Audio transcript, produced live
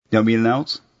You want me to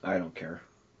announce? I don't care.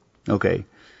 Okay.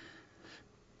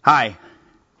 Hi,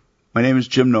 my name is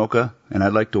Jim Noka, and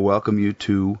I'd like to welcome you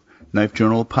to Knife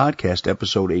Journal Podcast,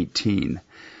 Episode 18.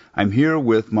 I'm here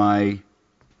with my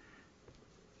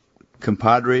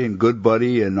compadre and good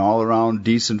buddy and all-around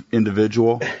decent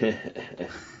individual,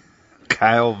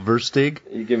 Kyle Versteeg.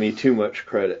 You give me too much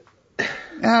credit.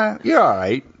 You're all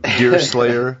right. Deer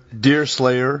Slayer.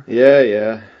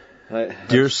 Yeah.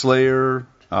 Deer Slayer,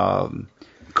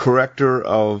 corrector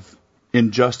of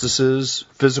injustices,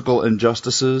 physical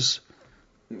injustices.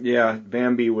 Yeah,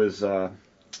 Bambi was,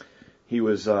 he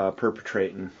was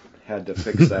perpetrating. Had to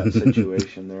fix that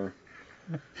situation there.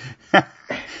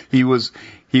 He was,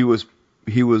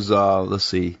 let's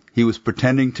see, he was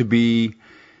pretending to be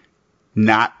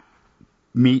not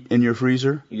meat in your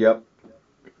freezer. Yep.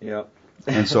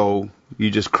 And so you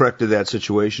just corrected that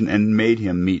situation and made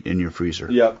him meat in your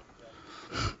freezer.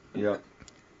 Yep.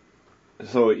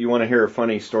 So you want to hear a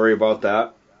funny story about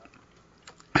that?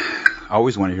 I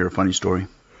always want to hear a funny story.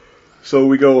 So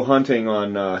we go hunting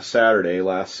on last Saturday.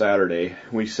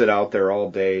 We sit out there all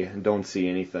day and don't see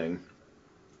anything.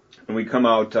 And we come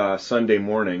out Sunday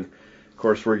morning. Of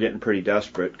course, we're getting pretty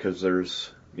desperate because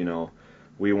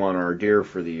we want our deer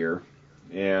for the year.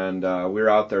 And we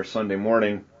were out there Sunday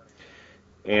morning,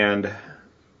 and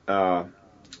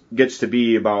gets to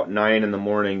be about 9 in the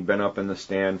morning, been up in the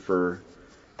stand for,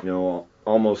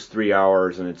 almost 3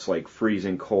 hours, and it's like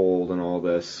freezing cold and all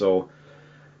this. So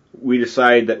we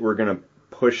decide that we're going to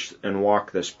push and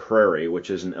walk this prairie, which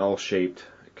is an L-shaped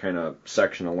kind of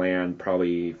section of land,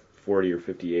 probably 40 or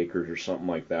 50 acres or something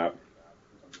like that.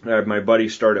 I had my buddy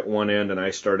start at one end, and I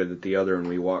started at the other, and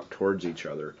we walked towards each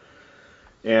other.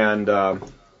 And lo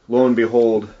and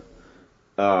behold,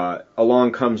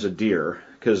 along comes a deer,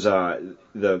 because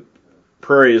the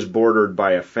prairie is bordered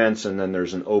by a fence, and then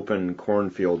there's an open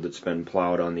cornfield that's been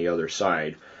plowed on the other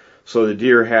side. So the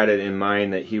deer had it in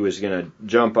mind that he was going to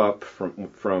jump up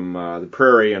from the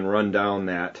prairie and run down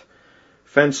that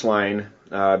fence line,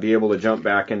 be able to jump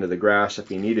back into the grass if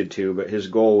he needed to, but his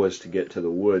goal was to get to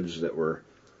the woods that were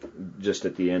just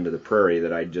at the end of the prairie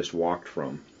that I just walked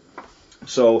from.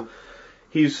 So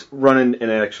he's running, and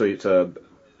actually it's a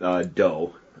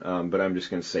doe, but I'm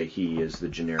just going to say he is the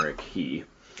generic he.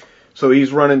 So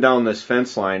he's running down this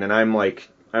fence line, and I'm like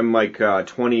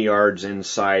 20 yards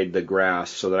inside the grass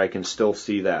so that I can still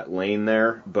see that lane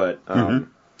there, but I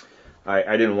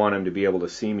didn't want him to be able to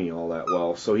see me all that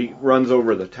well. So he runs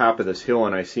over the top of this hill,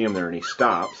 and I see him there, and he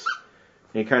stops,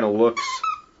 and he kind of looks,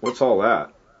 what's all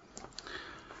that?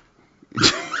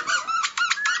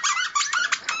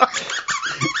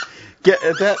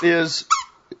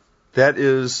 That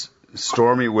is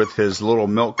Stormy with his little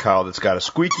milk cow that's got a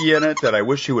squeaky in it that I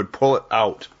wish he would pull it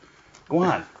out. Go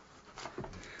on.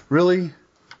 Really?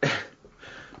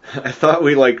 I thought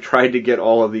we tried to get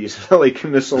all of these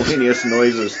miscellaneous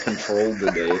noises controlled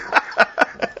today.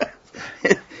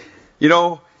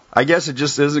 I guess it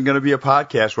just isn't going to be a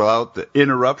podcast without the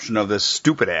interruption of this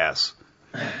stupid ass.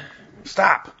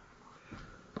 Stop.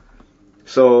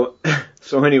 So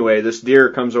anyway, this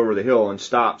deer comes over the hill and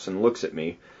stops and looks at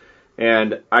me.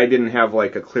 And I didn't have a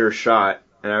clear shot,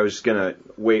 and I was going to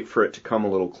wait for it to come a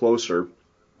little closer.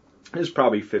 It was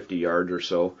probably 50 yards or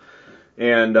so.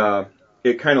 And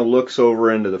it kind of looks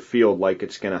over into the field like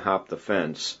it's going to hop the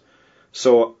fence.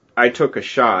 So I took a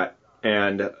shot,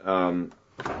 and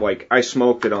I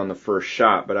smoked it on the first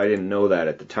shot, but I didn't know that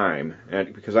at the time.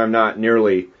 And because I'm not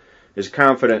nearly as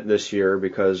confident this year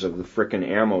because of the frickin'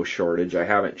 ammo shortage, I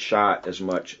haven't shot as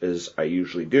much as I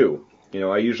usually do.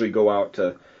 I usually go out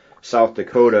to South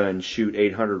Dakota and shoot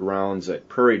 800 rounds at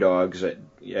prairie dogs at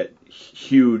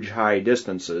huge high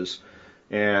distances.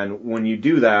 And when you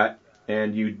do that,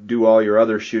 and you do all your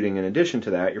other shooting in addition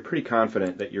to that, you're pretty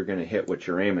confident that you're going to hit what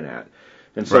you're aiming at.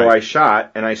 And so I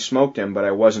shot, and I smoked him, but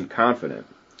I wasn't confident.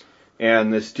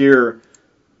 And this deer,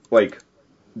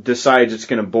 decides it's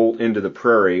going to bolt into the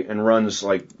prairie and runs,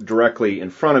 directly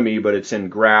in front of me, but it's in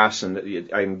grass,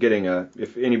 and I'm getting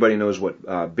if anybody knows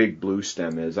what big blue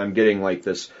stem is, I'm getting,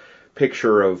 this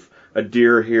picture of a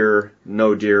deer here,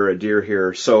 no deer, a deer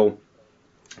here. So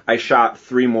I shot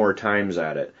 3 more times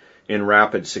at it in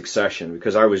rapid succession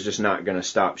because I was just not going to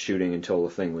stop shooting until the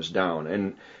thing was down.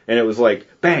 And it was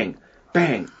bang,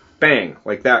 bang, bang,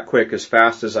 that quick, as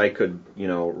fast as I could,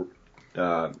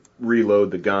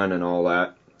 reload the gun and all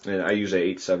that. And I use a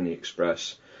 870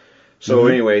 Express. So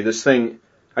anyway, this thing,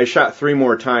 I shot 3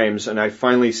 more times, and I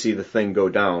finally see the thing go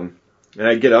down. And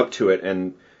I get up to it,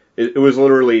 and it was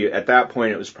literally, at that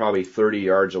point, it was probably 30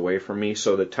 yards away from me.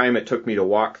 So the time it took me to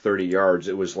walk 30 yards,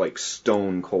 it was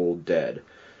stone cold dead.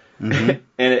 And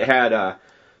it had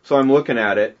So I'm looking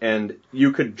at it, and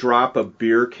you could drop a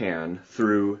beer can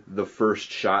through the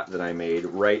first shot that I made,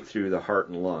 right through the heart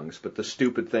and lungs. But the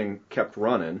stupid thing kept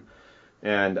running,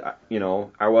 and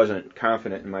I wasn't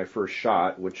confident in my first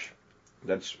shot, which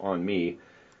that's on me.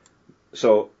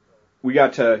 So we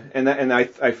got to, and I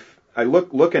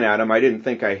looking at him, I didn't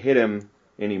think I hit him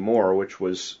anymore, which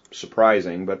was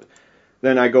surprising. But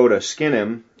then I go to skin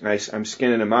him. I'm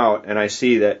skinning him out, and I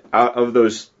see that out of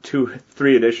those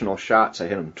 3 additional shots, I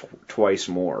hit him twice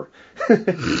more.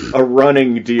 A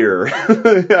running deer.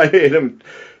 I hit him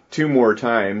 2 more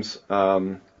times.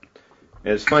 And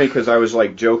it's funny because I was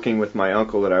like joking with my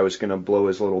uncle that I was going to blow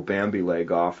his little Bambi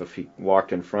leg off if he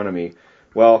walked in front of me.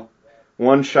 Well,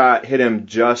 one shot hit him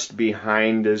just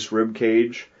behind his rib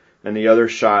cage, and the other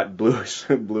shot blew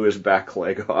his back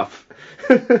leg off.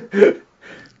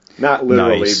 Not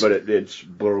literally, nice. but it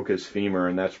broke his femur,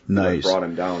 and that's nice. what brought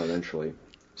him down eventually.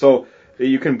 So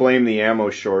you can blame the ammo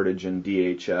shortage in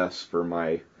DHS for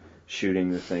my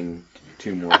shooting the thing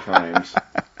 2 more times.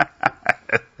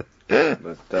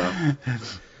 But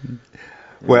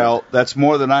well, that's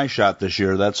more than I shot this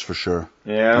year, that's for sure.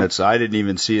 Yeah. I didn't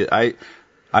even see it.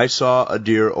 I saw a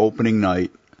deer opening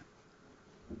night.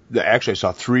 Actually, I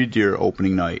saw 3 deer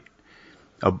opening night.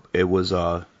 It was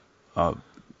a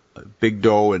big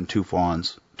doe and 2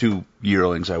 fawns, 2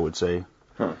 yearlings, I would say.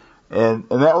 Huh. And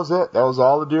that was it. That was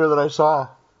all the deer that I saw.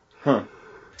 Huh.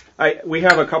 We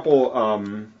have a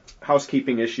couple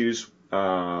housekeeping issues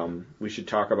we should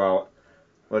talk about.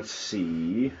 Let's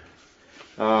see.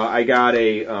 I got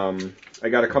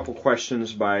a couple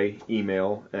questions by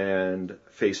email and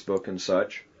Facebook and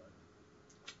such.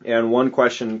 And one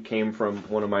question came from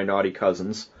one of my naughty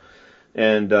cousins,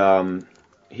 and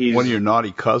he's one of your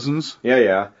naughty cousins.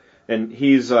 Yeah. And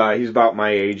he's about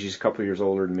my age. He's a couple years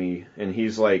older than me, and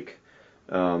he's like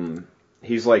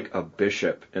a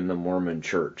bishop in the Mormon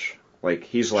church. Like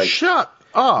he's like shut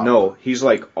up. No, he's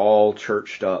like all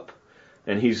churched up,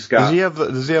 and he's got.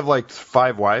 Does he have like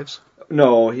 5 wives?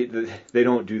 No, they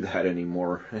don't do that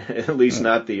anymore. At least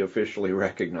not the officially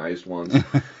recognized ones.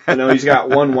 No, he's got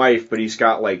 1 wife, but he's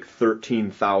got like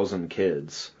 13,000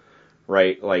 kids.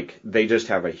 Right? Like, they just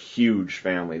have a huge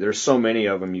family. There's so many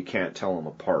of them, you can't tell them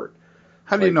apart.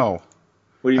 How do you know?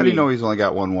 What do you mean? How do you know he's only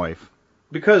got 1 wife?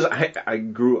 Because I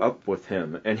grew up with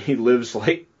him, and he lives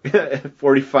like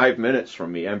 45 minutes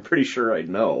from me. I'm pretty sure I'd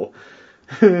know.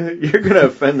 You're going to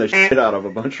offend the shit out of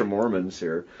a bunch of Mormons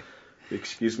here.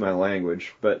 Excuse my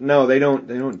language. But no, they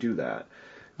don't do that.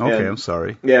 Okay, and, I'm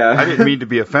sorry. Yeah, I didn't mean to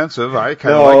be offensive. I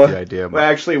kind of like the idea. But. Well,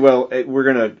 actually, we're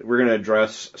gonna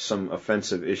address some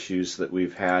offensive issues that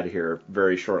we've had here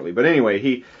very shortly. But anyway,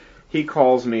 he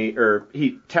calls me or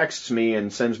he texts me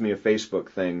and sends me a Facebook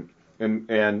thing,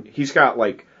 and he's got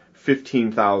like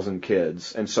 15,000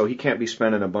 kids, and so he can't be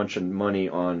spending a bunch of money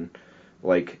on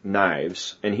like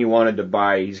knives. And he wanted to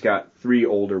buy. He's got 3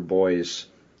 older boys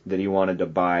that he wanted to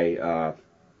buy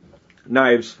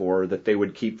knives for that they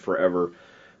would keep forever.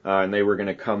 And they were going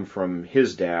to come from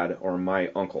his dad or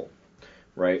my uncle,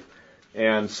 right?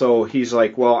 And so he's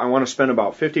like, well, I want to spend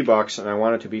about $50, and I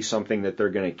want it to be something that they're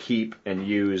going to keep and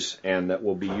use and that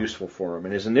will be useful for him.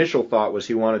 And his initial thought was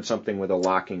he wanted something with a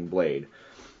locking blade.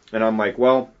 And I'm like,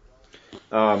 well,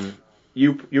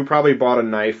 you probably bought a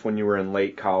knife when you were in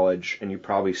late college, and you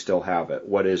probably still have it.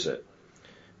 What is it?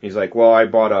 He's like, well, I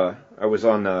was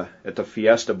at the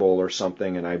Fiesta Bowl or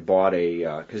something, and I bought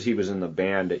because he was in the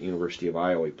band at University of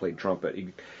Iowa, he played trumpet.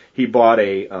 He bought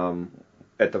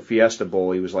at the Fiesta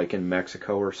Bowl, he was like in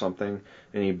Mexico or something,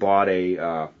 and he bought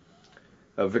a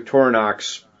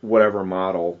Victorinox whatever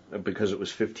model because it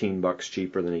was $15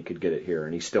 cheaper than he could get it here,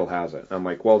 and he still has it. I'm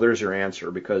like, well, there's your answer,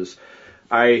 because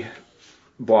I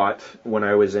bought, when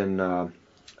I was in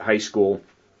high school,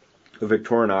 a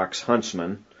Victorinox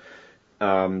Huntsman,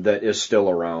 that is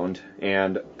still around,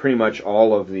 and pretty much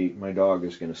all of my dog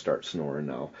is going to start snoring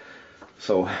now.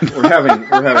 So we're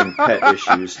having pet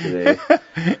issues today.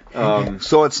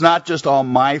 So it's not just all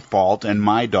my fault and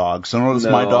my dogs. So notice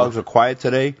my dogs are quiet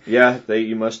today. Yeah,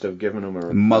 you must have given them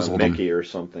a Mickey or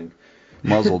something.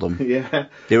 Muzzled them. Yeah.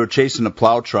 They were chasing a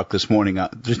plow truck this morning,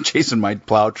 chasing my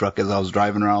plow truck as I was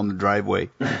driving around the driveway.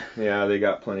 Yeah, they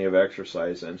got plenty of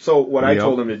exercise in. So what I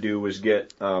told them to do was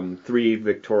get 3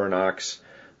 Victorinox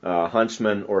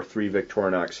Huntsman or 3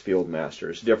 Victorinox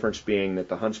Fieldmasters. Difference being that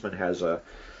the Huntsman has a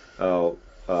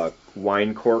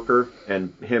wine corker,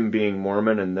 and him being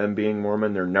Mormon and them being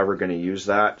Mormon, they're never going to use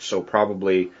that. So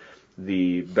probably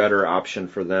the better option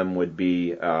for them would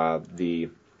be the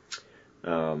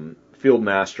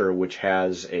Fieldmaster, which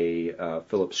has a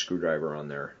Phillips screwdriver on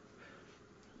there.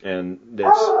 And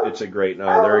it's a great,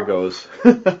 there it goes.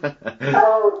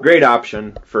 Great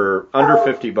option for under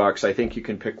 $50. I think you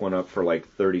can pick one up for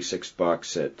like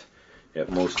 $36 at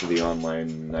most of the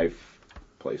online knife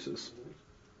places.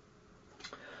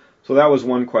 So that was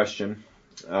one question.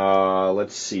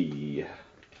 Let's see.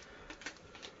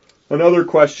 Another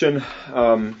question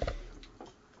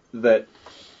that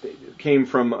came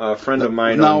from a friend of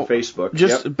mine on Facebook.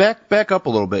 Just back up a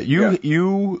little bit.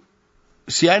 You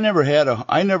see, I never had a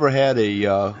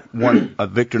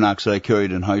Victorinox that I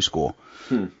carried in high school.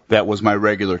 That was my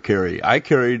regular carry. I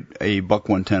carried a Buck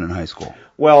 110 in high school.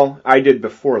 Well, I did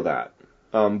before that.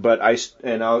 But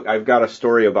I've got a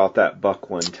story about that Buck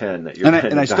 110 that you're.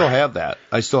 And I still have that.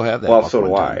 I still have that. Well, so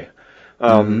do I.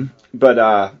 But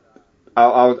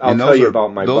I'll tell you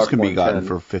about my Buck 110. Those can be gotten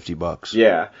for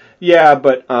 $50. Yeah,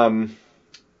 but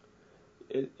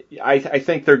I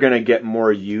think they're going to get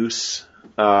more use,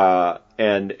 I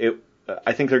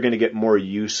think they're going to get more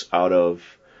use out of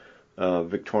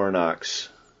Victorinox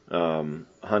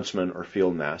Huntsman or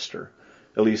Fieldmaster.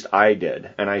 At least I did,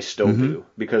 and I still do,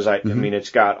 because I mean,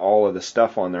 it's got all of the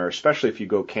stuff on there, especially if you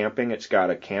go camping. It's got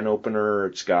a can opener,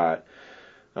 it's got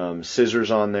scissors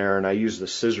on there, and I use the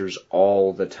scissors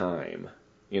all the time,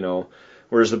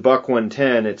 whereas the Buck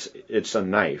 110, it's a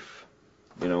knife,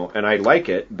 and I like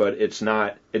it, but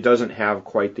it doesn't have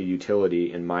quite the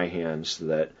utility in my hands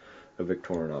that a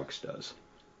Victorinox does.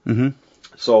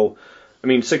 So, I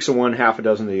mean, 6 of one, half a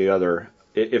dozen of the other.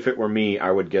 If it were me,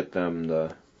 I would get them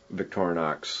the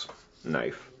Victorinox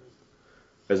knife,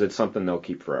 as it's something they'll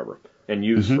keep forever and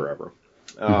use forever.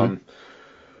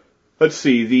 Let's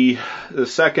see. The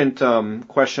second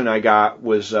question I got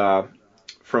was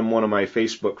from one of my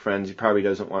Facebook friends. He probably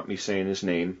doesn't want me saying his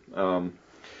name,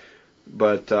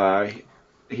 but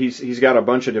he's got a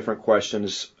bunch of different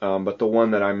questions. But the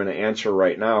one that I'm going to answer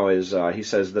right now is he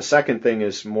says the second thing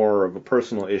is more of a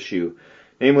personal issue.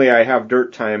 Namely, I have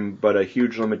dirt time, but a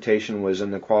huge limitation was in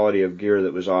the quality of gear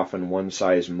that was often one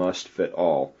size must fit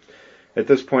all. At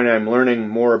this point, I'm learning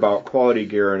more about quality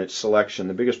gear and its selection.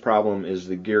 The biggest problem is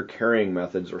the gear carrying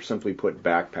methods, or simply put,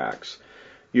 backpacks.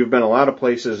 You've been a lot of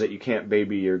places that you can't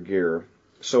baby your gear.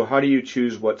 So how do you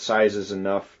choose what size is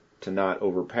enough to not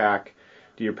overpack?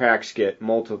 Do your packs get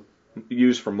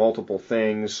used for multiple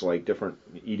things, like different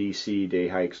EDC, day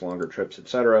hikes, longer trips,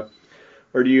 etc.?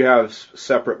 Or do you have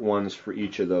separate ones for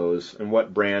each of those? And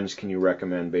what brands can you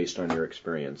recommend based on your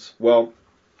experience? Well,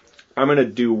 I'm going to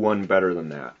do one better than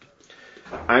that.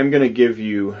 I'm going to give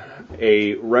you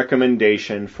a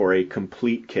recommendation for a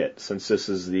complete kit, since this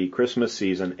is the Christmas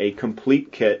season, a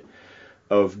complete kit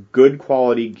of good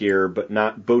quality gear, but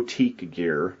not boutique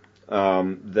gear,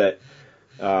 that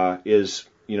is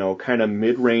kind of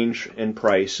mid-range in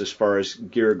price as far as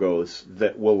gear goes,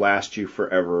 that will last you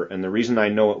forever. And the reason I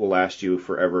know it will last you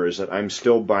forever is that I'm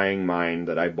still buying mine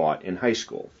that I bought in high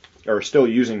school, or still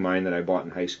using mine that I bought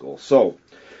in high school. So,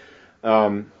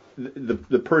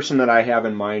 the person that I have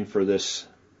in mind for this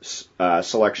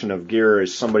selection of gear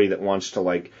is somebody that wants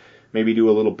to maybe do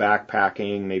a little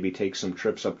backpacking, maybe take some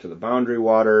trips up to the Boundary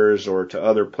Waters or to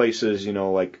other places,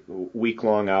 like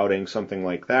week-long outing, something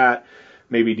like that.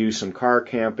 Maybe do some car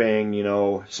camping,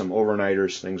 some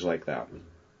overnighters, things like that.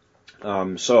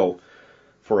 So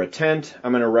for a tent,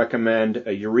 I'm going to recommend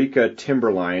a Eureka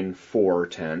Timberline 4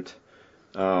 tent,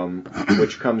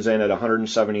 which comes in at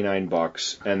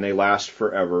 $179, and they last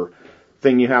forever.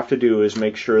 Thing you have to do is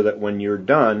make sure that when you're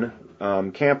done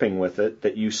camping with it,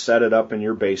 that you set it up in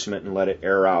your basement and let it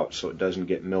air out so it doesn't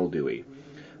get mildewy.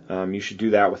 You should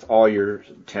do that with all your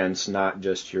tents, not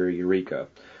just your Eureka.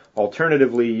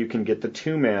 Alternatively, you can get the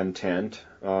 2-man tent,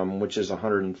 which is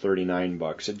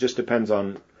 $139. It just depends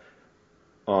on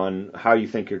how you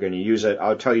think you're going to use it.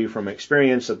 I'll tell you from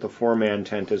experience that the 4-man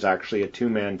tent is actually a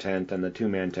 2-man tent, and the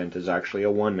 2-man tent is actually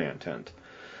a 1-man tent.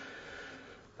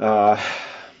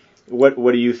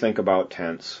 What do you think about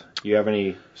tents? Do you have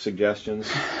any suggestions?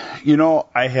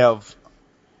 I have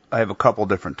a couple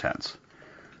different tents.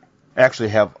 Actually,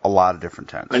 have a lot of different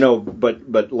tents. I know,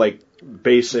 but like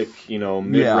basic,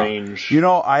 mid-range.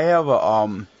 Yeah. I have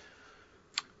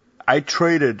I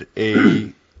traded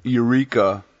a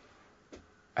Eureka.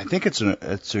 I think it's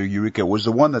a Eureka. It was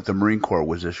the one that the Marine Corps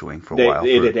was issuing for a while. For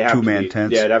 2-man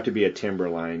tents. Yeah, it'd have to be a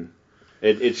Timberline.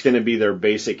 It's going to be their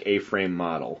basic A-frame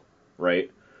model, right?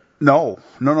 No.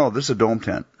 This is a dome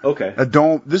tent. Okay.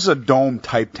 This is a dome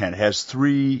type tent. It has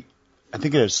three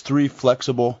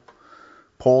flexible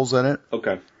poles in it.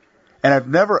 Okay. And I've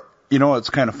never, it's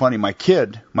kind of funny. My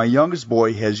youngest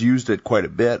boy has used it quite a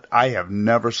bit. I have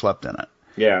never slept in it.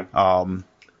 Yeah.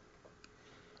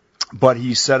 but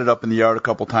he set it up in the yard a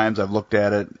couple times. I've looked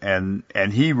at it,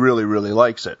 and he really, really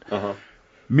likes it. Uh-huh.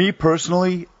 Me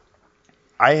personally,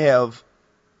 I have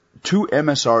 2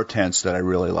 MSR tents that I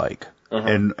really like.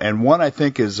 Uh-huh. And one I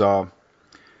think is, it's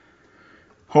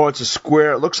a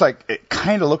square. It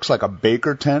kind of looks like a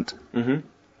Baker tent. Mm-hmm.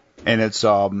 And it's,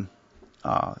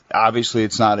 obviously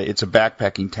it's a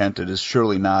backpacking tent. It is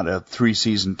surely not a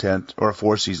 3-season tent or a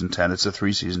 4-season tent. It's a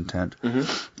 3-season tent.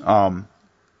 Mm-hmm.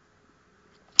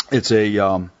 It's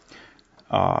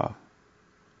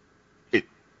it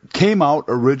came out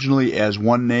originally as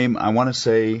one name. I want to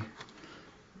say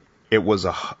it was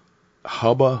a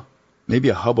Hubba, maybe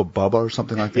a Hubba Bubba or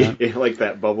something like that. Like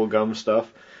that bubble gum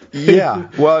stuff. Yeah.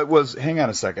 Well, it was. Hang on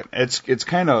a second. It's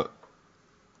kind of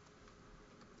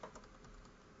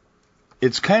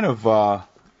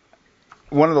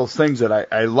one of those things that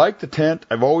I like the tent.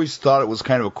 I've always thought it was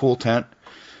kind of a cool tent.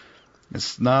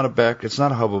 It's not a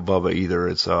Hubba Bubba either.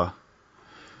 It's a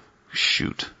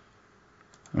shoot.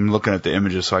 I'm looking at the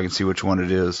images so I can see which one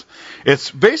it is.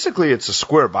 It's a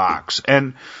square box,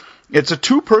 and it's a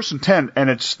 2-person tent, and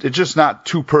it's just not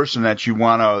 2-person that you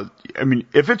want to. I mean,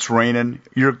 if it's raining,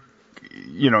 you're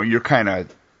kind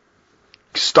of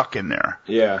stuck in there.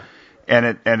 Yeah.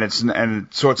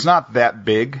 So it's not that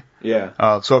big.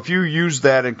 Yeah. So if you use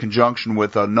that in conjunction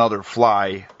with another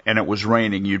fly and it was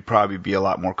raining, you'd probably be a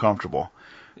lot more comfortable.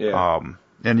 Yeah.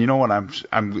 And you know what?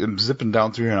 I'm zipping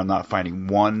down through here and I'm not finding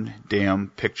one damn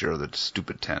picture of the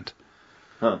stupid tent.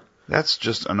 Huh. That's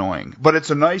just annoying. But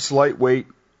it's a nice lightweight.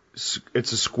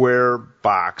 It's a square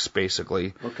box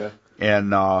basically. Okay.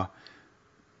 And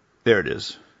there it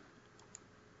is.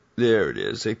 There it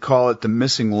is. They call it the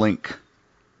missing link.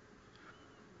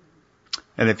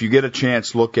 And if you get a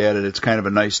chance, look at it. It's kind of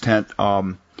a nice tent.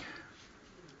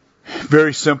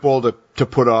 Very simple to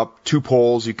put up. 2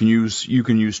 poles. You can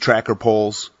use tracker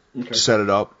poles to set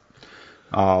it up.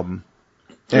 And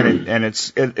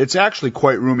it's actually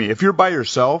quite roomy. If you're by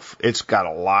yourself, it's got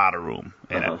a lot of room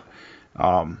in it.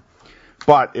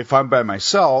 But if I'm by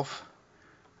myself,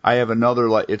 I have another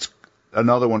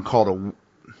one called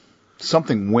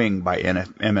something wing by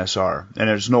MSR, and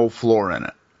there's no floor in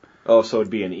it. Oh, so it'd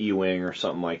be an E-wing or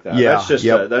something like that. Yeah,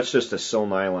 that's just a sil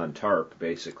nylon tarp,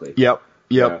 basically. Yep.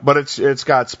 Yeah. But it's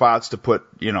got spots to put,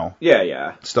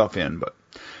 stuff in.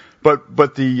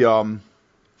 But the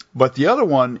other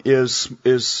one is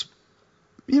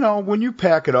when you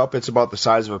pack it up, it's about the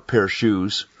size of a pair of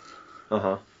shoes.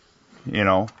 Uh-huh.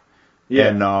 Yeah.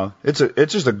 And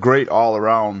it's just a great all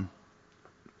around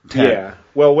tent. Yeah.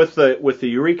 Well, with the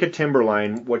Eureka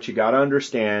Timberline, what you got to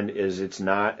understand is it's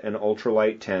not an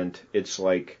ultralight tent. It's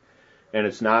and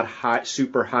it's not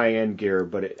super high end gear,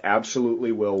 but it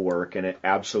absolutely will work, and it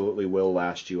absolutely will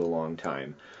last you a long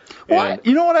time. Well,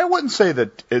 you know what? I wouldn't say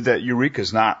that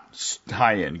Eureka's not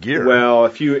high end gear. Well,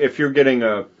 if you're going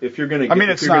to get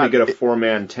a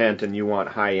 4-man tent and you want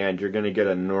high end, you're going to get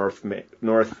a North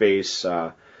Face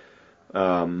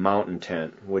mountain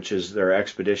tent, which is their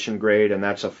expedition grade, and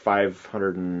that's a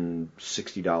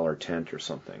 $560 tent or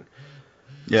something.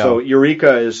 Yeah. So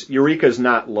Eureka is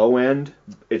not low end.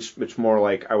 It's more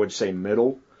like, I would say,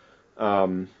 middle.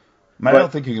 I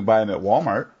don't think you can buy them at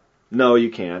Walmart. No, you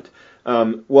can't.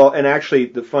 Well, and actually,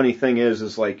 the funny thing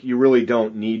is like you really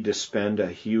don't need to spend a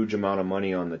huge amount of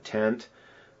money on the tent,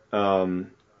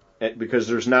 because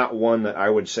there's not one that I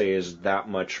would say is that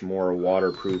much more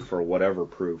waterproof or whatever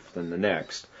proof than the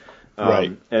next.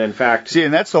 Right. And in fact,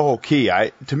 and that's the whole key.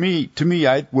 To me,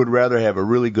 I would rather have a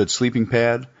really good sleeping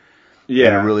pad. Yeah.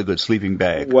 And a really good sleeping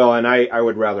bag. Well, and I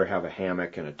would rather have a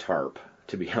hammock and a tarp,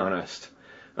 to be honest.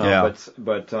 Yeah.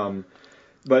 But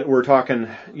we're talking,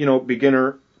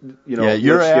 beginner. Yeah,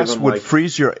 your ass would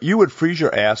freeze you would freeze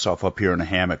your ass off up here in a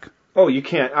hammock. Oh, you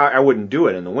can't. I wouldn't do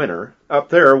it in the winter. Up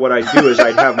there, what I'd do is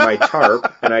I'd have my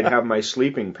tarp and I'd have my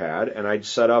sleeping pad and I'd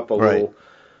set up a little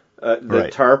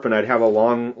tarp and I'd have a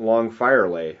long fire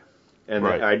lay and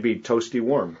I'd be toasty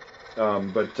warm.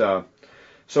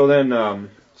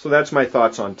 So that's my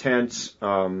thoughts on tents.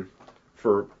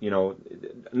 For no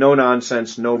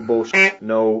nonsense, no bullshit,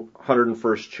 no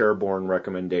 101st Chairborne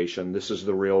recommendation. This is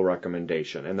the real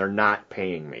recommendation, and they're not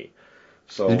paying me.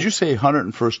 So did you say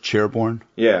 101st Chairborne?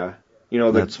 Yeah,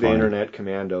 the internet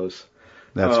commandos.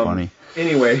 That's funny.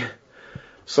 Anyway,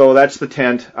 so that's the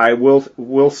tent. I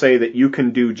will say that you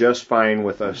can do just fine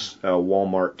with a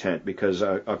Walmart tent, because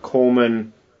a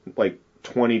Coleman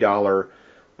 $20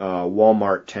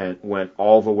 Walmart tent went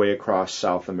all the way across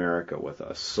South America with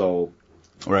us. So.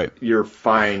 Right. You're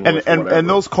fine with and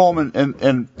those Coleman,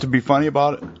 and to be funny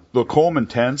about it, the Coleman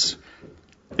tents,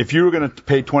 if you were going to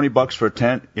pay $20 for a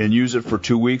tent and use it for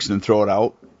 2 weeks and then throw it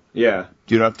out, Yeah.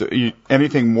 You don't have to.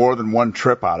 Anything more than one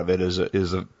trip out of it is a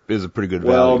pretty good value.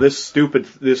 Well, this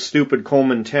stupid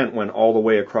Coleman tent went all the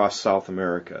way across South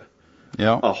America.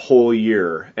 Yeah. A whole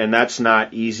year, and that's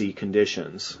not easy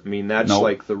conditions. I mean, that's Nope.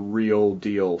 like the real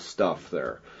deal stuff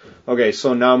there. Okay,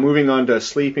 so now moving on to a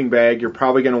sleeping bag. You're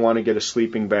probably going to want to get a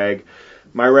sleeping bag.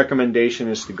 My recommendation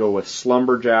is to go with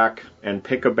Slumberjack and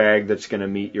pick a bag that's going to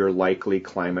meet your likely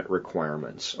climate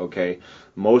requirements. Okay,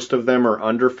 most of them are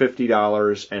under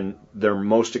 $50, and their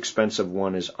most expensive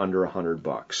one is under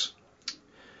 $100.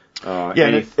 And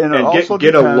it also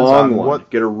get a depends long on one.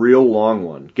 Get a real long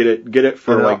one. Get it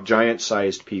for like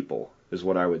giant-sized people is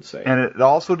what I would say. And it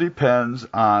also depends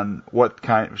on what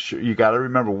kind. You got to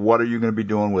remember, what are you going to be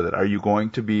doing with it? Are you going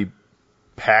to be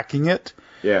packing it?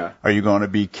 Yeah. Are you going to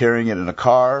be carrying it in a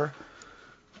car?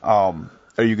 Are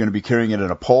you going to be carrying it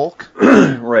in a polk?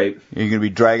 Right. Are you going to be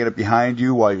dragging it behind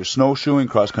you while you're snowshoeing,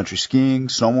 cross-country skiing,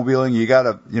 snowmobiling? You got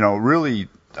to, really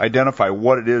identify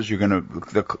what it is you're going to,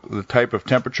 the type of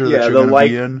temperature that you're going to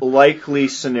be in. Likely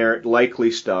scenario, likely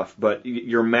stuff, but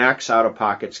your max out of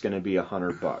pocket's going to be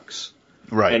 $100.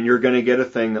 Right. And you're going to get a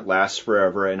thing that lasts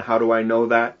forever. And how do I know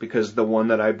that? Because the one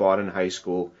that I bought in high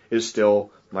school is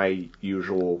still my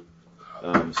usual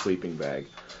sleeping bag.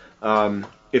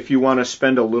 If you want to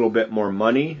spend a little bit more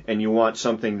money and you want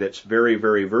something that's very,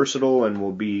 very versatile and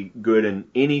will be good in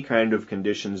any kind of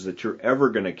conditions that you're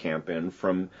ever going to camp in,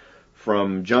 from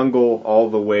jungle all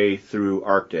the way through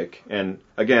Arctic. And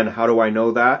again, how do I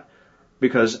know that?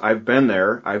 Because I've been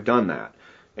there, I've done that.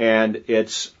 And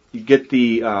you get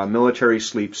the military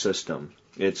sleep system.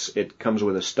 It comes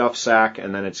with a stuff sack,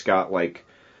 and then it's got like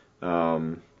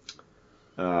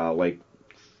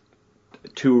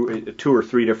two or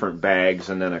three different bags,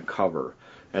 and then a cover.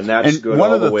 And that's good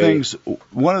all the way.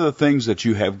 One of the things that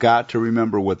you have got to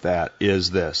remember with that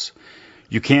is this.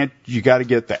 You got to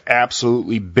get the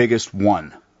absolutely biggest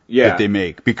one that they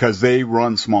make, because they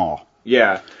run small.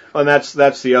 Yeah. And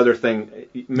that's the other thing.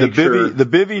 The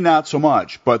bivvy not so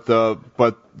much, but the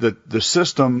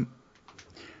system,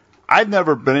 I've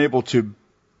never been able to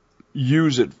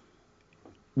use it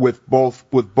with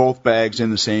both bags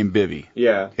in the same bivvy.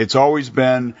 Yeah. It's always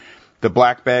been the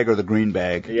black bag or the green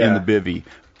bag in the bivvy.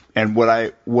 And what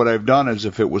I've done is,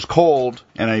 if it was cold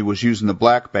and I was using the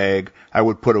black bag, I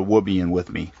would put a whoopee in with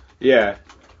me. Yeah.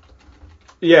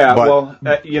 Yeah.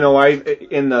 But,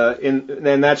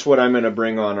 and that's what I'm going to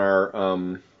bring on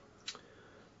our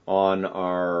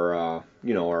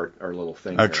little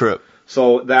thing. Our trip.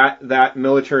 So that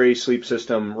military sleep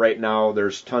system right now,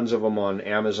 there's tons of them on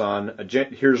Amazon.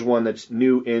 Here's one that's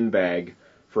new in bag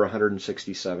for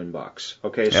 $167.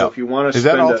 Okay, so if you want to is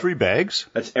spend that all three bags?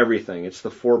 That's everything. It's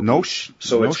the 4 piece.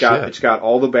 It's got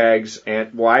all the bags,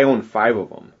 and I own 5 of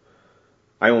them.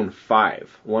 I own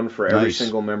 5, one for every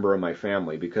single member of my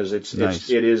family, because it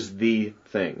is the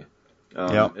thing.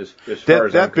 As far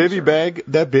as that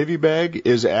bivvy bag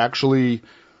is actually.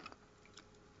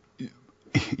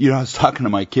 I was talking to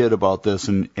my kid about this,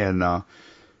 and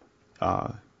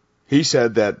he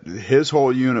said that his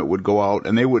whole unit would go out,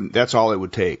 and they wouldn't. That's all it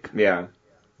would take. Yeah.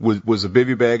 Was a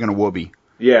bivvy bag and a whoopee.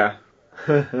 Yeah.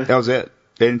 That was it.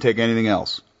 They didn't take anything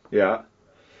else. Yeah.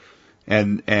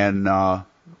 And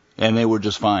they were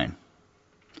just fine.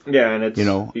 Yeah, and it's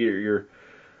you're.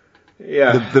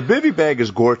 Yeah. The bivvy bag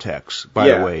is Gore-Tex, by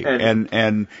the way,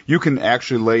 and you can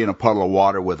actually lay in a puddle of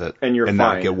water with it and fine.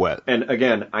 Not get wet. And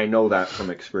again, I know that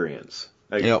from experience.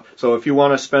 Yep. So if you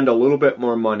want to spend a little bit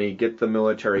more money, get the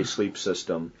military sleep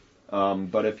system.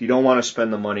 But if you don't want to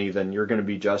spend the money, then you're going to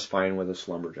be just fine with a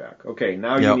Slumberjack. Okay,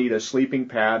 now you need a sleeping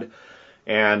pad.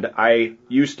 And I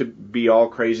used to be all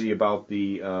crazy about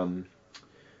the,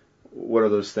 what are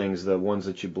those things, the ones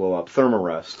that you blow up?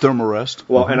 Thermarest.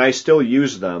 Well, and I still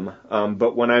use them,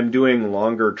 but when I'm doing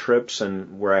longer trips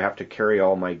and where I have to carry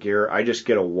all my gear, I just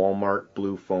get a Walmart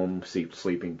blue foam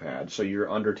sleeping pad. So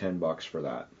you're under $10 for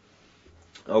that.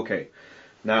 Okay,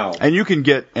 now. And you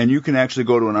can actually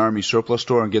go to an Army surplus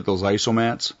store and get those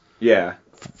isomats. Yeah.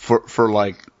 For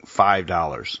like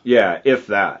 $5. Yeah, if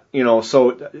that.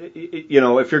 So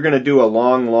if you're going to do a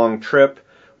long trip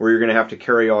where you're going to have to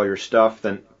carry all your stuff,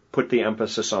 then put the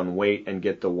emphasis on weight and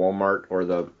get the Walmart or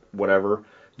the whatever.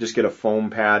 Just get a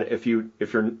foam pad. If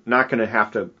you're not going to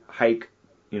have to hike,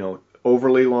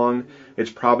 overly long, it's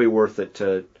probably worth it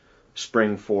to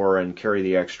spring for and carry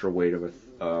the extra weight of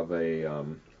a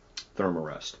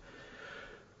Thermarest.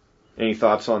 Any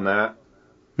thoughts on that?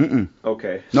 Mm-mm.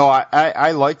 Okay. No,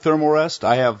 I like Thermarest.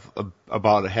 I have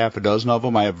about a half a dozen of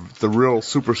them. I have the real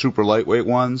super, super lightweight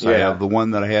ones. Yeah. I have the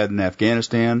one that I had in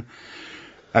Afghanistan.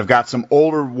 I've got some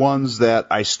older ones that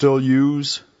I still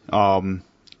use.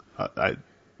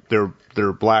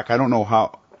 they're black. I don't know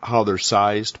how they're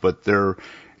sized, but they're.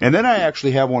 And then I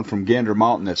actually have one from Gander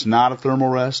Mountain that's not a thermal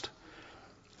rest,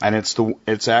 and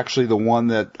it's actually the one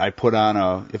that I put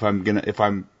on if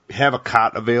I have a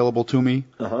cot available to me.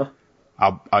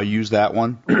 I'll use that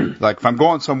one. Like if I'm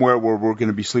going somewhere where we're going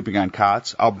to be sleeping on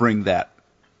cots, I'll bring that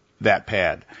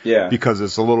pad. Yeah. Because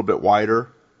it's a little bit wider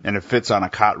and it fits on a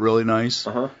cot really nice.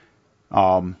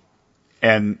 And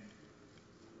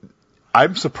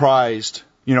I'm surprised,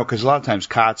 because a lot of times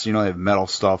cots, they have metal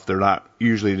stuff. They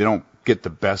don't get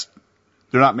the best.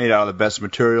 They're not made out of the best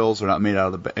materials. They're not made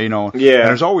out of the, Yeah. And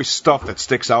there's always stuff that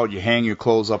sticks out. You hang your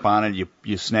clothes up on it.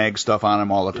 You snag stuff on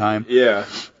them all the time. Yeah.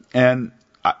 And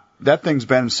that thing's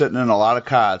been sitting in a lot of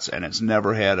cots, and it's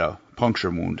never had a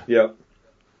puncture wound. Yep.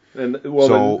 And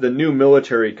the new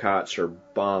military cots are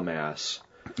bomb ass.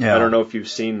 Yeah. I don't know if you've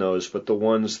seen those, but the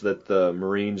ones that the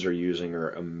Marines are using are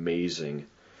amazing.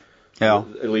 Yeah.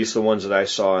 At least the ones that I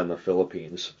saw in the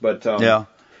Philippines. But yeah.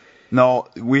 No,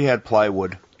 we had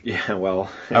plywood. Yeah, well.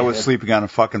 I was sleeping on a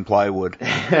fucking plywood.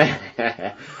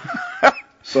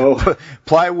 So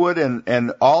plywood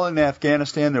and all in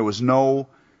Afghanistan there was no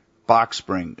box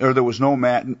spring, or there was no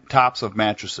tops of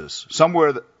mattresses.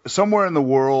 Somewhere in the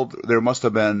world there must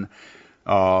have been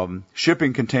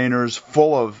shipping containers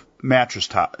full of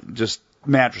just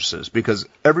mattresses, because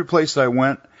every place that I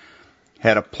went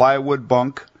had a plywood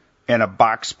bunk and a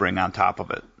box spring on top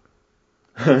of it.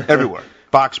 Everywhere.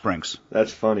 Box springs.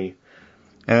 That's funny.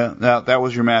 Yeah, that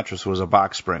was your mattress, was a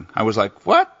box spring. I was like,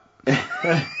 what?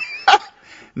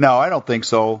 No, I don't think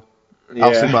so. Yeah.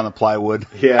 I'll sleep on the plywood.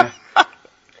 Yeah.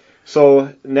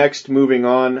 So next, moving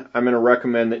on, I'm going to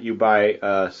recommend that you buy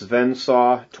a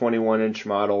Svensaw 21-inch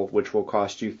model, which will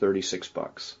cost you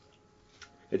 $36.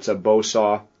 It's a bow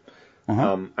saw.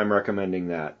 I'm recommending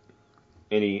that.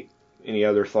 Any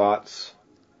other thoughts?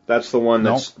 That's the one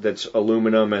that's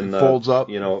aluminum and folds up.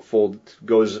 Folds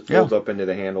up into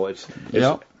the handle.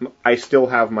 I still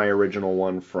have my original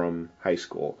one from high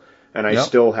school, and I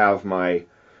still have my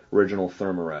original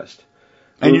Thermarest.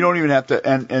 And you don't even have to.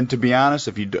 And to be honest,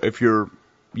 you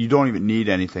don't even need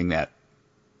anything that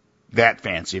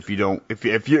fancy. If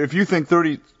you think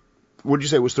 30, what did you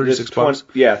say it was $36?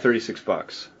 Yeah,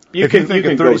 $36. You can think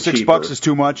if $36 is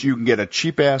too much, you can get a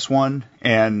cheap ass one,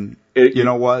 and you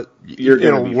know what?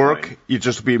 It'll work. Fine. You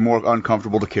just be more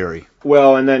uncomfortable to carry.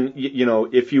 Well, and then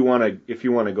if you want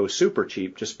to go super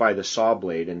cheap, just buy the saw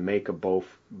blade and make a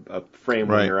frame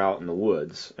when you're out in the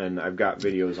woods. And I've got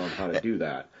videos on how to do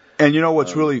that. And you know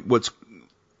what's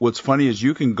funny is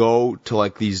you can go to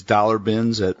like these dollar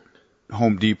bins at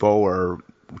Home Depot or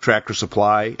Tractor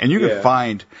Supply, and you can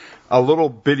find a little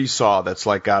bitty saw that's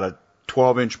like got a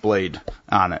 12-inch blade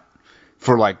on it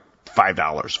for like $5,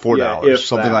 $4,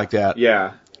 something like that.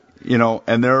 Yeah.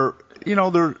 And they're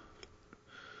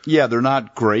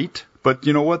not great, but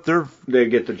you know what? They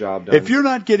get the job done. If you're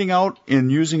not getting out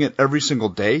and using it every single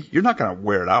day, you're not going to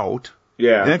wear it out.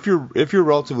 Yeah. And if you're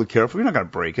relatively careful, you're not going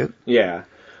to break it. Yeah.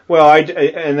 Well,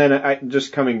 and then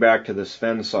just coming back to the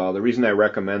Sven saw, the reason I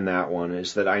recommend that one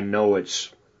is that I know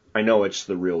it's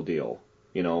the real deal,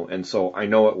 and so I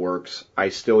know it works. I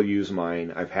still use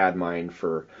mine. I've had mine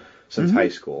since high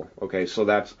school. Okay, so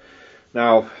that's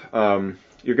now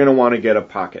you're going to want to get a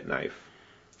pocket knife.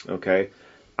 Okay,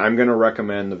 I'm going to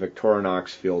recommend the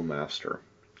Victorinox Fieldmaster.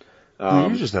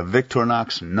 You're just a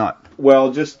Victorinox nut.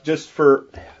 Well, just for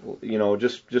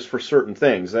just for certain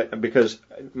things, because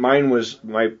mine was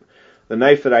the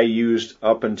knife that I used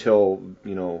up until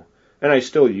and I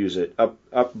still use it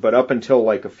but up until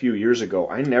like a few years ago,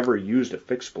 I never used a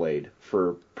fixed blade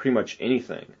for pretty much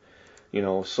anything,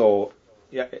 So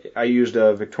yeah, I used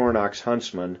a Victorinox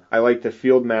Huntsman. I like the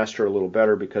Fieldmaster a little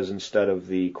better because instead of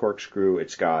the corkscrew,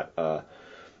 it's got a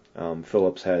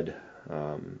Phillips head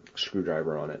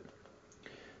screwdriver on it.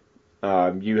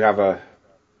 You have a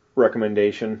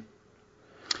recommendation?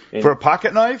 For a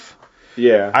pocket knife?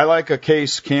 Yeah. I like a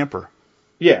Case Camper.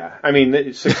 Yeah. I mean,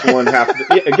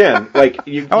 6-1/2. Again, like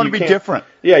you. I want to be different.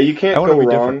 Yeah, you can't go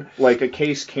wrong. Different. Like a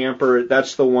Case Camper,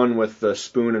 that's the one with the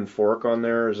spoon and fork on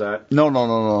there, is that? No.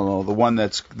 The one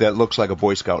that looks like a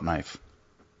Boy Scout knife.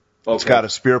 Okay. It's got a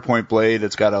spear point blade.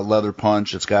 It's got a leather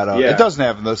punch. It's got a. Yeah. It doesn't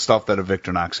have the stuff that a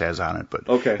Victorinox has on it, but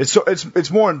okay.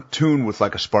 It's more in tune with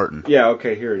like a Spartan. Yeah.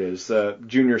 Okay. Here it is. The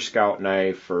Junior Scout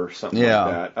knife or something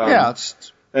like that. Yeah.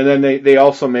 And then they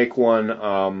also make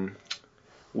one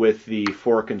with the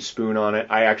fork and spoon on it.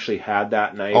 I actually had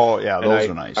that knife. Oh yeah, those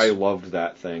are nice. I loved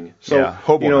that thing. So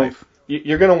hobo knife.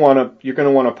 You're gonna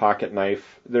want a pocket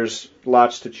knife. There's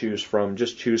lots to choose from.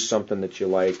 Just choose something that you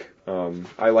like.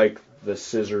 I like the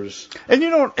scissors. And you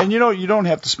don't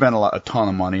have to spend a ton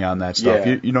of money on that stuff.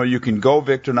 Yeah. You can go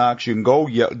Victorinox, you can go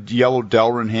yellow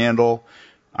Delrin handle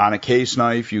on a case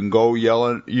knife. You can go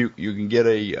yellow. You can get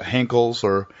a Henkel's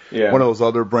or one of those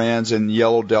other brands and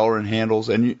yellow Delrin handles.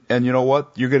 And you know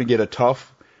what? You're going to get a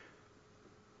tough,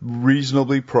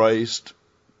 reasonably priced,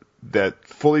 that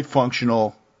fully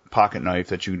functional pocket knife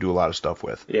that you can do a lot of stuff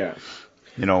with. Yeah.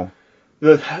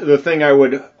 The thing I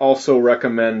would also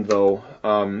recommend though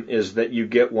is that you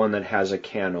get one that has a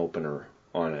can opener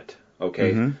on it.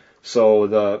 Okay. Mm-hmm. So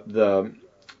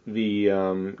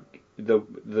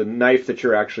the knife that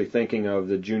you're actually thinking of,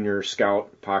 the Junior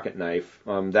Scout pocket knife,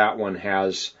 that one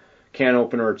has can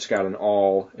opener. It's got an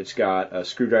awl. It's got a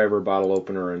screwdriver, bottle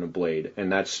opener, and a blade,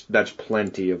 and that's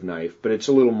plenty of knife. But it's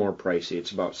a little more pricey.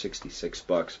 It's about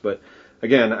 $66. But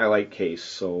again, I like case,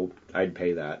 so I'd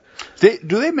pay that.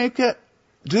 Do they make that?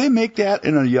 Do they make that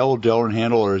in a yellow Delrin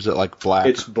handle, or is it like black?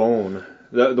 It's bone.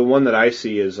 The one that I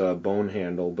see is a bone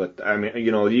handle, but I mean,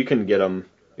 you can get them.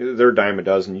 They're a dime a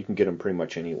dozen. You can get them pretty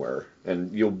much anywhere,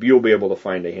 and you'll be able to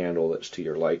find a handle that's to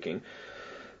your liking.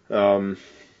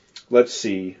 Let's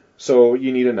see. So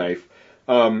you need a knife.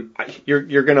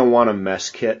 You're going to want a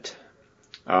mess kit,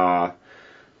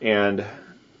 and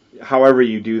however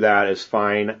you do that is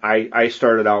fine. I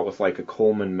started out with like a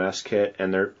Coleman mess kit,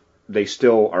 and they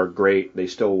still are great. They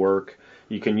still work.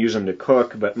 You can use them to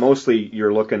cook, but mostly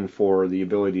you're looking for the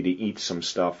ability to eat some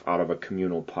stuff out of a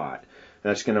communal pot.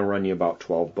 That's going to run you about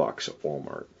 $12 at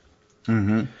Walmart.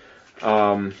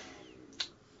 Mm-hmm.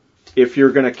 If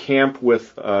you're going to camp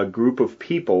with a group of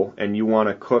people and you want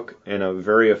to cook in a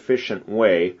very efficient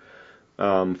way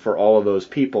for all of those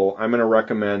people, I'm going to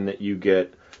recommend that you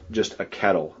get just a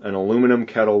kettle, an aluminum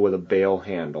kettle with a bale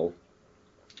handle.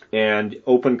 And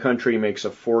Open Country makes a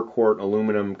 4-quart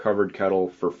aluminum covered kettle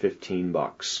for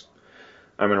 $15.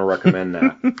 I'm going to recommend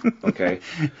that. Okay.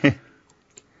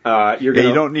 You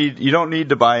don't need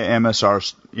to buy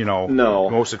MSR. No.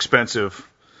 Most expensive.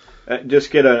 Just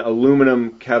get an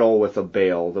aluminum kettle with a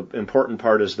bale. The important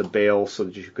part is the bale so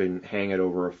that you can hang it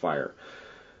over a fire.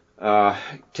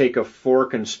 Take a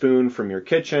fork and spoon from your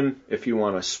kitchen. If you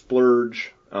want to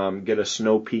splurge, get a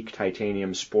Snow Peak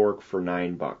titanium spork for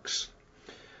 $9.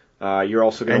 You're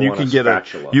also going to want a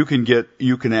spatula.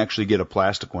 You can actually get a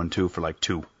plastic one too for like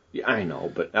 $2. Yeah, I know,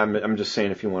 but I'm just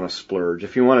saying if you want to splurge,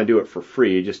 if you want to do it for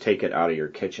free, just take it out of your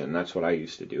kitchen. That's what I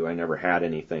used to do. I never had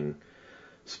anything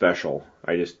special.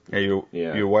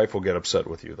 Your wife will get upset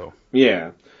with you though.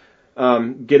 Yeah.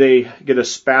 Get a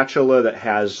spatula that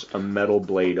has a metal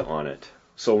blade on it.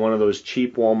 So one of those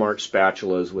cheap Walmart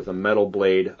spatulas with a metal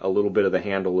blade, a little bit of the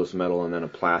handle is metal, and then a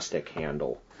plastic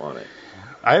handle on it.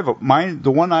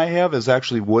 The one I have is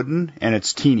actually wooden, and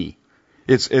it's teeny.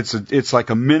 It's like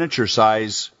a miniature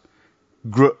size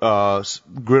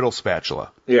griddle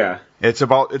spatula. Yeah. It's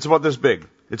about this big.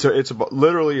 It's about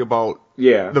literally about.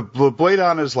 Yeah. The blade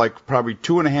on is like probably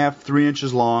 2.5, 3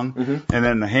 inches long, and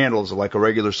then the handle is like a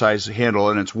regular size handle,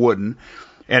 and it's wooden,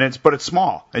 but it's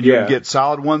small, and you can get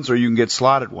solid ones or you can get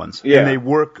slotted ones, and they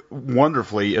work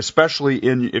wonderfully, especially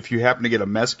if you happen to get a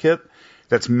mess kit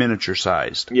that's miniature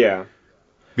sized. Yeah.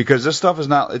 Because this stuff it's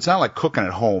not like cooking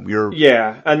at home.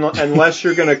 Unless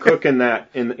you're going to cook in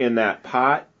that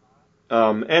pot.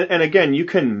 And again, you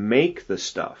can make the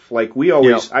stuff. Like we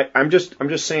always, I'm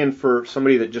just saying for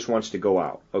somebody that just wants to go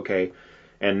out, okay,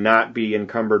 and not be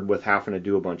encumbered with having to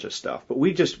do a bunch of stuff. But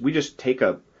we just take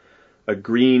a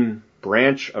green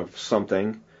branch of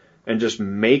something and just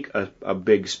make a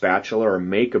big spatula or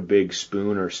make a big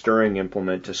spoon or stirring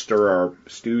implement to stir our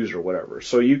stews or whatever.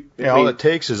 So all it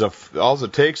takes is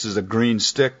a green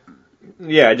stick.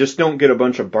 Yeah, just don't get a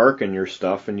bunch of bark in your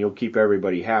stuff, and you'll keep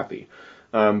everybody happy.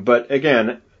 But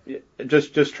again,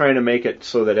 just trying to make it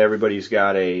so that everybody's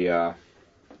got a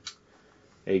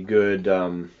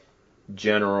good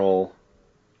general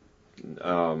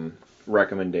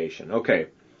recommendation. Okay,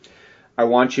 I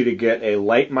want you to get a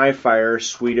Light My Fire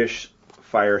Swedish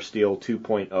Fire Steel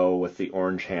 2.0 with the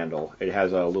orange handle. It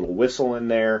has a little whistle in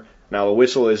there. Now the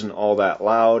whistle isn't all that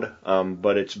loud,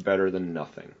 but it's better than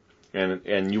nothing,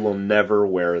 and you will never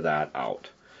wear that out.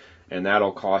 And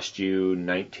that'll cost you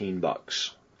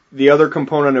 $19. The other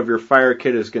component of your fire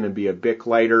kit is going to be a Bic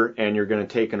lighter, and you're going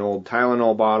to take an old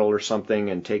Tylenol bottle or something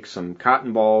and take some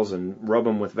cotton balls and rub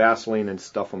them with Vaseline and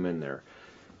stuff them in there.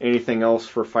 Anything else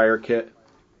for fire kit?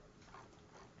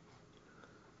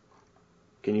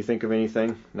 Can you think of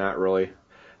anything? Not really.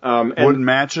 Wooden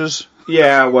matches?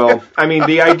 Yeah, well, I mean,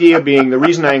 the idea being, the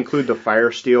reason I include the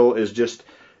fire steel is just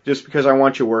because I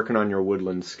want you working on your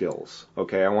woodland skills,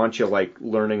 okay? I want you, like,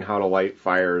 learning how to light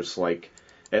fires, like,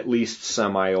 at least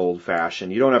semi-old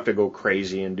fashioned. You don't have to go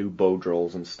crazy and do bow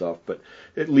drills and stuff, but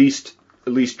at least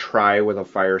try with a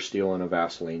fire steel and a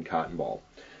Vaseline cotton ball.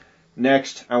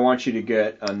 Next, I want you to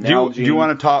get a Nalgene. Do you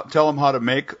want to tell them how to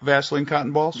make Vaseline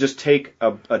cotton balls? Just take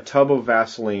a tub of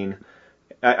Vaseline.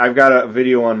 I've got a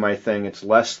video on my thing. It's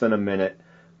less than a minute.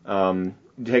 You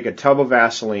take a tub of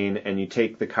Vaseline and you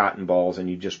take the cotton balls and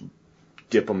you just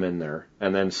dip them in there,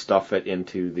 and then stuff it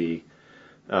into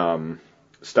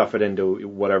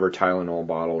whatever Tylenol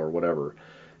bottle or whatever,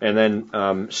 and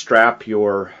then strap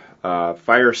your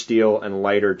fire steel and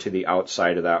lighter to the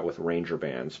outside of that with Ranger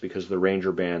bands, because the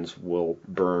Ranger bands will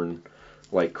burn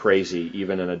like crazy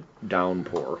even in a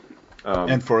downpour.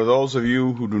 And for those of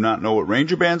you who do not know what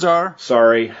Ranger bands are,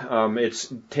 sorry,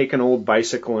 it's take an old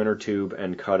bicycle inner tube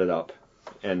and cut it up,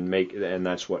 and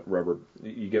that's what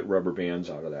you get rubber bands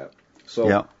out of that. So,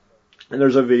 yeah. And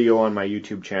there's a video on my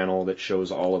YouTube channel that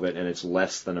shows all of it, and it's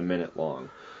less than a minute long.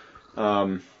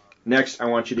 Next, I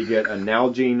want you to get a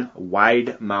Nalgene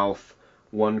wide mouth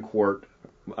 1 quart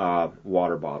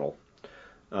water bottle.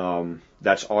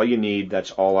 That's all you need.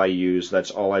 That's all I use.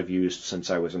 That's all I've used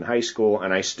since I was in high school,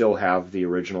 and I still have the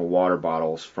original water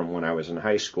bottles from when I was in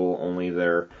high school, only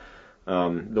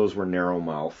those were narrow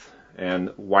mouth. And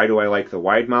why do I like the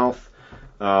wide mouth?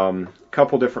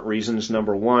 Couple different reasons.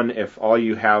 Number one, if all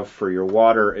you have for your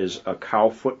water is a cow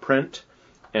footprint,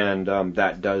 and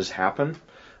that does happen,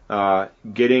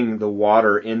 getting the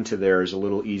water into there is a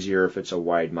little easier if it's a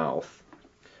wide mouth.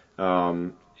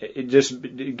 Just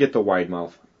get the wide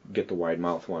mouth. Get the wide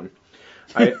mouth one.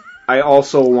 I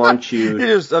also want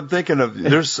you. I'm thinking of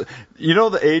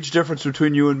the age difference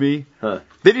between you and me. Huh.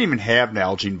 They didn't even have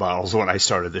Nalgene bottles when I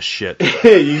started this shit.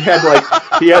 He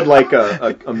had like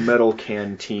a metal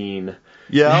canteen.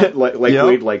 Yeah,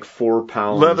 weighed like 4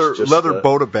 pounds. Leather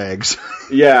Bota bags.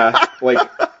 Yeah,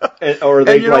 or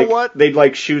what?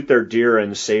 They'd shoot their deer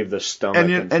and save the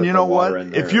stomach. And you know what?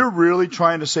 If you're really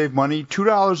trying to save money,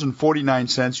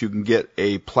 $2.49 you can get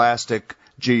a plastic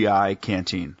GI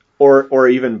canteen. Or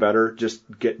even better, just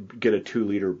get a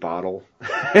 2-liter bottle.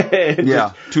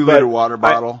 2-liter water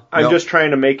bottle. I'm just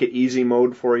trying to make it easy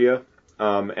mode for you.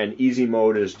 And easy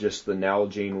mode is just the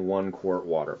Nalgene 1 quart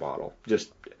water bottle. Just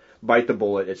bite the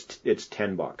bullet. It's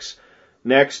 $10.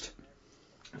 Next,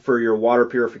 for your water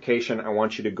purification, I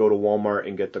want you to go to Walmart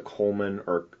and get the Coleman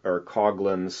or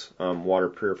Coughlin's water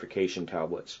purification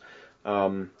tablets.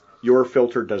 Your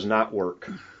filter does not work.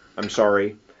 I'm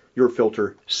sorry. Your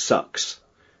filter sucks.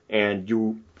 And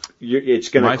it's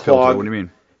going to clog. Filter, what do you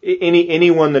mean?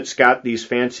 Anyone that's got these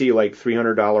fancy like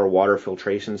 $300 water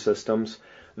filtration systems,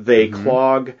 they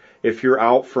clog. If you're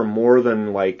out for more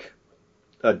than like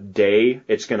a day,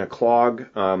 it's going to clog.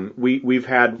 We've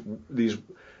had these,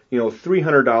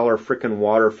 $300 frickin'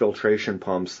 water filtration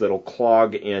pumps that'll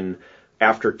clog in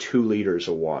after 2 liters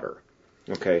of water.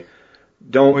 Okay,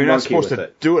 don't you're not monkey supposed with to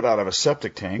it. do it out of a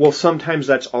septic tank. Well, sometimes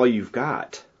that's all you've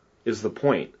got. Is the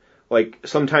point. Like,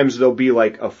 sometimes there'll be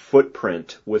like a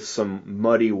footprint with some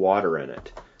muddy water in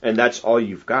it, and that's all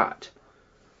you've got.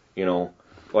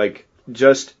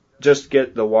 Just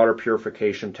get the water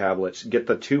purification tablets. Get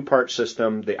the 2-part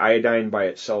system. The iodine by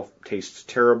itself tastes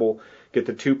terrible. Get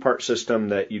the 2-part system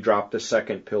that you drop the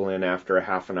second pill in after a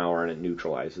half an hour and it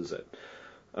neutralizes it.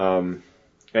 And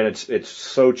it's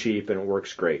so cheap and it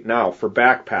works great. Now, for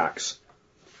backpacks,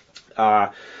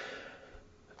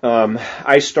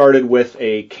 I started with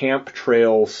a Camp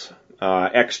Trails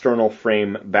external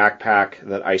frame backpack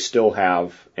that I still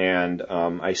have, and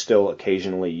I still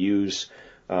occasionally use.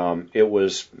 It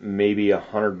was maybe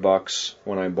 $100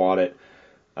 when I bought it.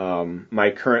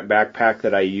 My current backpack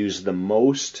that I use the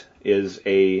most is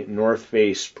a North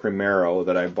Face Primero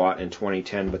that I bought in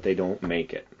 2010, but they don't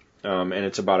make it. And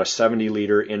it's about a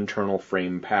 70-liter internal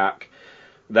frame pack.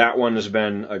 That one has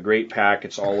been a great pack.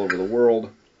 It's all over the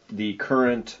world. The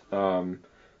current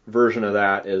version of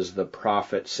that is the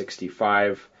Prophet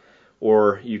 65,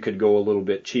 or you could go a little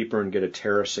bit cheaper and get a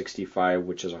Terra 65,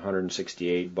 which is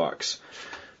 $168.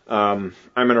 I'm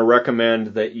going to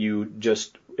recommend that you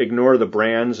just ignore the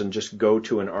brands and just go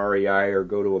to an REI or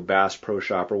go to a Bass Pro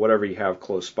Shop or whatever you have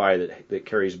close by that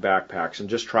carries backpacks, and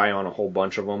just try on a whole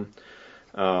bunch of them,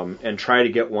 and try to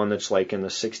get one that's like in the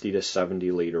 60 to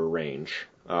 70 liter range.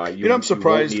 I'm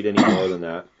surprised. You won't need any more than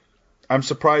that. I'm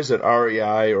surprised that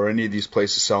REI or any of these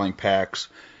places selling packs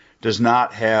does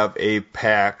not have a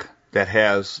pack that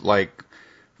has like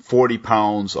 40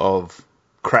 pounds of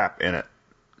crap in it,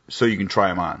 so you can try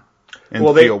them on and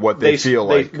feel what they feel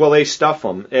like. Well, they stuff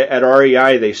them. At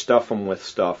REI, they stuff them with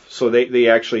stuff. So they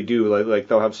actually do, like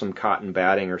they'll have some cotton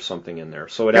batting or something in there.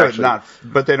 So it actually...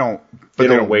 but they don't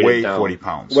weigh 40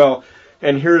 pounds. Well,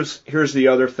 And here's the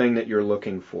other thing that you're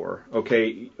looking for.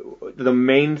 Okay, the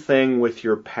main thing with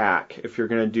your pack, if you're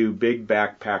going to do big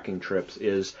backpacking trips,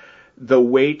 is the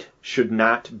weight should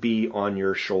not be on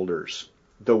your shoulders.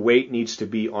 The weight needs to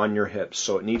be on your hips.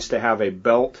 So it needs to have a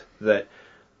belt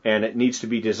and it needs to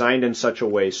be designed in such a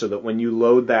way so that when you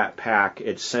load that pack,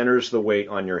 it centers the weight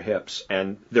on your hips,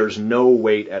 and there's no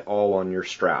weight at all on your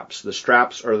straps. The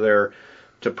straps are there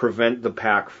to prevent the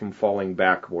pack from falling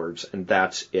backwards, and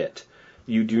that's it.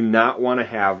 You do not want to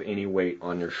have any weight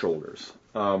on your shoulders.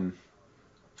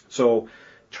 So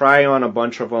try on a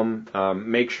bunch of them.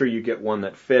 Make sure you get one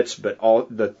that fits, but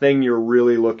the thing you're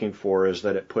really looking for is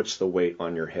that it puts the weight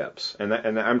on your hips. And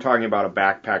I'm talking about a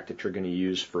backpack that you're going to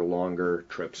use for longer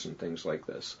trips and things like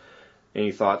this.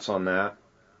 Any thoughts on that?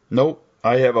 Nope.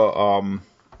 I have a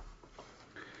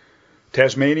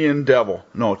Tasmanian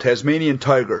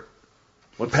Tiger.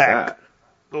 What's pack. That?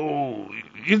 Oh,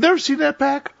 you've never seen that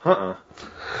pack?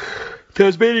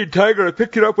 Tasmanian Tiger. I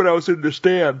picked it up when I was in the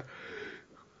stand.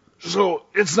 So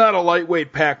it's not a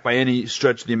lightweight pack by any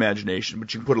stretch of the imagination,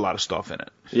 but you can put a lot of stuff in it.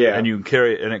 Yeah. And you can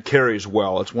carry it, and it carries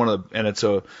well. It's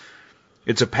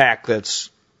a pack that's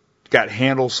got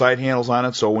side handles on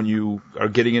it, so when you are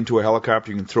getting into a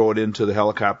helicopter, you can throw it into the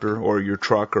helicopter or your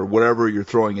truck or whatever you're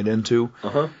throwing it into,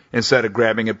 instead of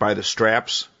grabbing it by the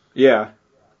straps. Yeah.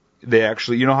 They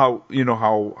actually,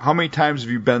 how many times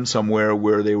have you been somewhere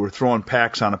where they were throwing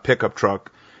packs on a pickup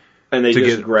truck? And they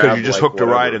just grab, because you just hooked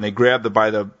whatever. a ride, and they grab by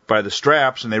the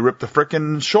straps, and they rip the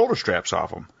frickin' shoulder straps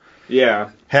off them. Yeah.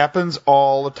 Happens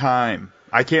all the time.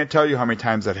 I can't tell you how many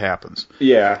times that happens.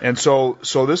 Yeah. And so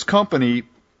this company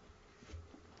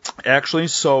actually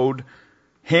sewed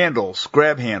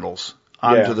grab handles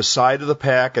onto the side of the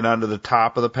pack and onto the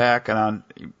top of the pack, and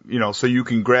so you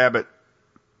can grab it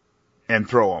and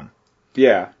throw them.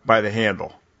 Yeah. By the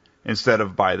handle instead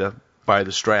of by the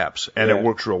straps, and it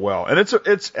works real well. And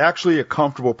it's actually a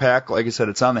comfortable pack. Like I said,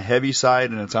 it's on the heavy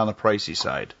side and it's on the pricey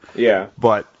side. Yeah.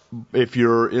 But if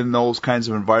you're in those kinds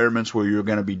of environments where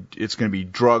it's going to be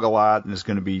drug a lot, and it's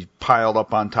going to be piled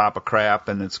up on top of crap,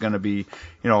 and it's going to be,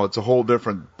 it's a whole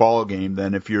different ball game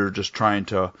than if you're just trying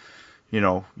to,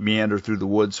 meander through the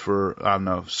woods on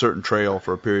a certain trail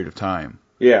for a period of time.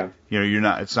 Yeah.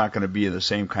 It's not going to be in the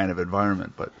same kind of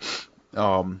environment, but,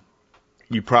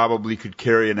 you probably could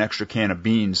carry an extra can of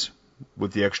beans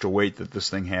with the extra weight that this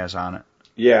thing has on it.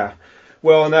 Yeah.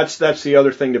 Well, and that's the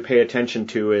other thing to pay attention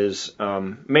to is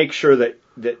make sure that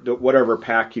whatever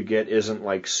pack you get isn't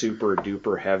like super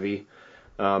duper heavy.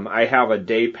 I have a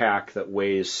day pack that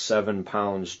weighs 7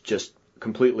 pounds just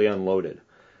completely unloaded.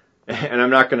 And I'm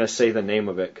not going to say the name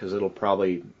of it because it'll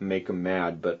probably make them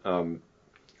mad, but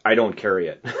I don't carry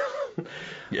it.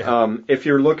 Yeah. If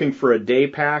you're looking for a day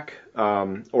pack,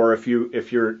 or if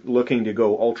you're looking to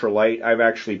go ultralight, I've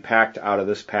actually packed out of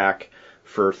this pack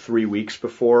for 3 weeks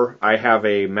before. I have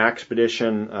a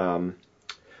Maxpedition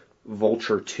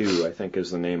Vulture 2, I think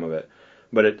is the name of it.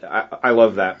 But I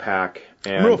love that pack.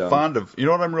 And, I'm real fond of. You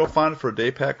know what I'm real fond of for a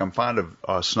day pack? I'm fond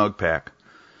of Snug Pack.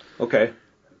 Okay.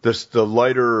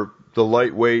 The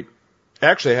lightweight.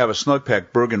 Actually, I have a Snug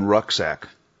Pack Bergen rucksack.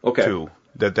 Okay. Too.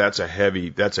 That's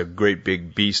a great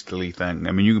big beastly thing.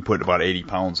 I mean, you can put about 80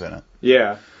 pounds in it.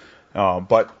 Yeah.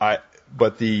 But I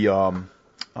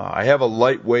have a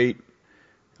lightweight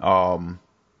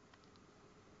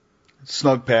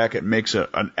Snug Pack. It makes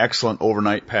an excellent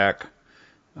overnight pack.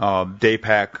 Day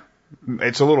pack.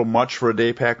 It's a little much for a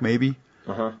day pack, maybe.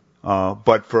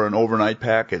 But for an overnight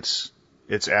pack, it's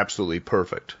absolutely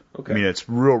perfect. Okay. I mean, it's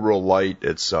real light.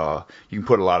 It's you can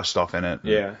put a lot of stuff in it.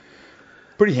 Yeah.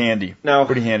 Pretty handy. Now,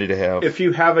 pretty handy to have. If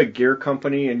you have a gear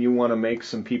company and you want to make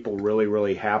some people really,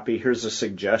 really happy, here's a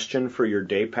suggestion for your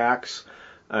day packs.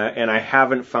 And I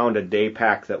haven't found a day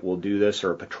pack that will do this, or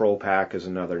a patrol pack is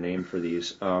another name for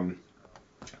these.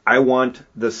 I want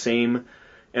the same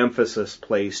emphasis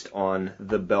placed on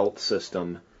the belt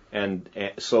system, and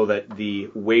so that the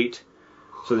weight,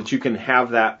 so that you can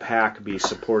have that pack be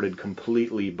supported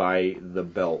completely by the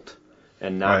belt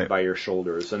and not by your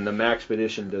shoulders. And the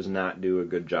Maxpedition does not do a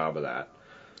good job of that.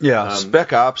 Yeah, the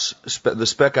Spec Ops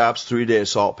 3-day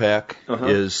assault pack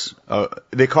is,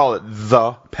 they call it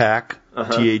the pack,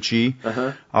 THE,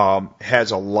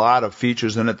 has a lot of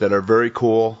features in it that are very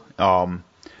cool.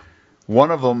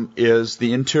 One of them is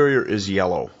the interior is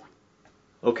yellow.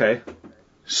 Okay.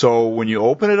 So when you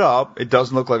open it up, it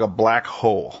doesn't look like a black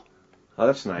hole. Oh,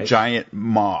 that's nice. Giant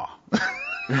maw.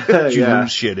 You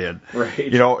lose shit in. Right.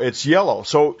 It's yellow.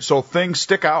 So things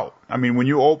stick out. I mean, when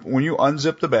you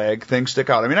unzip the bag, things stick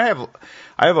out. I mean,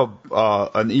 I have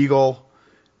an Eagle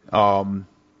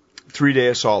 3-day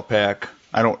assault pack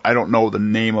I don't know the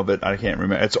name of it. I can't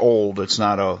remember. It's old. It's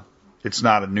not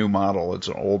a new model. It's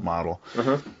an old model.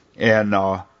 Uh-huh. And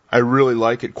I really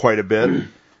like it quite a bit.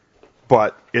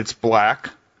 But it's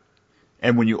black.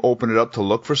 And when you open it up to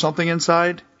look for something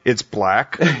inside, it's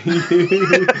black. That's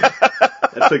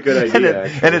a good idea.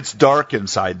 And it's dark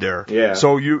inside there. Yeah.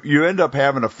 So you end up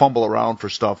having to fumble around for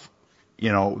stuff,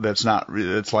 that's not.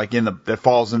 It's like that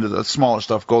falls into the smaller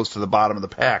stuff goes to the bottom of the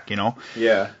pack,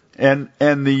 Yeah.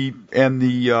 And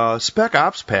the Spec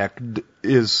Ops pack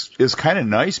is kind of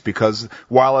nice because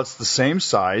while it's the same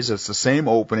size, it's the same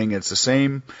opening, it's the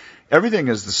same, everything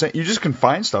is the same. You just can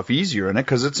find stuff easier in it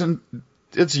because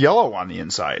it's yellow on the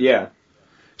inside. Yeah.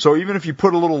 So even if you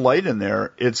put a little light in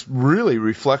there, it really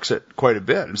reflects it quite a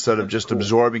bit instead of just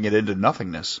absorbing it into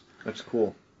nothingness. That's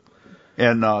cool.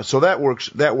 And so that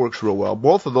works real well.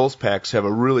 Both of those packs have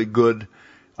a really good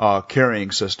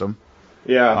carrying system.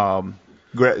 Yeah.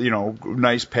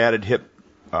 Nice padded hip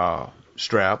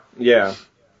strap. Yeah.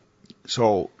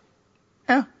 So,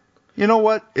 yeah, you know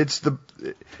what? It's the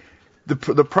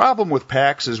problem with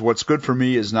packs is what's good for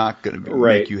me is not going to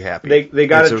make you happy. They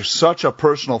got it's such a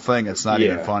personal thing. It's not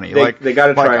even funny. They got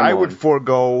to try. I would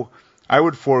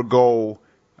forego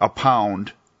a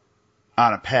pound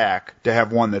on a pack to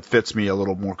have one that fits me a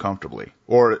little more comfortably,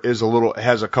 or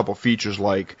has a couple features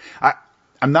like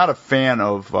I'm not a fan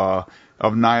of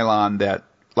nylon that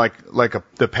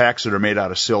the packs that are made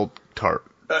out of silk tarp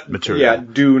material. Yeah,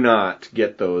 do not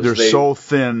get those. They're so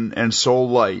thin and so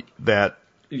light that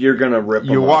you're gonna rip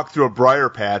them. You walk through a briar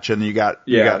patch and you got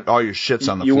all your shits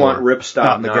on the floor. You want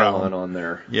ripstop nylon on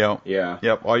there. Yep.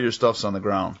 All your stuff's on the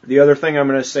ground. The other thing I'm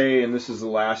gonna say, and this is the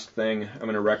last thing I'm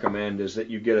gonna recommend, is that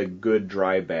you get a good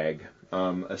dry bag,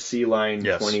 a Sea-Line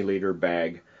 20-liter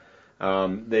bag.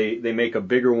 They make a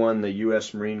bigger one, the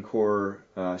U.S. Marine Corps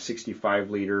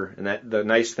 65-liter, and the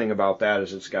nice thing about that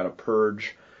is it's got a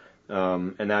purge,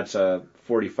 and that's a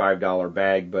 $45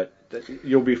 bag, but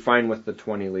you'll be fine with the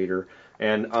 20-liter.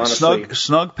 And honestly,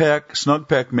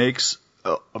 Snugpack makes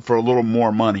for a little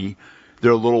more money.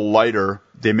 They're a little lighter.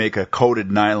 They make a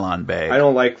coated nylon bag. I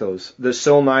don't like those. The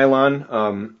Sil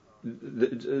Nylon,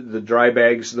 the dry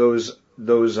bags, those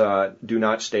do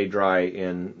not stay dry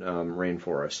in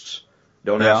rainforests.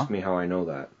 Don't ask me how I know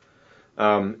that.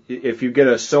 If you get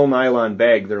a Sil Nylon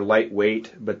bag, they're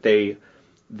lightweight, but they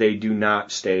do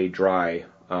not stay dry.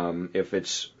 If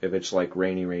it's like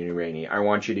rainy. I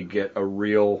want you to get a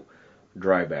real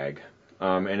dry bag,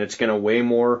 and it's going to weigh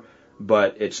more,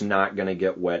 but it's not going to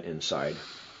get wet inside.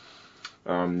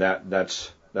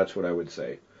 That's what I would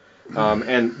say.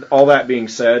 And all that being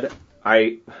said,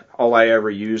 all I ever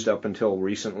used up until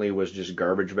recently was just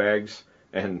garbage bags,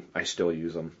 and I still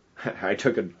use them. I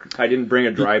didn't bring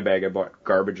a dry bag. I bought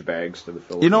garbage bags to the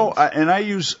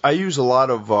Philippines. I use a lot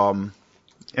of and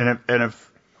have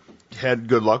had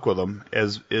good luck with them.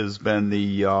 Has been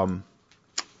the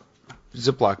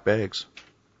Ziploc bags.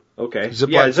 Okay.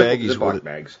 Ziploc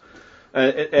bags.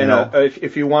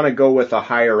 If you want to go with a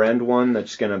higher end one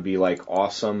that's going to be like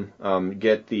awesome,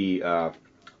 get the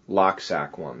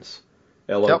Loksak ones.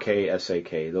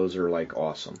 Loksak. Those are like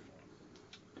awesome.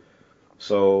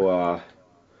 So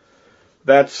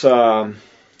that's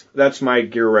my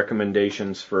gear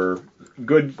recommendations for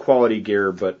good quality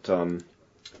gear, but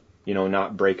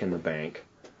not breaking the bank,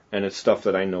 and it's stuff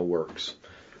that I know works.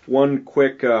 One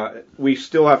quick, we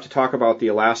still have to talk about the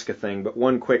Alaska thing, but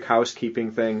one quick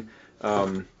housekeeping thing.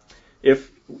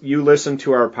 If you listen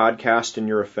to our podcast and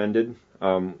you're offended,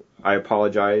 I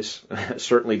apologize.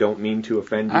 Certainly don't mean to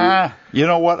offend you. You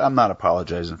know what? I'm not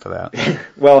apologizing for that.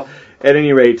 Well, at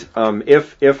any rate,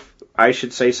 if I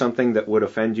should say something that would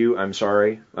offend you, I'm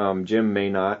sorry. Jim may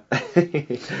not.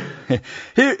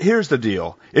 Here's the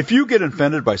deal. If you get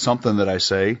offended by something that I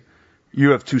say, you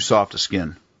have too soft a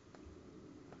skin.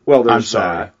 Well, there's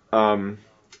I'm sorry. that.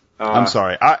 I'm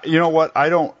sorry. You know what? I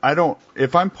don't.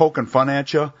 If I'm poking fun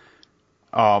at you,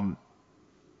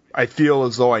 I feel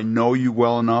as though I know you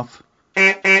well enough.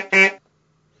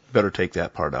 Better take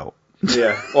that part out.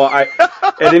 Yeah. Well, at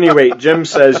any rate, Jim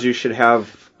says you should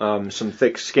have some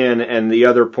thick skin, and the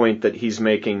other point that he's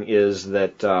making is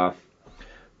that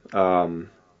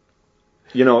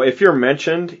if you're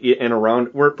mentioned and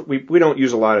around, we don't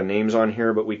use a lot of names on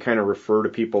here, but we kind of refer to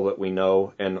people that we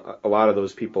know, and a lot of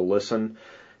those people listen.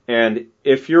 And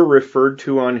if you're referred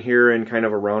to on here in kind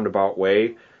of a roundabout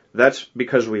way, that's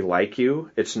because we like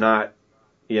you. It's not,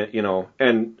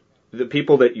 and the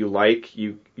people that you like,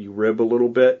 you rib a little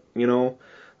bit, and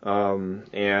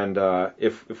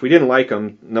if we didn't like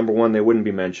them, number one, they wouldn't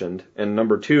be mentioned, and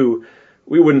number two,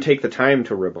 we wouldn't take the time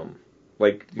to rib them.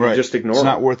 Like, right. Just ignore them. It's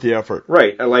not worth the effort.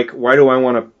 Right. Like, why do I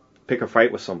want to pick a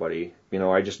fight with somebody.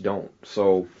 I just don't.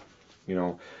 So,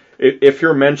 if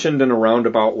you're mentioned in a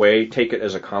roundabout way, take it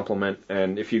as a compliment.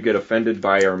 And if you get offended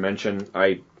by our mention,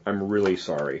 I'm really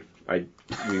sorry.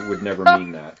 We would never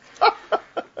mean that.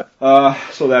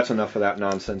 So that's enough of that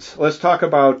nonsense. Let's talk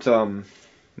about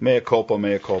Mea culpa,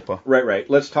 mea culpa. Right.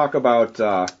 Let's talk about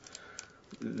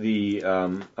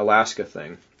the Alaska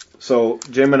thing. So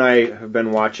Jim and I have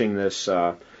been watching this.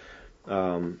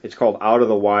 It's called Out of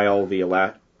the Wild: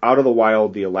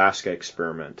 The Alaska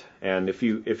Experiment. And if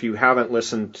you haven't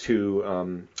listened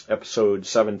to episode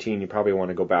 17, you probably want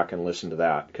to go back and listen to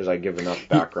that because I give enough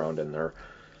background in there.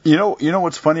 You know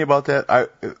what's funny about that?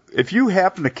 If you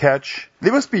happen to catch,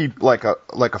 there must be like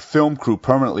a film crew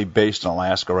permanently based in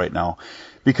Alaska right now,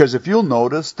 because if you'll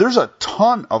notice, there's a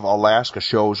ton of Alaska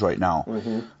shows right now,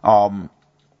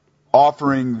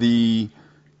 offering the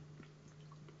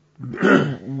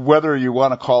whether you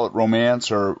want to call it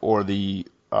romance or the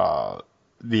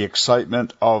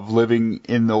excitement of living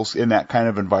in that kind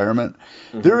of environment.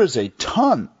 Mm-hmm. There is a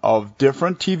ton of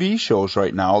different TV shows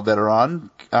right now that are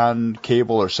on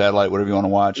cable or satellite, whatever you want to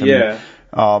watch.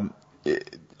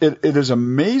 It is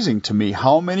amazing to me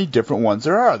how many different ones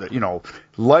there are. That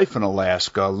Life in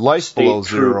Alaska, Life State Below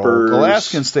Troopers. Zero,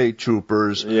 Alaskan State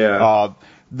Troopers, the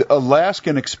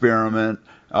Alaskan Experiment.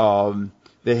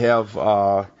 They have.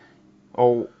 I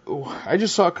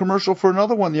just saw a commercial for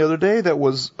another one the other day that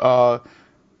was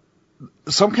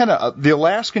some kind of the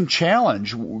Alaskan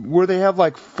Challenge, where they have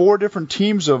like 4 different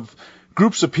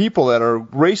groups of people that are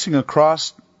racing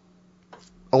across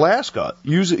Alaska,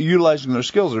 utilizing their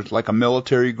skills. There's like a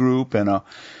military group and a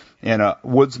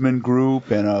woodsman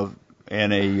group and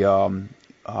a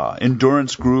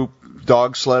endurance group,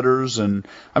 dog sledders, and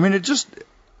I mean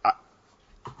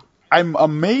I'm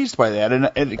amazed by that,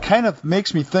 and it kind of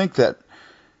makes me think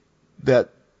that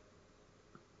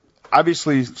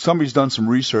obviously somebody's done some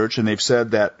research and they've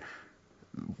said that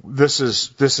this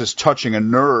is touching a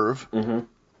nerve. Mm-hmm.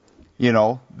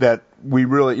 That we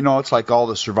really, it's like all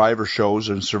the survivor shows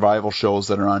and survival shows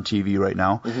that are on TV right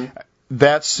now. Mm-hmm.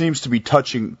 That seems to be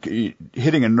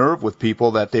hitting a nerve with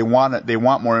people that they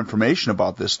want more information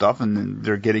about this stuff, and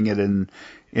they're getting it in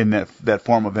that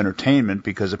form of entertainment,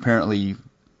 because apparently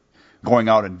going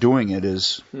out and doing it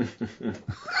is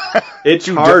it's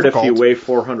hard difficult. If you weigh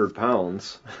 400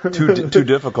 pounds. too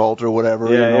difficult or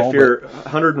whatever. Yeah, if you're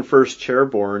 101st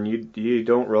chairborne, you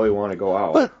don't really want to go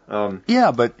out. But I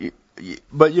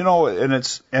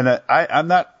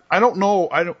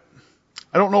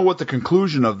don't know what the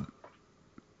conclusion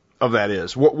of that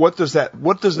is. What does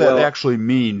that actually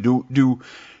mean?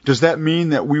 Does that mean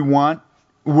that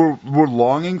we're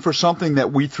longing for something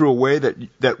that we threw away,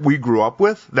 that we grew up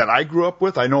with, that I grew up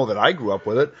with? I know that I grew up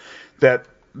with it. That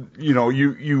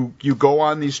you go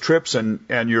on these trips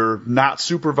and you're not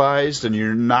supervised, and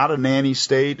you're not a nanny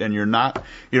state, and you're not,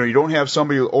 you don't have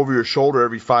somebody over your shoulder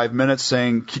every 5 minutes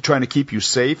trying to keep you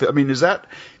safe. I mean, is that,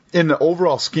 in the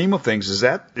overall scheme of things, is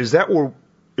that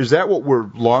what we're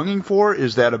longing for?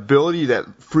 Is that ability,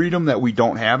 that freedom that we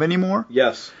don't have anymore?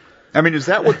 Yes. I mean, is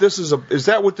that what this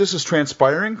is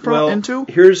transpiring into?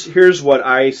 Here's what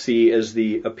I see as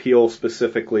the appeal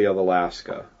specifically of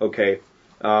Alaska. Okay.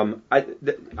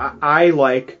 I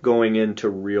like going into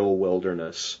real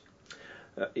wilderness.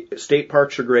 State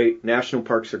parks are great. National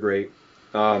parks are great.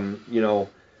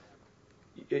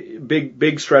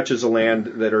 Big stretches of land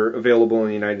that are available in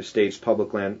the United States,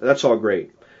 public land. That's all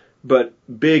great. But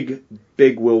big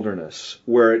wilderness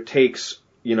where it takes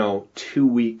 2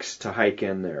 weeks to hike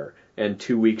in there and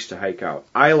 2 weeks to hike out.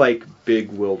 I like big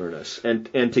wilderness, and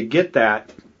to get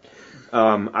that.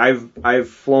 I've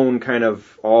flown kind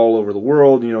of all over the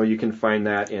world. You can find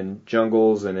that in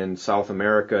jungles, and in South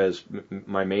America is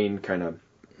my main kind of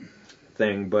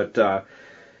thing. But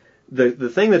the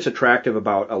thing that's attractive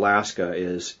about Alaska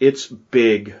is it's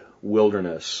big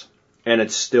wilderness, and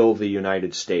it's still the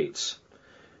United States.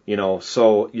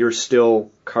 So you're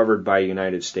still covered by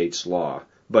United States law,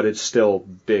 but it's still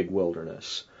big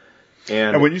wilderness.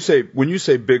 And when you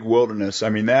say big wilderness, I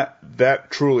mean that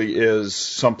truly is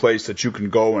some place that you can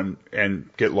go and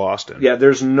get lost in. Yeah,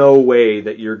 there's no way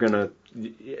that you're gonna.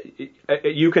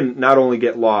 You can not only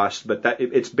get lost, but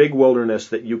it's big wilderness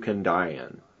that you can die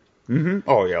in. Mm-hmm.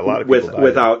 Oh yeah, a lot of people die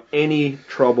without any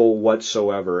trouble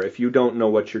whatsoever. If you don't know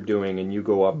what you're doing and you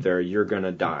go up there, you're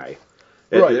gonna die.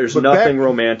 Right. There's nothing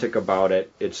romantic about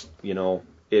it. It's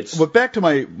But back to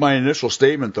my initial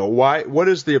statement, though. What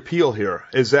is the appeal here?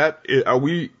 Are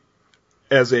we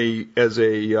as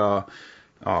a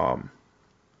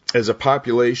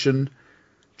population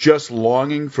just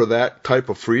longing for that type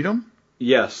of freedom?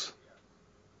 Yes.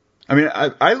 I mean,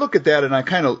 I look at that and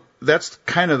that's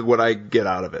kind of what I get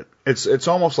out of it. It's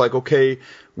almost like, okay,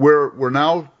 we're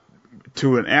now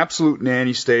to an absolute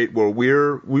nanny state where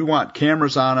we want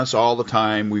cameras on us all the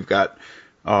time. We've got,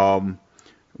 I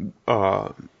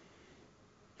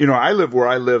live where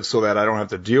I live so that I don't have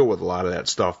to deal with a lot of that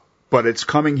stuff, but it's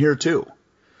coming here too.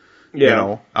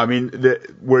 Yeah. I mean,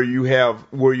 where you have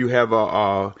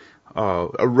a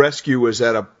rescue is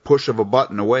at a push of a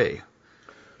button away.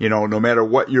 No matter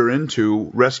what you're into,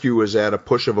 rescue is at a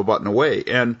push of a button away.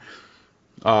 And,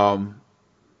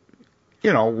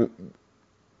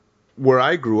 where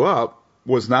I grew up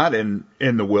was not in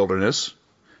the wilderness,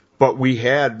 but we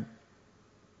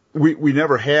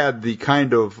never had the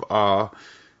kind of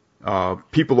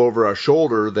people over our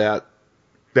shoulder that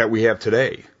we have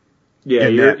today. Yeah,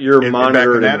 you're monitored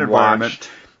back in that and environment.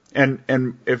 watched.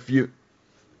 And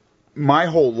my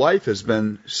whole life is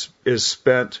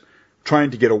spent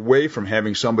trying to get away from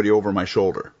having somebody over my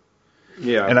shoulder.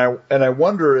 Yeah. And I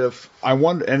wonder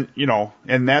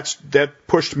and that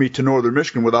pushed me to Northern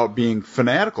Michigan without being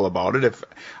fanatical about it. If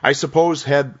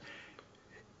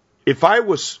I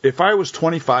was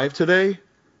 25 today,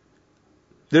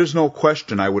 there's no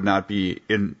question I would not be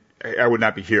here.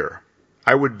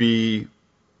 I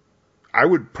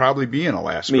would probably be in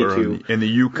Alaska or in the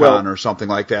Yukon or something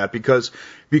like that because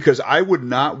I would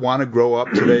not want to grow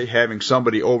up today having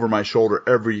somebody over my shoulder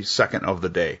every second of the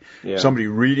day. Yeah. Somebody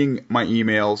reading my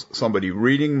emails, somebody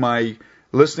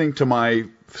listening to my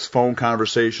phone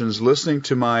conversations, listening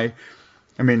to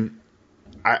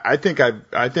I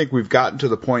think we've gotten to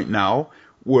the point now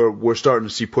where we're starting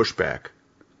to see pushback.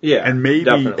 Yeah. And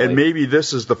maybe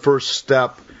this is the first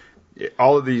step.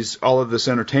 All of this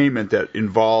entertainment that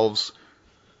involves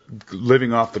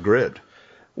living off the grid.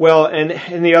 Well,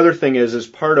 and the other thing is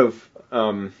part of,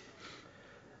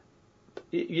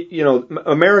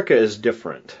 America is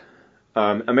different.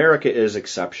 America is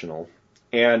exceptional.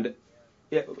 And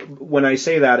when I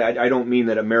say that, I don't mean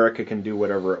that America can do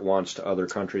whatever it wants to other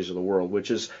countries of the world,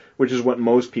 which is what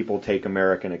most people take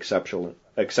American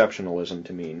exceptionalism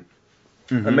to mean.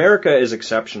 Mm-hmm. America is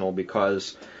exceptional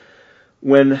because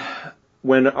when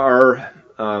our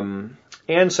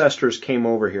ancestors came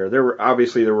over here, there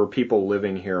were people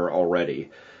living here already,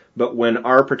 but when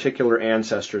our particular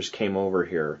ancestors came over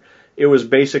here, it was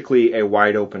basically a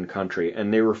wide open country,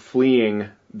 and they were fleeing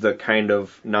the kind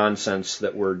of nonsense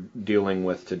that we're dealing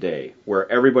with today, where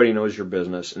everybody knows your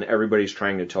business and everybody's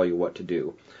trying to tell you what to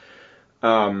do.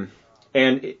 And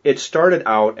it started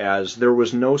out as there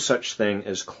was no such thing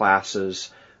as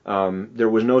classes. There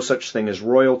was no such thing as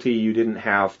royalty. You didn't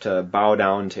have to bow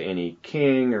down to any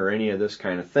king or any of this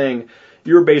kind of thing.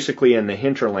 You were basically in the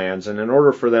hinterlands, and in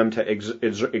order for them to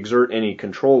exert any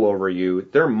control over you,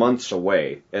 they're months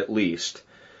away, at least.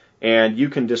 And you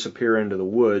can disappear into the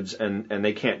woods, and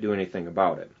they can't do anything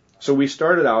about it. So we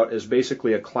started out as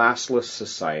basically a classless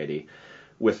society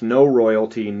with no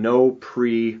royalty, no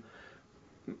pre-monkey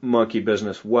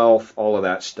business wealth, all of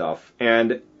that stuff.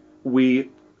 And we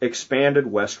expanded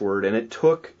westward, and it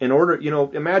took, in order,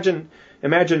 imagine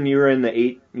you're in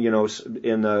the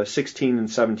in the 16 and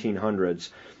 1700s,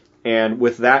 and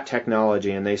with that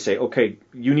technology, and they say, okay,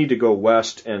 you need to go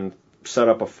west and set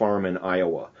up a farm in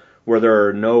Iowa, where there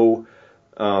are no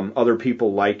other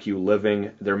people like you living.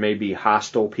 There may be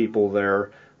hostile people there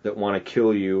that want to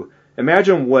kill you.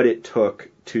 Imagine what it took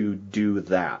to do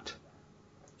that.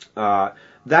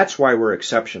 That's why we're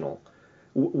exceptional.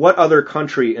 What other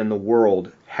country in the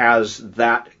world has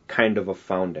that kind of a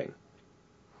founding?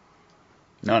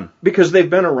 None. Because they've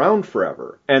been around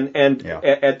forever. And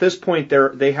at this point,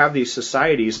 they have these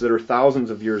societies that are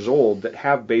thousands of years old that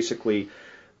have basically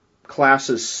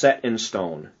classes set in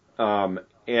stone. And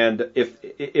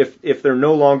if they're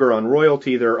no longer on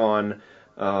royalty, they're on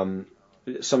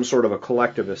some sort of a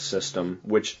collectivist system,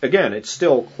 which, again, it's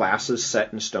still classes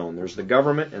set in stone. There's the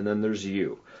government, and then there's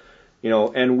you.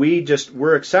 And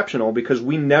we're exceptional because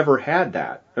we never had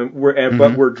that. But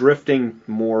we're drifting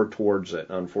more towards it,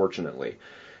 unfortunately.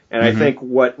 And I think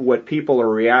what people are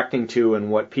reacting to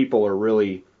and what people are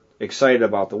really excited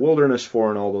about the wilderness for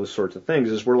and all those sorts of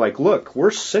things is we're like, look,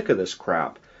 we're sick of this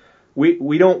crap.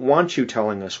 We don't want you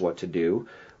telling us what to do.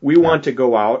 We want to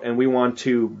go out and we want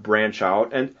to branch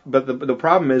out. But the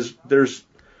problem is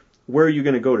where are you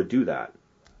going to go to do that?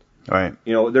 Right.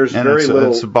 There's very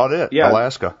little. That's about it. Yeah.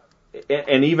 Alaska.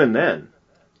 And even then,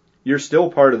 you're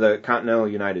still part of the continental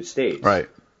United States. Right.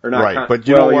 Or not. Right. But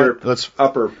you know what?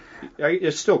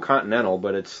 It's still continental,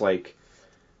 but it's like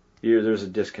there's a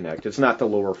disconnect. It's not the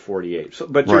lower 48. So,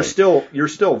 but you're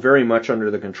still very much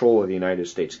under the control of the United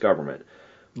States government.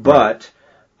 But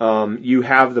you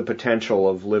have the potential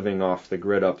of living off the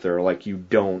grid up there like you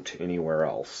don't anywhere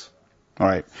else. All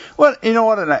right. Well, you know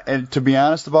what? And to be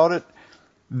honest about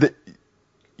it,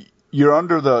 you're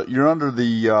under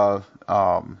the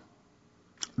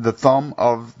thumb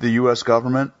of the U.S.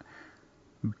 government,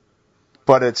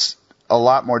 but it's a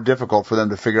lot more difficult for them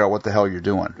to figure out what the hell you're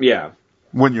doing. Yeah.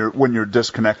 When you're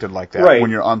disconnected like that, right.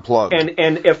 When you're unplugged.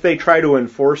 And if they try to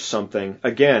enforce something,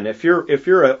 again, if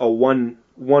you're a one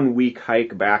week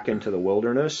hike back into the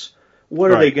wilderness,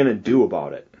 what are they going to do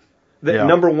about it?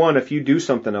 Number one, if you do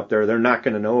something up there, they're not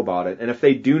going to know about it. And if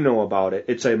they do know about it,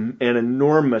 it's an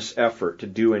enormous effort to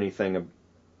do anything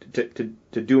to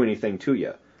do anything to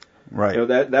you. Right. You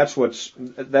know, that's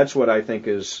what I think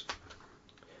is.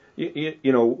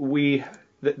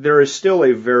 There is still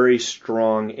a very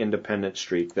strong independent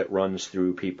streak that runs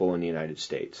through people in the United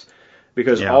States,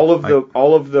 because all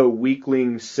of the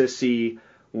weakling, sissy,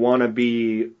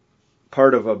 wannabe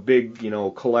part of a big,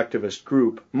 collectivist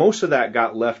group, most of that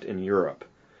got left in Europe.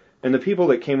 And the people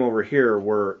that came over here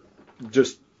were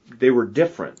they were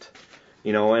different.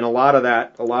 And a lot of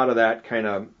that kind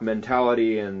of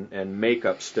mentality and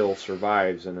makeup still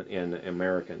survives in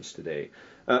Americans today.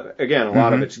 Again, a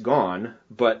lot of it's gone,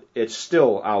 but it's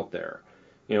still out there.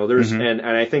 There's and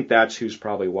I think that's who's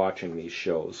probably watching these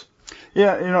shows.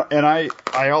 Yeah, and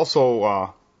I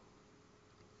also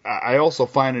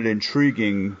find it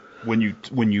intriguing when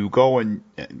you go and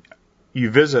you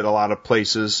visit a lot of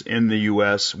places in the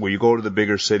U.S. where you go to the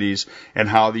bigger cities, and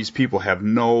how these people have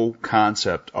no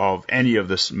concept of any of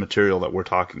this material that we're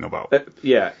talking about.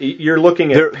 You're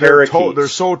looking at parakeets.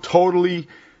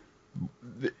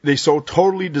 They so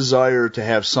totally desire to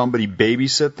have somebody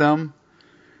babysit them,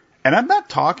 and I'm not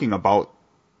talking about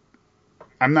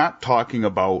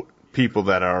people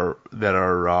that are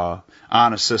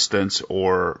on assistance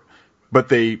but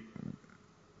they,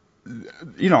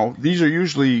 these are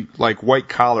usually like white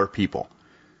collar people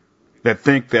that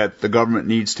think that the government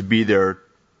needs to be there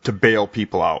to bail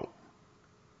people out.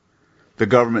 The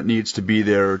government needs to be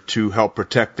there to help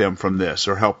protect them from this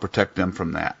or help protect them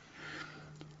from that.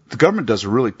 The government does a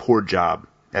really poor job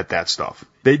at that stuff.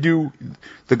 The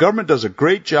government does a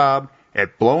great job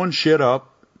at blowing shit up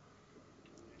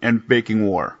and making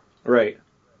war. Right.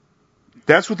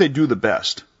 That's what they do the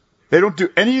best. They don't do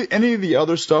any of the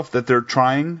other stuff that they're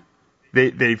trying.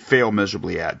 They fail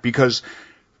miserably at because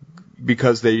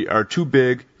they are too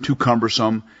big, too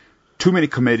cumbersome, too many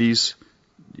committees.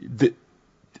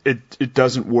 It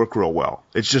doesn't work real well.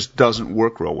 It just doesn't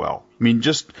work real well. I mean,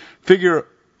 just figure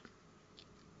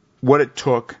what it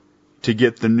took to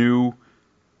get the new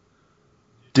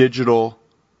digital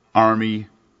Army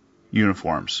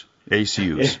uniforms,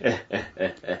 ACUs,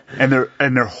 and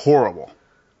they're horrible.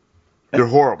 They're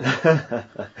horrible,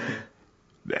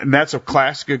 and that's a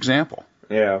classic example.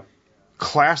 Yeah,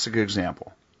 classic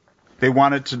example. They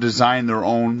wanted to design their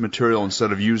own material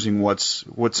instead of using what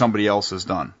somebody else has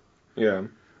done. Yeah,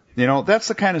 that's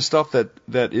the kind of stuff that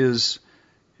is.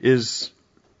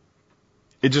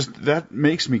 That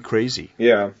makes me crazy.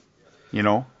 Yeah.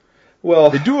 Well,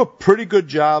 they do a pretty good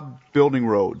job building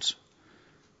roads.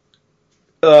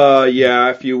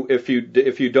 Yeah, if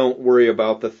you don't worry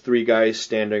about the three guys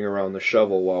standing around the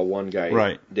shovel while one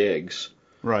guy digs.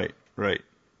 Right.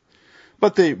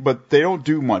 But they don't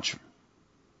do much.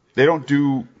 They don't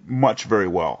do much very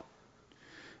well.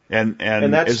 And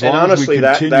that's, as long as we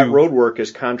continue, that road work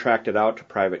is contracted out to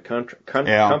private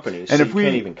companies. And so you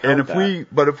can't even count that.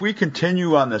 But if we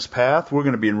continue on this path, we're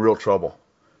going to be in real trouble,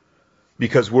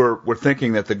 because we're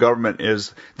thinking that the government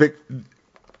is the.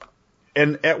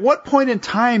 And at what point in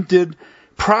time did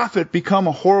profit become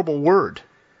a horrible word?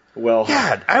 Well,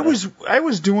 God, I was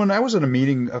in a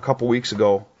meeting a couple weeks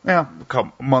ago, a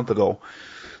month ago,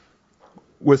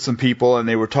 with some people, and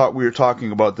we were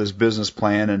talking about this business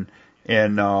plan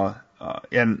and a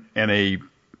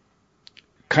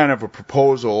kind of a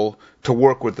proposal to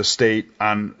work with the state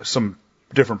on some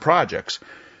different projects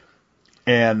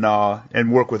and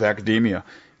work with academia.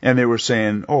 And they were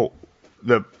saying,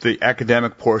 the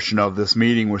academic portion of this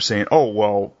meeting were saying,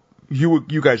 well,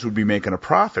 you guys would be making a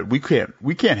profit. We can't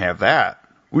have that.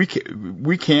 We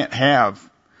can't have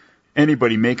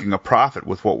anybody making a profit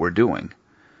with what we're doing.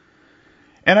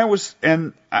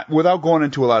 And without going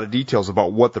into a lot of details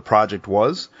about what the project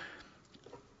was,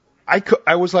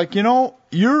 I was like,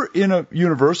 you're in a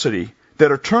university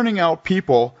that are turning out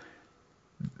people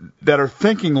that are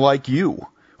thinking like you.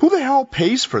 Who the hell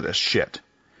pays for this shit?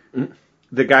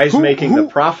 The guys making the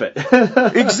profit.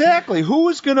 Exactly. Who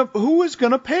is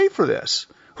gonna pay for this?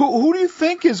 Who do you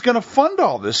think is gonna fund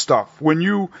all this stuff when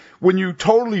you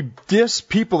totally diss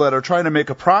people that are trying to make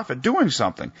a profit doing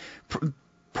something?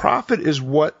 profit is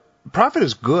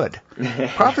good.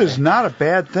 Profit is not a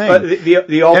bad thing. But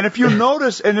and if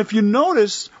you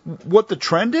notice what the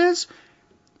trend is,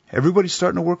 everybody's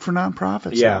starting to work for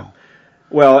nonprofits now.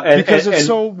 Well, because it's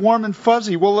so warm and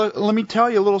fuzzy. Well, let me tell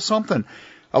you a little something.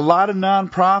 A lot of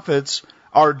nonprofits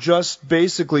are just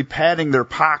basically padding their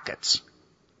pockets.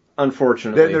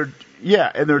 Unfortunately.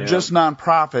 They're just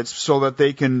nonprofits so that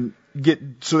they can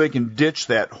ditch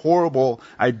that horrible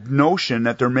notion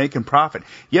that they're making profit.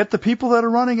 Yet the people that are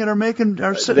running it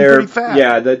are sitting pretty fat.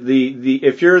 Yeah,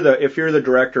 if you're the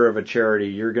director of a charity,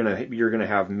 you're gonna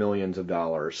have millions of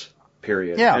dollars.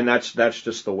 Period. Yeah. And that's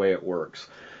just the way it works.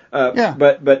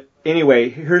 But anyway,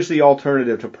 here's the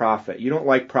alternative to profit. You don't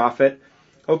like profit?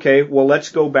 Okay, well, let's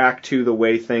go back to the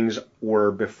way things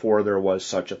were before there was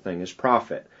such a thing as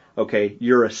profit. Okay,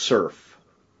 you're a serf.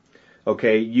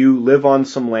 Okay, you live on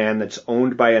some land that's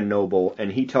owned by a noble,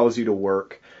 and he tells you to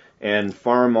work and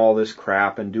farm all this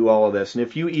crap and do all of this. And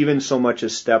if you even so much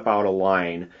as step out of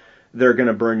line, they're going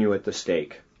to burn you at the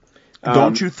stake.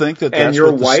 Don't you think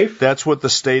that's what the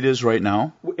state is right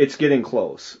now? It's getting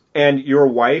close. And your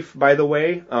wife, by the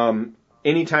way,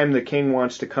 anytime the king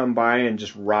wants to come by and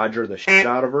just Roger the shit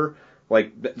out of her,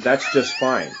 that's just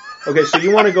fine. Okay, so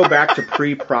you want to go back to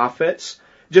pre-profits?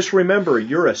 Just remember,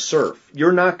 you're a serf.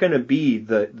 You're not going to be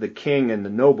the king and the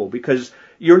noble because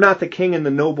you're not the king and the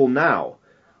noble now.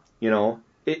 You know,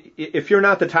 if you're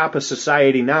not the top of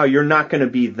society now, you're not going to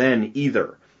be then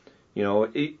either. You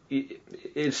know,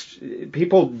 it's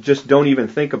people just don't even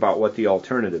think about what the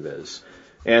alternative is.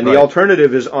 And the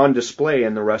alternative is on display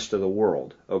in the rest of the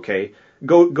world, okay?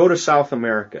 Go to South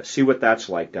America, see what that's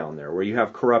like down there, where you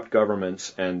have corrupt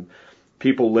governments and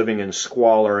people living in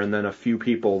squalor and then a few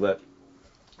people that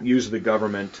use the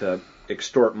government to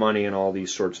extort money and all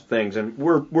these sorts of things. And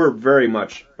we're very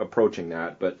much approaching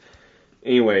that. But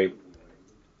anyway,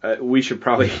 we should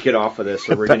probably get off of this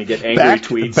or we're going to get angry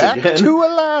tweets again. Back to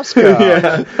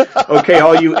Alaska. Okay,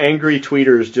 all you angry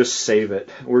tweeters, just save it.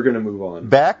 We're going to move on.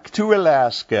 Back to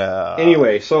Alaska.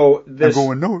 Anyway, so this... I'm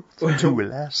going north to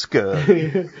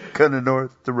Alaska. Kind of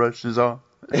north, the rush is on.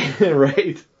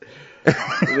 Right.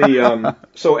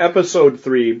 So episode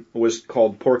 3 was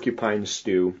called Porcupine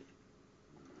Stew.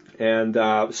 And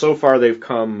so far they've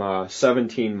come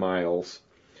 17 miles.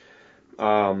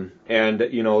 And,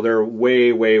 you know, they're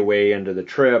way, way, way into the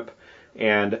trip.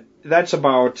 And that's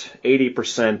about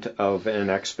 80% of an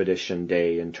expedition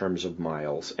day in terms of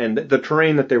miles. And the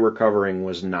terrain that they were covering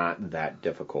was not that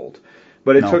difficult.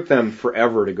 But it took them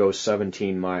forever to go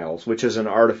 17 miles, which is an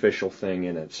artificial thing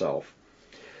in itself.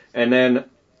 And then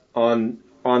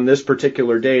on this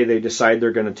particular day, they decide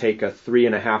they're going to take a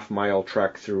 3.5-mile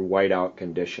trek through whiteout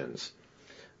conditions.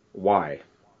 Why?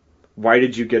 Why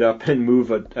did you get up and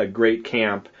move a great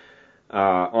camp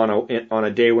on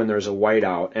a day when there's a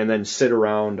whiteout and then sit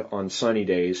around on sunny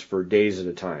days for days at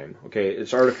a time? Okay,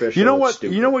 it's artificial. You know what?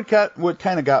 Stupid. You know what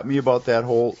kind of got me about that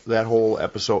whole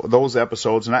episode, those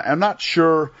episodes, and I'm not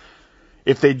sure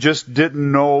if they just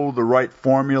didn't know the right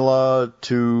formula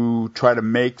to try to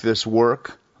make this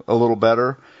work a little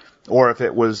better, or if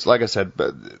it was, like I said,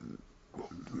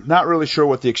 not really sure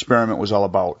what the experiment was all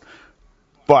about.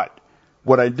 But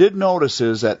what I did notice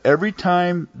is that every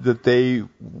time that they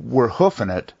were hoofing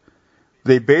it,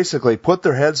 they basically put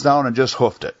their heads down and just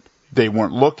hoofed it. They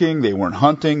weren't looking, they weren't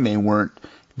hunting, they weren't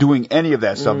doing any of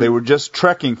that stuff. They were just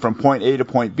trekking from point A to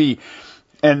point B.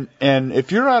 And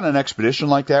if you're on an expedition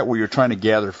like that where you're trying to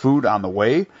gather food on the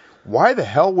way, why the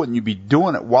hell wouldn't you be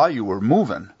doing it while you were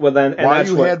moving? Well, then, and while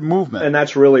you had movement, and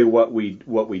that's really what we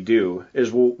do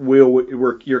is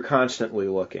you're constantly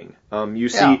looking. You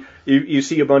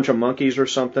see a bunch of monkeys or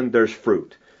something. There's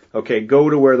fruit. Okay, go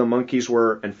to where the monkeys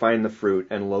were and find the fruit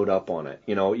and load up on it.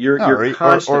 You know, you're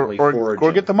constantly foraging.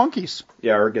 Or get the monkeys.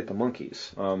 Yeah, or get the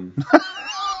monkeys.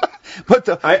 But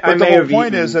the whole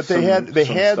point is that they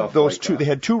had those like two. They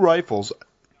had 2 rifles.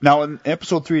 Now, in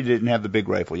episode 3, they didn't have the big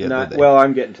rifle yet, did they? Well,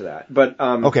 I'm getting to that. But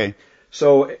okay.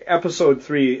 So episode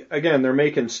 3, again, they're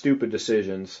making stupid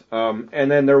decisions, and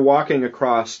then they're walking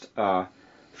across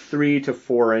 3 to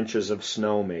 4 inches of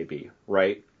snow, maybe,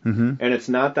 right? Mm-hmm. And it's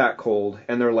not that cold,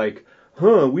 and they're like,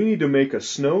 we need to make a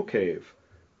snow cave.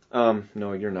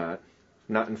 No, you're not.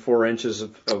 Not in 4 inches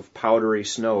of powdery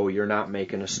snow, you're not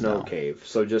making a snow cave.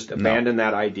 So just abandon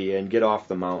that idea and get off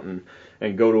the mountain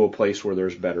and go to a place where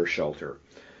there's better shelter.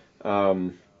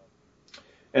 And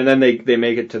then they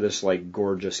make it to this like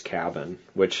gorgeous cabin,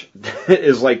 which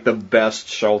is like the best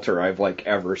shelter I've like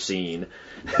ever seen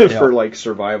for like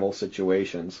survival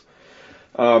situations.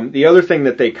 The other thing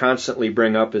that they constantly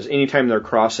bring up is anytime they're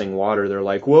crossing water, they're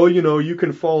like, well, you know, you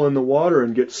can fall in the water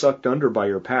and get sucked under by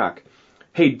your pack.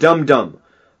 Hey, dum-dum,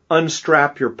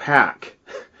 unstrap your pack.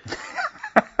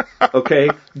 Okay,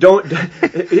 don't.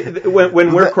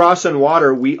 When we're crossing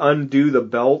water, we undo the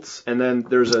belts, and then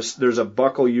there's a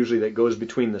buckle usually that goes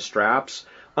between the straps.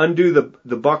 Undo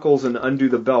the buckles and undo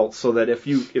the belts so that if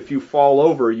you fall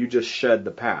over, you just shed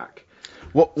the pack.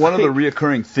 Well, one of the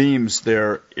reoccurring themes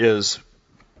there is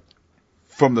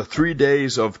from the 3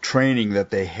 days of training that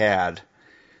they had.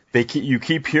 You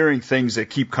keep hearing things that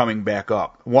keep coming back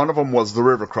up. One of them was the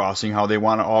river crossing, how they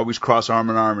want to always cross arm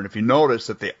in arm, and if you notice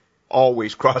that they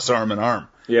always cross arm in arm.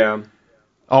 Yeah.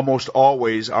 Almost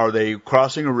always are they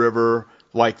crossing a river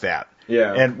like that.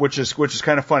 Yeah. And which is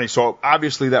kind of funny. So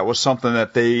obviously that was something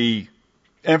that they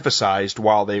emphasized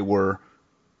while they were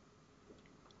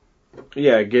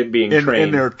being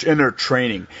trained in their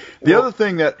training. The other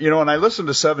thing that, and I listened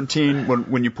to 17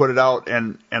 when you put it out,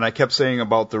 and I kept saying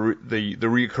about the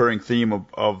recurring theme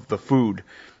of the food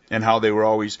and how they were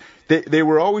always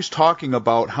talking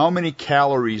about how many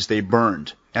calories they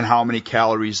burned and how many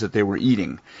calories that they were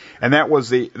eating, and that was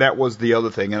the other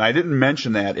thing. And I didn't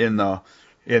mention that in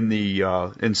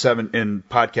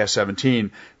podcast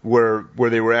 17 where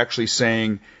they were actually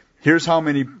saying, here's how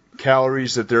many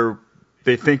calories that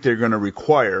they think they're going to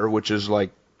require, which was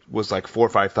like 4,000 or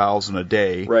 5,000 a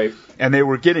day, right? And they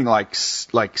were getting like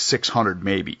 600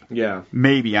 maybe. Yeah,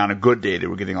 maybe on a good day they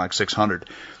were getting like 600,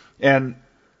 and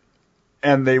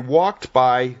they walked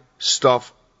by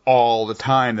stuff all the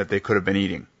time that they could have been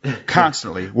eating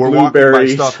constantly. We're walking by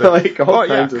stuff that,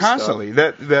 constantly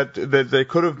stuff. that they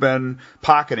could have been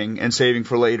pocketing and saving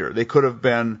for later. They could have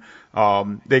been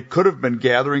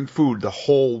gathering food the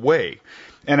whole way.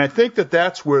 And I think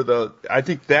that's where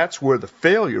the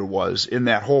failure was in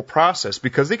that whole process,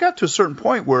 because they got to a certain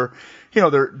point where,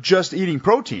 they're just eating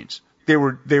proteins. They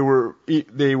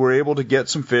were able to get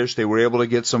some fish. They were able to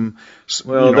get some,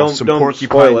 don't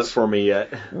spoil it for me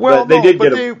yet. Well, they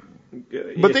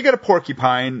got a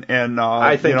porcupine, and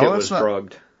I think it was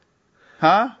drugged.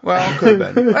 Huh? Well, it could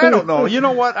have been. I don't know. You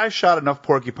know what? I shot enough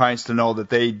porcupines to know that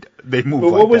they move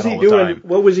but like that all the time.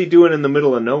 What was he doing in the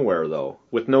middle of nowhere, though,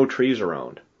 with no trees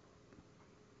around?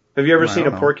 Have you ever seen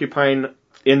a porcupine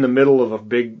in the middle of a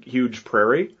big, huge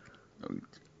prairie?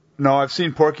 No, I've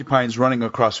seen porcupines running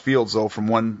across fields, though, from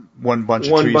one bunch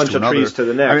of trees to another. Trees to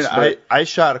the next. I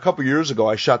shot a couple years ago.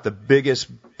 I shot the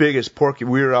biggest porcupine.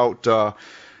 We were out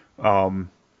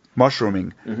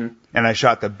mushrooming, and I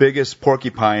shot the biggest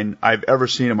porcupine I've ever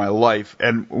seen in my life.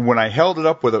 And when I held it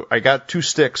up I got 2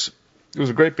 sticks. It was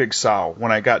a great big sow.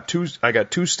 When I got two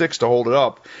sticks to hold it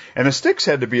up, and the sticks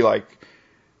had to be like,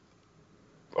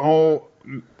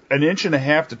 an inch and a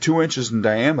half to 2 inches in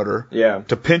diameter. Yeah.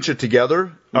 To pinch it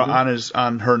together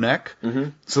on her neck,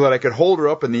 so that I could hold her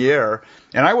up in the air.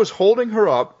 And I was holding her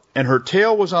up, and her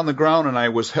tail was on the ground, and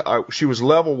she was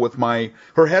level with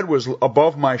her head was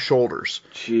above my shoulders.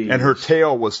 Jeez. And her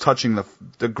tail was touching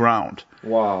the ground.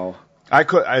 Wow. I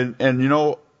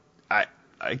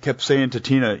kept saying to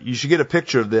Tina, you should get a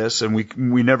picture of this, and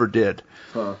we never did.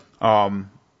 Huh.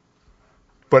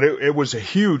 But it was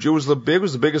the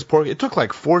biggest pork. It took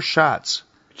like 4 shots.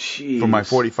 Jeez. From my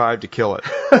 .45 to kill it.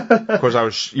 Of course, I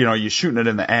was, you're shooting it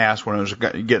in the ass when it was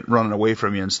running away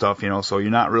from you and stuff, so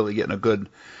you're not really getting a good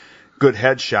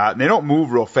headshot. And they don't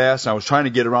move real fast. And I was trying to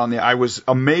get around I was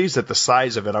amazed at the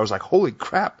size of it. I was like, holy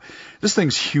crap, this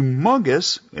thing's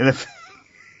humongous.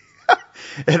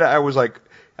 And I was like,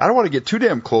 I don't want to get too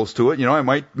damn close to it. I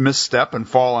might misstep and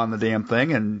fall on the damn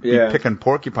thing and be picking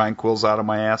porcupine quills out of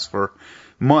my ass for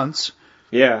months.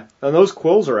 Yeah, and those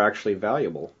quills are actually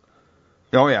valuable.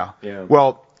 Oh, yeah. Yeah.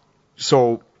 Well,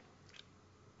 so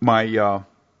my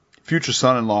future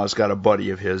son-in-law's got a buddy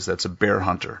of his that's a bear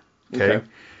hunter, okay?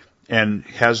 And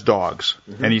has dogs.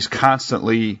 And he's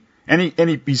constantly...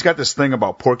 he's got this thing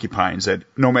about porcupines that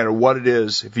no matter what it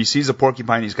is, if he sees a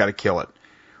porcupine, he's got to kill it.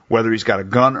 Whether he's got a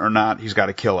gun or not, he's got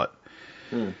to kill it.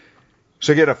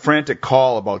 So I get a frantic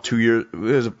call about 2 years... It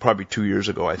was probably 2 years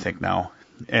ago, I think now.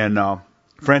 And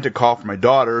frantic call from my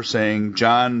daughter saying,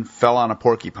 John fell on a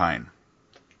porcupine.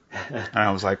 And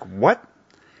I was like, what?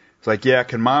 It's like, yeah,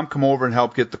 can Mom come over and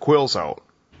help get the quills out?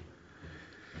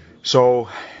 So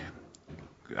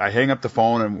I hang up the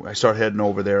phone and I start heading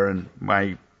over there, and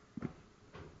by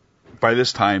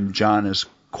this time, John is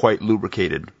quite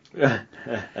lubricated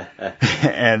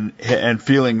and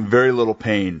feeling very little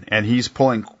pain, and he's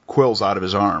pulling quills out of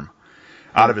his arm,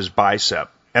 out of his bicep,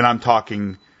 and I'm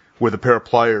talking with a pair of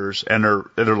pliers, and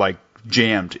they're like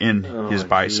jammed in his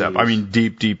bicep. Geez. I mean,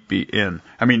 deep in.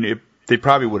 I mean, they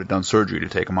probably would have done surgery to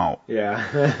take them out.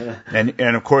 Yeah. and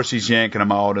of course he's yanking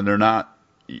them out, and they're not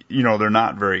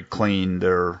very clean.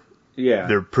 They're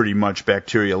pretty much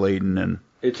bacteria laden, and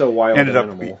it's a wild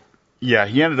animal. yeah,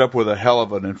 he ended up with a hell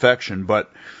of an infection. But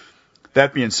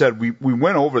that being said, we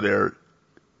went over there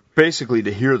basically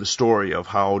to hear the story of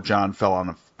how John fell on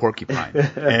a porcupine,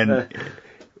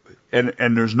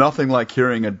 and there's nothing like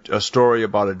hearing a story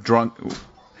about a drunk,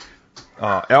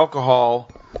 alcohol,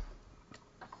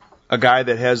 a guy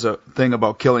that has a thing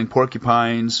about killing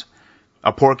porcupines,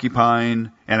 a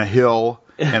porcupine and a hill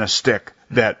and a stick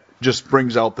that just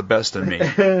brings out the best in me.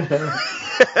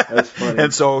 That's funny.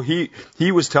 And so he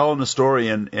was telling the story,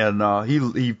 and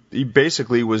he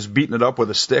basically was beating it up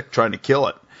with a stick trying to kill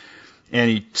it, and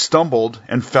he stumbled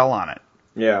and fell on it.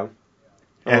 Yeah.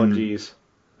 Oh, geez.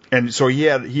 And so he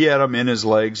had him in his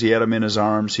legs, he had him in his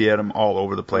arms, he had him all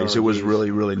over the place. It was geez.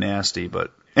 really, really nasty.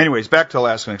 But anyways, back to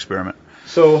Alaskan Experiment.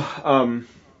 So,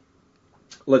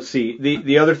 let's see.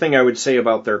 The other thing I would say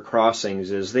about their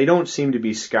crossings is they don't seem to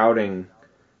be scouting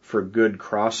for good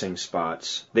crossing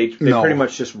spots. They pretty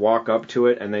much just walk up to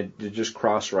it and they just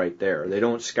cross right there. They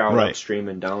don't scout upstream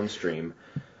and downstream.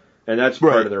 And that's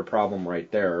part of their problem right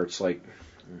there. It's like,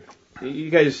 you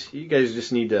guys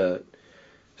just need to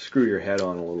screw your head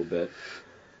on a little bit.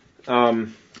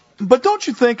 But don't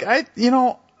you think,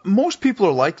 most people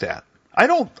are like that.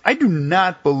 I do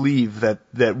not believe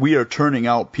that we are turning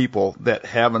out people that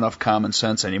have enough common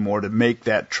sense anymore to make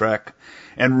that trek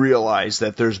and realize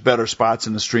that there's better spots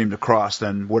in the stream to cross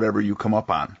than whatever you come up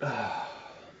on.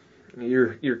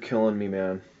 You're killing me,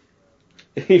 man.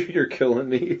 You're killing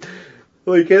me.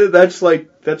 Like that's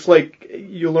like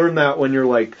you learn that when you're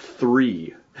like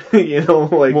 3.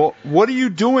 Well, what are you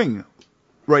doing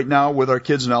right now with our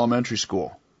kids in elementary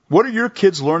school? What are your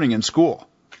kids learning in school?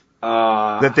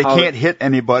 That they can't hit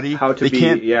anybody. How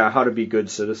to be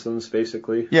good citizens,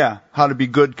 basically. Yeah, how to be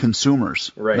good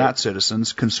consumers. Right. Not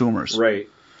citizens, consumers. Right.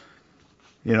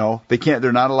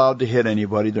 They're not allowed to hit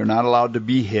anybody. They're not allowed to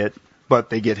be hit,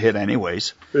 but they get hit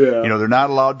anyways. Yeah. They're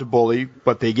not allowed to bully,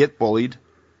 but they get bullied.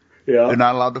 Yeah. They're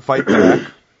not allowed to fight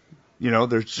back.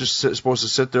 They're just supposed to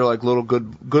sit there like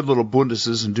good little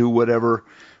bunduses and do whatever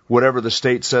the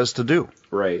state says to do.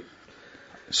 Right.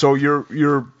 So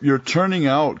you're turning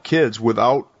out kids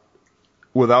without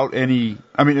any.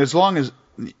 I mean, as long as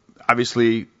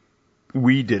obviously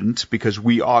we didn't, because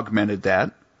we augmented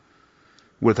that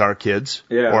with our kids,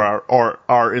 or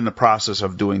are in the process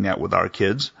of doing that with our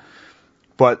kids.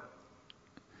 But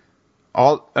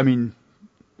I'm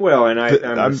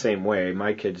the same way.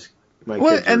 My kids.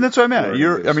 And that's what I meant.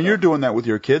 You're doing that with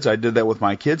your kids. I did that with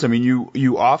my kids. I mean,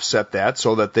 you offset that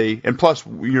so that and plus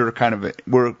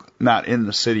we're not in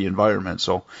the city environment,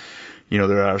 so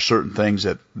there are certain things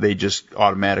that they just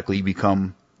automatically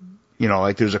become.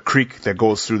 Like there's a creek that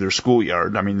goes through their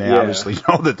schoolyard. I mean, they obviously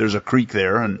know that there's a creek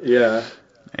there, and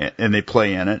they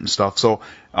play in it and stuff. So,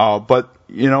 but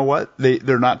you know what?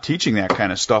 They're not teaching that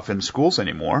kind of stuff in schools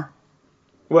anymore.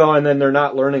 Well, and then they're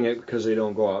not learning it because they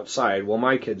don't go outside. Well,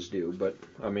 my kids do, but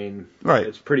I mean,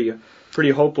 It's pretty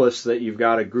hopeless that you've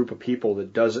got a group of people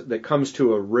that comes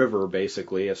to a river,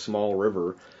 basically a small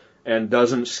river, and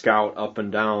doesn't scout up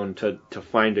and down to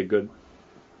find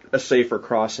a safer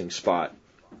crossing spot.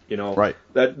 Right.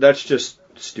 That's just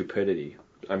stupidity.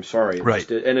 I'm sorry.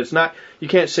 Right. And it's not. You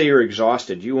can't say you're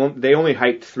exhausted. They only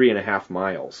hiked 3.5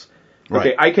 miles. Okay,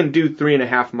 right. I can do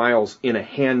 3.5 miles in a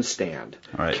handstand,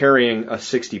 carrying a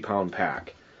 60-pound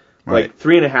pack. Right. Like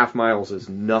 3.5 miles is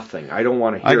nothing. I don't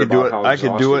want to hear about how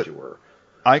exhausted you were.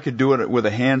 I could do it with a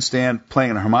handstand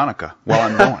playing a harmonica while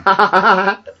I'm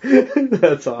going.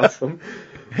 That's awesome.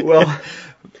 Well,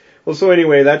 so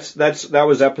anyway, that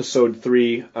was episode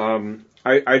 3.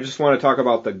 I just want to talk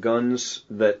about the guns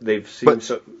that they've seen. But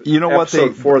you know what?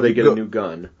 Episode 4, they get a new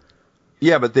gun.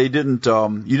 Yeah, but they didn't.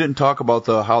 You didn't talk about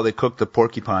how they cooked the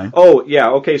porcupine. Oh yeah,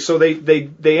 okay. So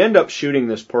they end up shooting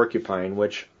this porcupine,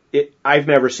 which I've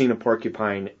never seen a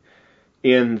porcupine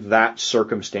in that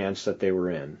circumstance that they were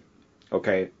in.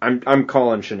 Okay, I'm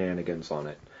calling shenanigans on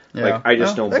it. Yeah. Like I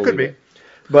just don't believe could be. it.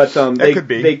 But could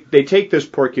be. They take this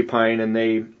porcupine and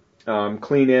they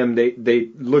clean him. They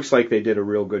looks like they did a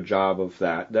real good job of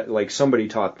that. That like somebody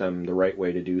taught them the right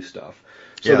way to do stuff.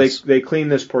 So they clean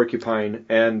this porcupine,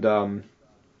 and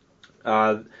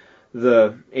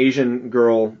the Asian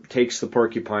girl takes the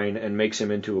porcupine and makes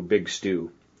him into a big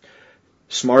stew.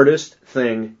 Smartest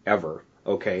thing ever.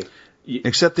 Okay.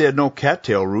 Except they had no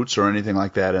cattail roots or anything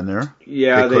like that in there.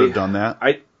 Yeah, they could have done that.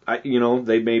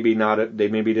 They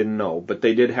maybe didn't know, but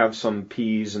they did have some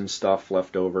peas and stuff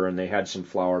left over, and they had some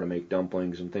flour to make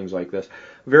dumplings and things like this.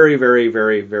 Very, very,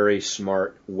 very, very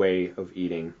smart way of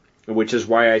eating, which is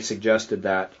why I suggested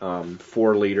that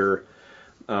 4-liter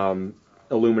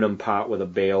aluminum pot with a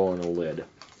bail and a lid.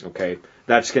 Okay,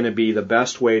 that's going to be the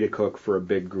best way to cook for a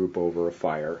big group over a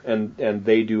fire, and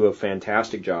they do a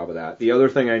fantastic job of that. The other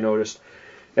thing I noticed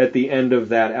at the end of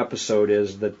that episode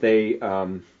is that they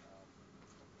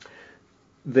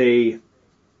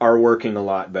are working a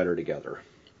lot better together,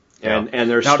 and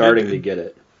they're now, starting to get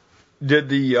it. Did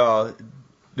the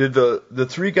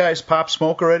 3 guys pop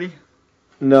smoke already?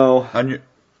 No.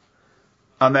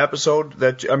 On the episode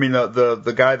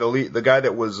the guy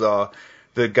that was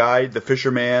the guide, the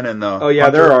fisherman, and the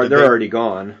hunter, they're already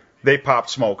gone. They popped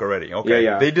smoke already. Okay.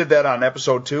 Yeah. They did that on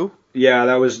episode 2? Yeah,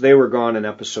 they were gone in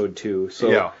episode 2. So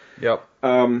yeah. Yep.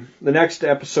 The next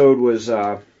episode was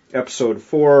episode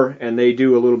 4, and they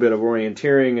do a little bit of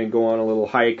orienteering and go on a little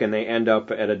hike, and they end up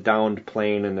at a downed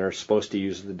plane, and they're supposed to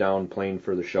use the downed plane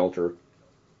for the shelter.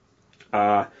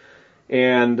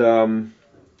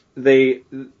 They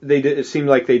did. It seemed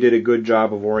like they did a good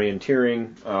job of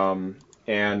orienteering,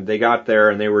 and they got there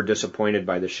and they were disappointed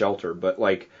by the shelter. But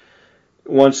like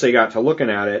once they got to looking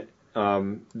at it,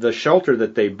 the shelter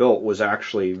that they built was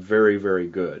actually very, very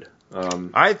good.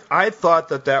 I thought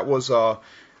that was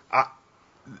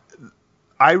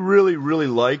I really, really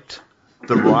liked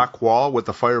the rock wall with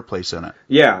the fireplace in it.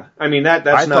 Yeah, I mean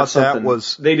that's not something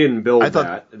they didn't build.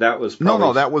 That was probably,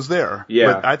 no, that was there.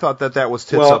 Yeah, but I thought that was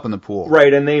tits up in the pool.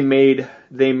 Right, and they made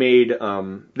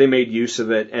use of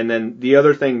it. And then the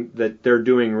other thing that they're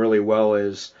doing really well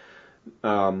is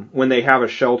when they have a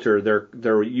shelter,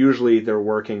 they're usually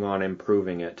working on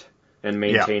improving it and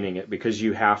maintaining it, because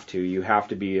you have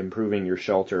to be improving your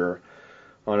shelter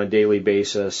on a daily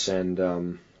basis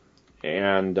and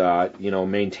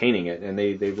maintaining it, and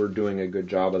they were doing a good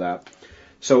job of that.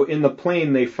 So in the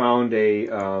plane they found a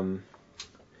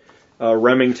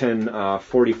Remington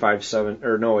 45-70,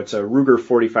 or no, it's a Ruger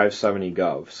 45-70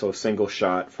 Gov, so single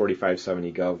shot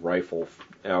 45-70 Gov rifle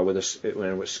when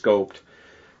it was scoped,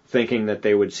 thinking that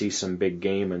they would see some big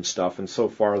game and stuff, and so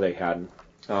far they hadn't.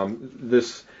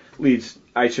 This leads.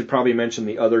 I should probably mention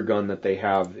the other gun that they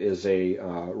have is a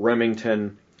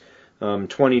Remington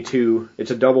 22. It's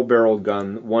a double-barreled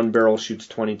gun. One barrel shoots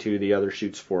 22, the other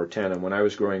shoots 410. And when I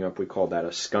was growing up, we called that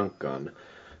a skunk gun.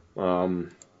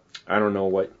 I don't know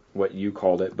what you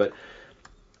called it, but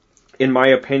in my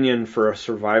opinion, for a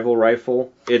survival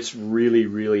rifle, it's really,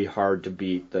 really hard to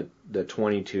beat the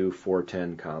 22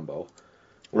 410 combo.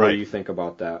 What do you think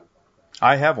about that?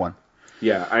 I have one.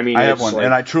 Yeah, I mean, I have one,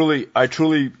 and I truly,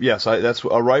 yes, that's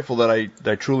a rifle that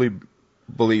I truly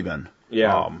believe in.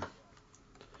 Yeah.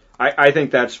 I think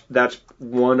that's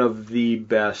one of the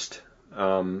best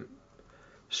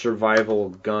survival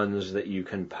guns that you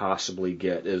can possibly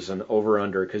get, is an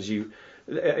over-under, because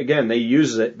they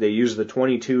use it. They use the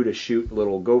 22 to shoot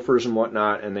little gophers and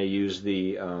whatnot, and they use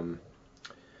the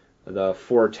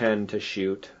 410 to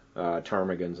shoot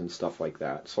ptarmigans and stuff like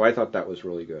that. So I thought that was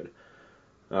really good.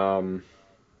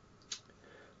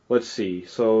 Let's see.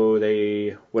 So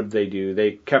what did they do?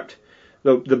 They kept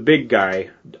the big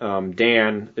guy,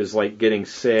 Dan, is like getting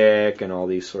sick and all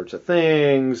these sorts of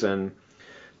things, and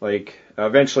like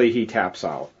eventually he taps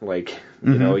out. Like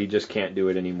he just can't do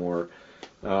it anymore.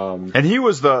 And he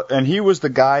was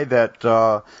the guy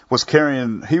that was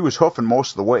carrying. He was hoofing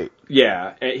most of the weight.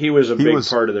 Yeah, he was a big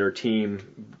part of their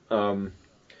team. But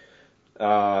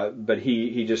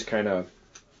he just kind of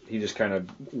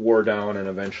wore down and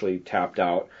eventually tapped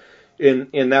out.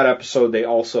 In that episode, they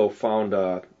also found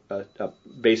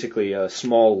basically a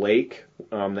small lake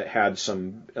that had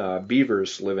some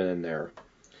beavers living in there,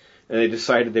 and they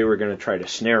decided they were going to try to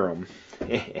snare them.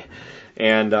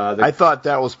 And I thought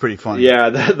that was pretty funny. Yeah,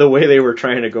 the way they were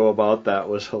trying to go about that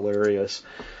was hilarious.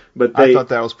 But I thought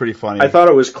that was pretty funny. I thought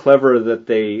it was clever that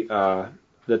they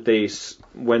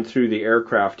went through the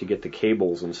aircraft to get the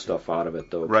cables and stuff out of it,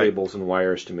 though. Right. Cables and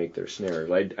wires to make their snares.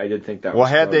 I did think that was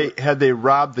clever. Had they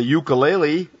robbed the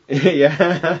ukulele?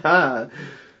 Yeah.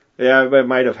 Yeah, it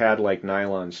might have had like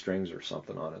nylon strings or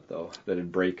something on it, though,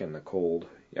 that'd break in the cold.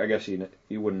 I guess you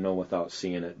wouldn't know without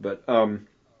seeing it. But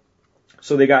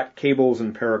so they got cables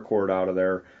and paracord out of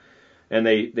there, and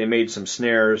they made some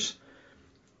snares.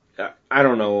 I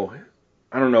don't know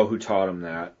who taught them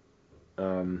that.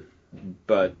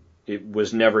 But it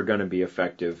was never going to be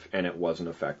effective, and it wasn't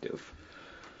effective.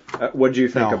 What do you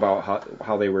think about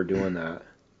how they were doing that?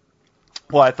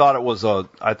 Well, I thought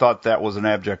that was an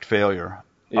abject failure.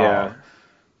 Yeah.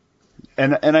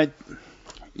 And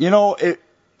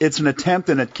it's an attempt,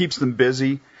 and it keeps them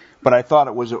busy, but I thought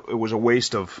it was a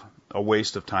waste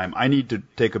of time. I need to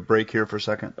take a break here for a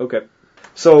second. Okay.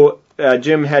 So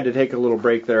Jim had to take a little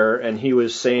break there, and he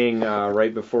was saying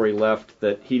right before he left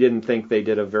that he didn't think they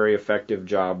did a very effective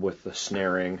job with the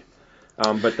snaring.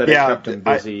 but that it kept them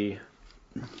busy.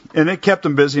 And it kept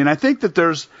them busy, and I think that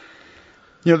there's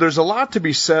a lot to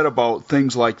be said about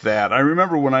things like that. I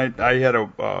remember when I had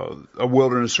a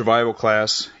wilderness survival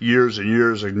class years and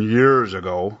years and years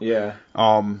ago. Yeah.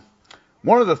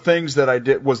 One of the things that I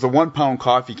did was the 1 pound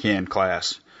coffee can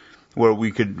class, where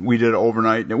we did it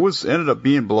overnight, and it ended up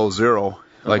being below zero,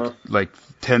 like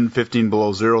 10, 15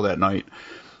 below zero that night.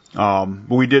 But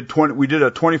we did a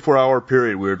 24-hour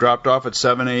period. We were dropped off at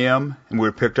 7 a.m. and we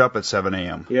were picked up at 7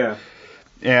 a.m. Yeah.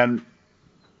 And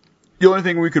the only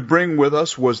thing we could bring with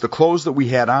us was the clothes that we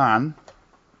had on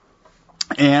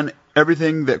and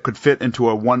everything that could fit into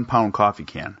a 1 pound coffee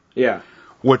can. Yeah.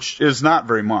 Which is not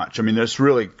very much. I mean, there's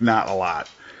really not a lot.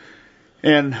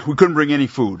 And we couldn't bring any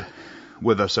food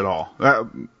with us at all.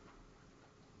 One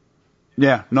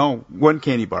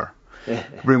candy bar.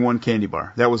 Bring one candy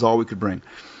bar. That was all we could bring.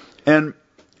 And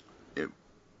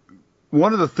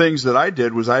one of the things that I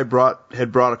did was I had brought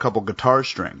a couple guitar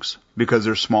strings because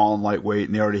they're small and lightweight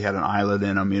and they already had an eyelet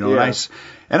in them, Yeah.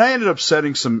 And I ended up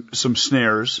setting some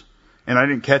snares, and I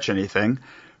didn't catch anything.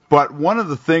 But one of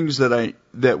the things that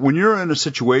when you're in a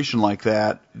situation like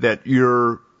that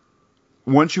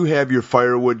once you have your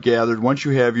firewood gathered, once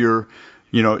you have your,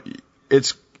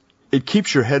 it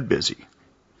keeps your head busy.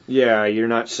 Yeah, you're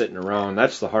not sitting around.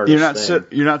 That's the hardest thing.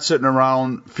 You're not sitting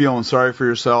around feeling sorry for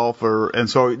yourself, and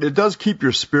so it does keep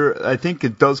your spirit. I think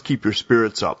it does keep your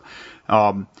spirits up.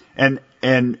 And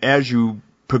as you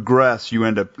progress, you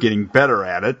end up getting better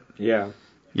at it. Yeah.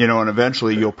 And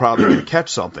eventually you'll probably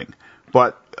catch something.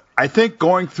 But I think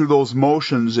going through those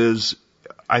motions is,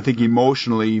 I think,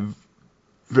 emotionally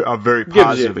a very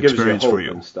positive experience for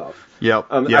you. And stuff. Yep.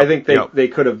 I think they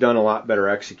could have done a lot better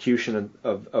execution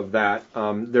of that.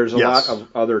 There's a lot of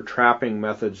other trapping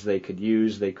methods they could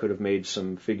use. They could have made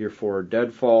some figure 4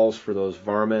 deadfalls for those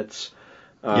varmints.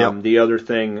 The other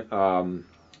thing,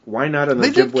 why not an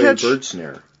Ojibwe bird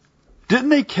snare? Didn't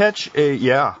they catch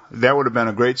that would have been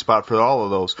a great spot for all of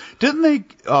those. Didn't they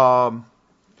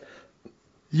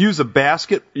use a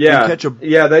basket and catch a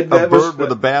bird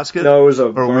with a basket? No, it was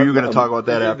or were you going to talk about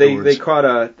that afterwards?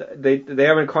 They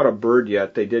haven't caught a bird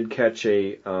yet. They did catch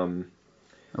a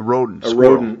rodent. A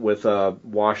rodent with a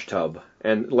wash tub.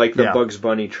 And like the Bugs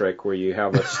Bunny trick where you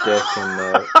have a stick and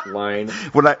a line.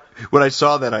 When I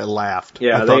saw that, I laughed.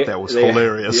 Yeah, I thought that was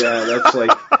hilarious. Yeah,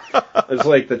 it's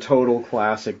like the total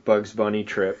classic Bugs Bunny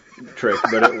trick,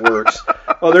 but it works.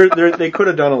 Well, they could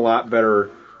have done a lot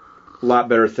better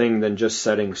thing than just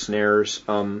setting snares.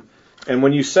 And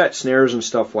when you set snares and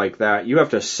stuff like that, you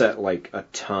have to set like a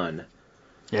ton.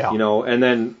 Yeah. And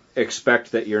then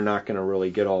expect that you're not going to really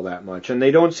get all that much. And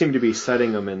they don't seem to be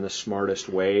setting them in the smartest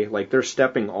way. Like they're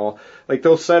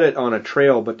they'll set it on a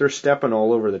trail, but they're stepping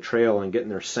all over the trail and getting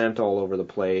their scent all over the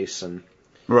place. And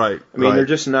right. I mean, they're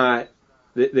just not.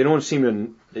 They don't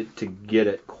seem to get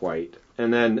it quite.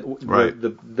 And then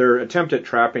their attempt at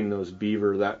trapping those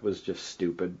beaver, that was just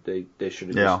stupid. They should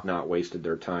have just not wasted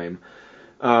their time.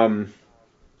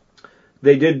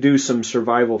 They did do some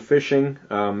survival fishing.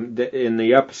 In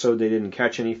the episode, they didn't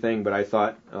catch anything, but I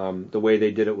thought the way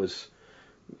they did it was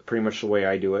pretty much the way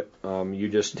I do it. You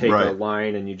just take a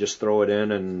line and you just throw it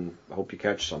in and hope you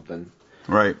catch something.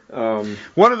 Right.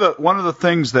 One of the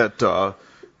things that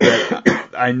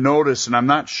I noticed, and I'm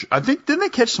not sure, I think, didn't they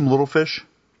catch some little fish?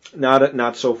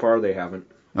 Not so far. They haven't.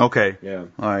 Okay. Yeah.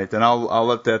 All right. Then I'll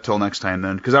let that till next time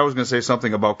then, because I was going to say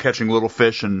something about catching little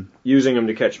fish and using them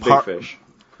to catch big fish.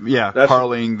 Yeah,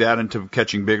 parlaying that into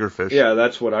catching bigger fish. Yeah,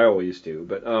 that's what I always do.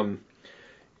 But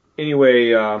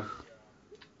anyway,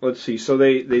 let's see. So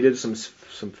they did some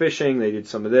fishing. They did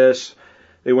some of this.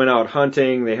 They went out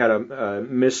hunting. They had a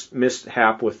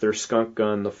mishap with their skunk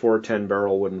gun. The 410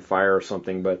 barrel wouldn't fire or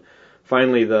something. But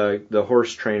finally, the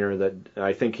horse trainer that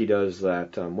I think he does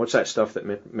that. What's that stuff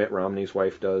that Mitt Romney's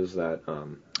wife does? That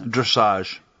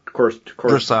dressage.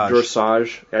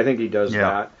 Dressage. I think he does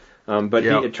that. But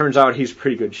it turns out he's a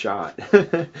pretty good shot.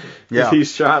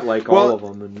 He's shot like all of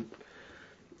them.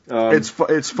 And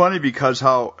it's funny because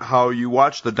how you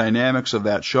watch the dynamics of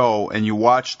that show and you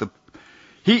watch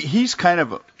he's kind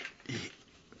of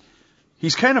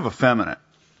effeminate.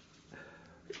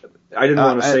 I didn't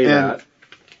want to say that.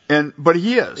 But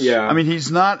he is. Yeah. I mean,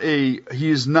 he's not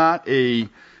a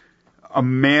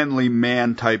manly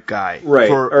man type guy. Right.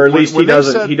 Or at least he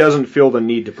doesn't feel the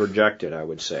need to project it, I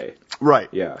would say. Right.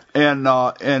 Yeah. And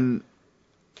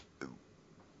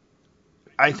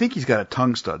I think he's got a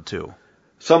tongue stud too.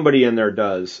 Somebody in there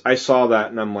does. I saw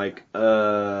that and I'm like,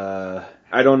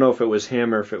 I don't know if it was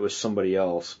him or if it was somebody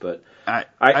else, but I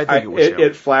think it was him.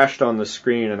 It flashed on the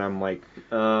screen and I'm like,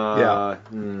 not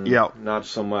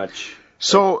so much.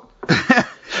 So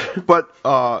But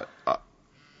I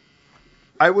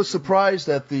was surprised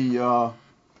at the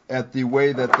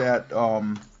way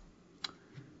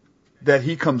that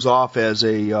he comes off as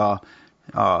a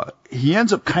he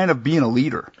ends up kind of being a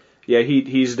leader. Yeah,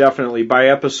 he's definitely, by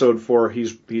episode 4,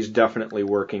 he's definitely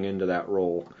working into that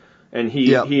role, and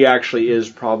he actually is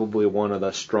probably one of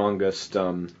the strongest,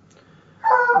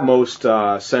 most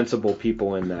sensible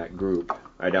people in that group,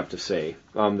 I'd have to say,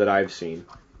 that I've seen.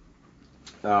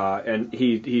 And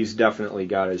he's definitely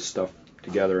got his stuff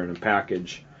together in a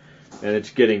package, and it's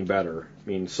getting better. I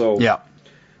mean, so yeah.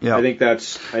 I think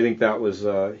that was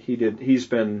he's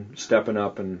been stepping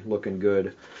up and looking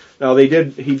good. Now they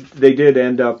did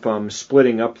end up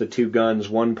splitting up the two guns.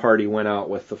 One party went out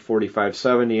with the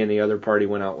 45-70 and the other party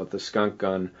went out with the skunk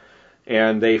gun,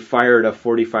 and they fired a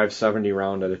 45-70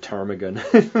 round at a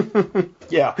ptarmigan.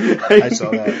 Yeah, I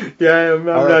saw that. Yeah, I'm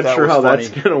not sure how that's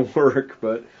gonna work,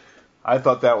 but I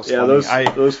thought that was funny.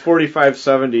 Those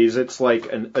 45-70s, it's like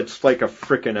a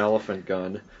frickin' elephant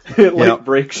gun. It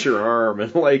breaks your arm,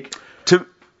 and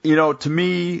to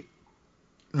me,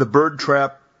 the bird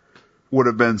trap would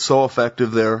have been so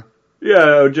effective there. Yeah,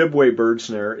 Ojibwe bird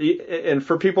snare. And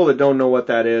for people that don't know what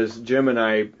that is, Jim and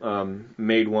I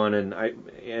made one, and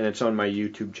it's on my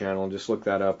YouTube channel. Just look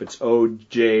that up. It's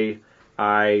OJIBWE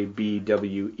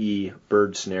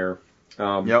bird snare.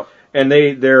 And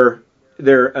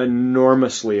they're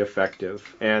enormously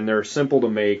effective, and they're simple to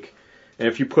make. And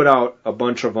if you put out a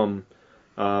bunch of them,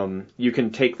 you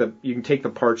can take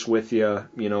the parts with you.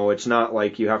 You know, it's not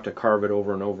like you have to carve it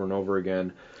over and over and over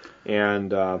again.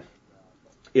 And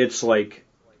it's like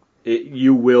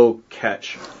you will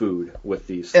catch food with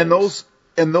these things.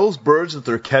 And those birds that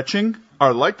they're catching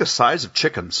are like the size of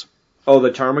chickens. Oh, the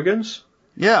ptarmigans?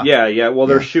 Yeah. Yeah. Well,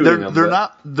 they're shooting them.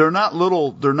 They're not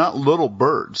little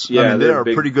birds. Yeah, I mean, they are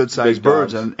big, pretty good sized big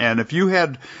birds. dogs. And if you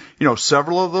had,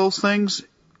 several of those things,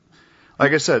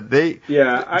 like I said,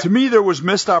 to me there was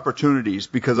missed opportunities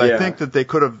because I think that they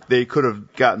could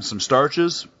have gotten some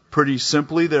starches pretty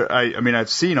simply. There, I mean, I've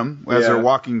seen them as they're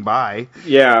walking by.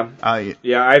 Yeah.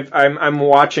 I'm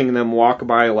watching them walk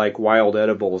by like wild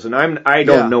edibles, and I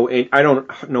don't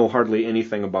know hardly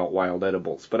anything about wild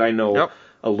edibles, but I know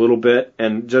a little bit,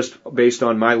 and just based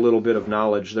on my little bit of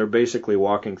knowledge, they're basically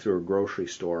walking through a grocery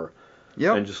store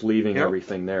and just leaving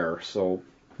everything there. So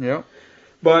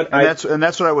but that's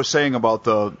what I was saying about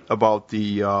the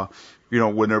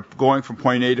when they're going from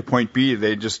point A to point B,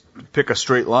 they just pick a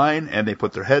straight line and they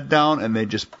put their head down and they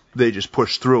just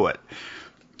push through it.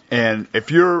 And if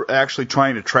you're actually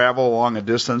trying to travel along a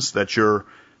distance that you're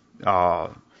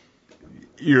kind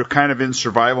of in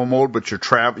survival mode, but you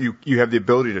have the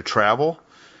ability to travel.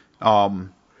 I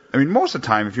mean, most of the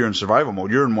time, if you're in survival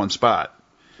mode, you're in one spot.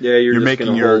 Yeah, you're going to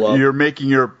hold up. You're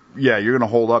going to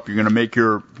hold up. You're going to make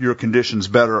your conditions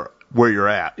better where you're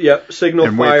at. Yep, signal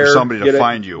and fire. Wait for somebody to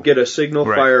find you. Get a signal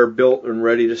fire built and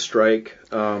ready to strike.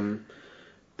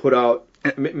 Put out,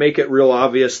 make it real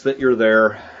obvious that you're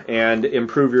there, and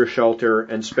improve your shelter,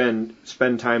 and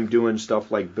spend time doing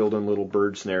stuff like building little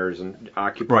bird snares and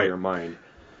occupy your mind.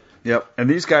 Yep, and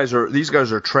these guys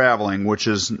are traveling, which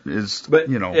is but,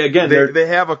 again, they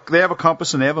have a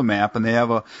compass and they have a map and they have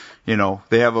a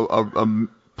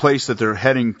place that they're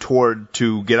heading toward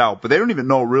to get out, but they don't even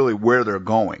know really where they're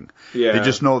going. Yeah. They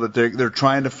just know that they're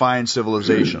trying to find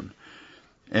civilization,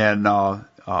 and the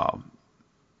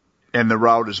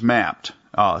route is mapped.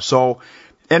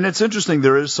 And it's interesting.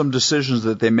 There is some decisions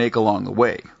that they make along the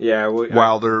way. Yeah.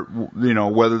 While they're,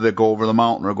 whether they go over the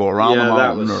mountain or go around the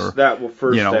mountain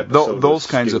those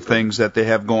kinds of things that they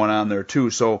have going on there too.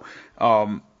 So,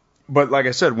 but like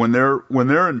I said, when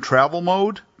they're in travel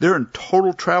mode, they're in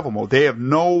total travel mode. They have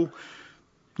no,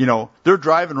 they're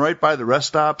driving right by the rest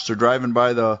stops. They're driving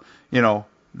by the,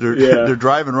 they're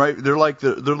driving right. They're like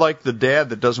the dad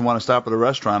that doesn't want to stop at a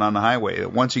restaurant on the highway.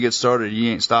 Once you get started, he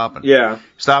ain't stopping. Yeah.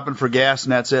 Stopping for gas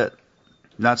and that's it.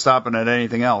 Not stopping at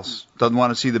anything else. Doesn't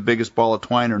want to see the biggest ball of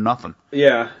twine or nothing.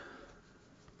 Yeah.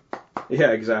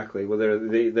 Yeah, exactly. Well,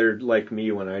 they're like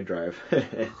me when I drive.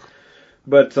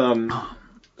 But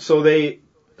so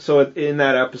in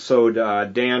that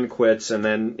episode, Dan quits, and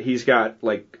then he's got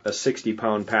like a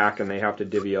 60-pound pack, and they have to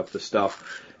divvy up the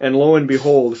stuff. And lo and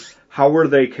behold, how were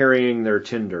they carrying their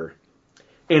tinder?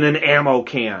 In an ammo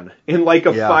can, in like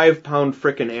a 5-pound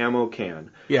frickin' ammo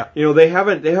can. Yeah. They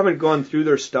haven't gone through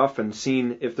their stuff and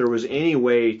seen if there was any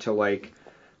way to like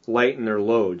lighten their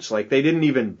loads. Like they didn't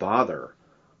even bother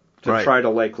to try to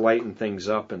like lighten things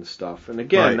up and stuff. And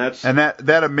again,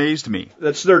 that amazed me.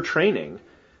 That's their training.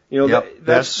 You know, Yep,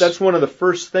 that's one of the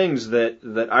first things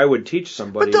that I would teach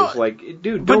somebody is like,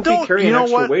 dude, don't be carrying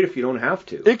extra weight if you don't have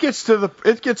to. It gets to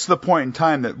the point in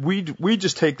time that we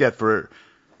just take that for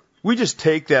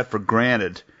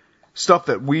granted. Stuff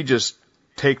that we just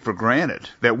take for granted,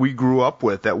 that we grew up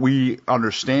with, that we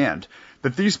understand.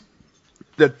 That these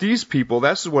people,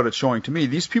 that's what it's showing to me.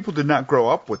 These people did not grow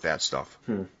up with that stuff.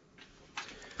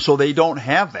 So they don't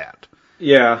have that.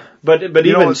 Yeah, but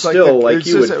even still, like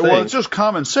you would think. Well, it's just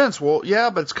common sense. Well, yeah,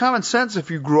 but it's common sense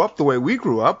if you grew up the way we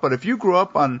grew up. But if you grew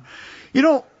up on,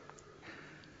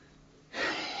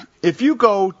 if you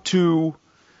go to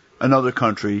another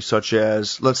country, such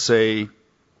as, let's say,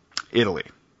 Italy.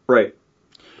 Right.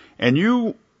 And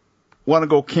you want to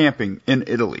go camping in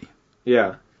Italy.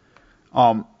 Yeah.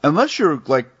 Unless you're,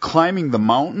 like, climbing the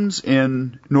mountains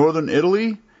in northern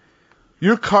Italy,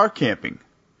 you're car camping.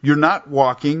 You're not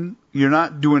walking. You're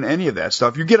not doing any of that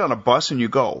stuff. You get on a bus and you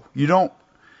go. You don't.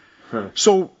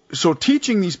 So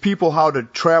teaching these people how to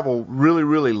travel really,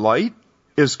 really light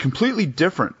is completely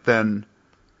different than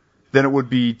it would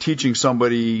be teaching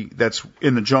somebody that's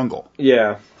in the jungle.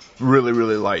 Yeah. Really,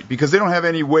 really light. Because they don't have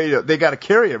any way to, they got to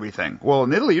carry everything. Well,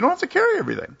 in Italy, you don't have to carry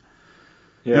everything.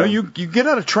 Yeah. You get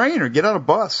on a train or get on a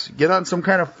bus, get on some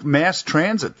kind of mass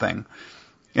transit thing.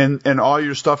 And all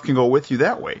your stuff can go with you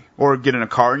that way. Or get in a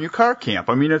car and you car camp.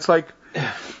 I mean, it's like,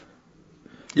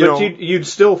 you'd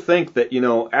still think that,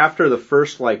 after the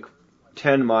first,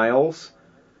 10 miles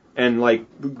and,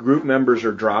 group members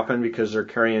are dropping because they're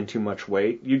carrying too much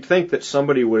weight, you'd think that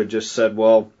somebody would have just said,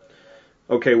 well,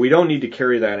 okay, we don't need to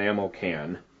carry that ammo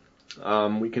can.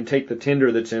 We can take the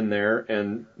tinder that's in there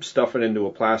and stuff it into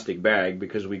a plastic bag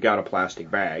because we got a plastic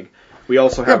bag. We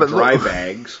also have dry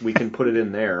bags. We can put it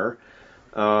in there.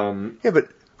 Yeah, but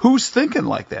who's thinking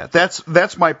like that?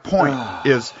 That's my point.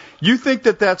 Is you think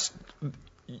that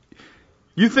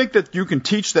you can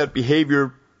teach that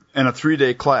behavior in a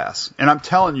 3-day class, and I'm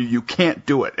telling you, you can't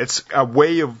do it. It's a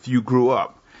way of you grew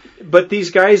up. But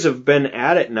these guys have been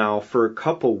at it now for a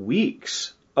couple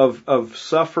weeks of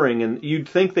suffering, and you'd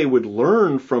think they would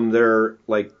learn from their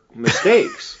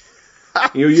mistakes.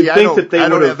 You'd think that they would. I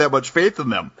don't have that much faith in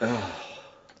them.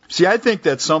 See, I think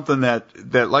that's something that,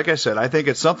 like I said, I think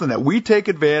it's something that we take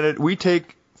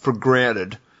for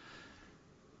granted,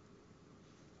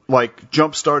 like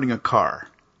jump starting a car.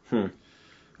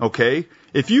 Okay?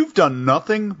 If you've done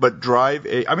nothing but drive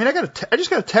I just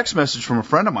got a text message from a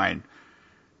friend of mine.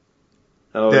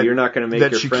 Oh, you're not going to make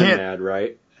your friend mad,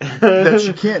 right? Her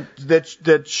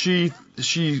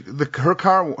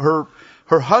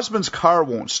husband's car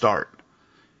won't start.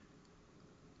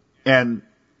 And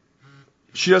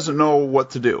she doesn't know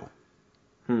what to do.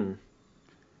 And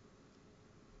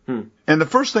the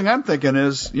first thing I'm thinking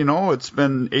is, it's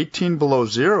been 18 below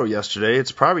zero yesterday.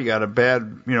 It's probably got a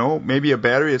bad, maybe a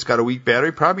battery. It's got a weak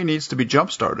battery. Probably needs to be jump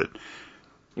started.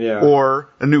 Yeah. Or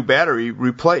a new battery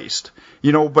replaced.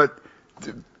 But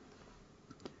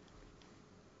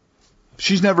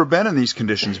she's never been in these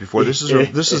conditions before. This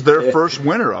is their first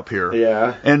winter up here.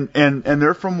 Yeah. And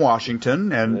they're from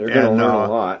Washington, and they're going to learn a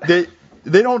lot.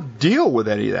 They don't deal with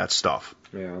any of that stuff.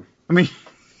 Yeah. I mean,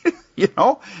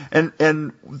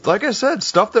 and like I said,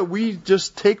 stuff that we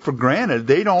just take for granted,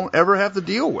 they don't ever have to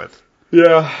deal with.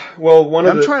 Yeah. Well,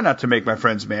 I'm trying not to make my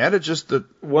friends mad. It's just that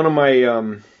one of my,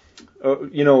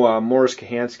 Morris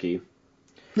Kahansky.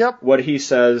 Yep. What he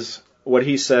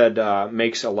said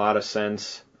makes a lot of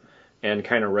sense and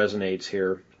kind of resonates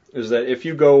here. Is that if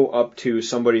you go up to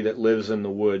somebody that lives in the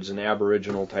woods, an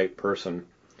Aboriginal type person,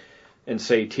 and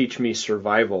say, teach me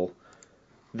survival,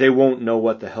 they won't know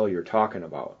what the hell you're talking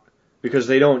about. Because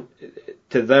they don't,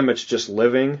 to them it's just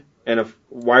living, and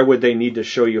why would they need to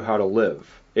show you how to live?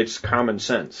 It's common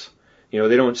sense. They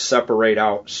don't separate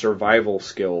out survival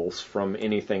skills from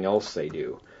anything else they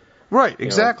do. Right,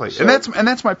 exactly. And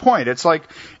that's my point. It's like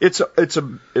it's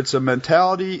a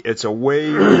mentality, it's a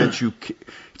way that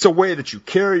you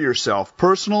carry yourself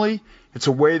personally. It's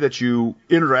a way that you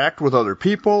interact with other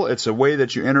people. It's a way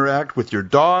that you interact with your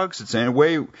dogs. It's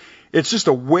just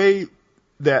a way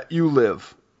that you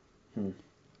live.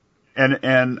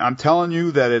 And I'm telling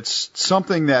you that it's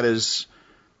something that is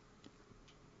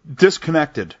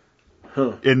disconnected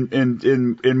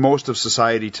in most of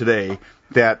society today.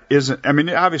 That isn't. I mean,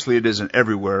 obviously it isn't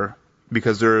everywhere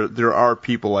because there are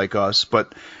people like us,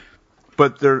 but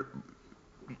they're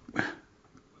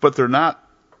not.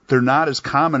 They're not as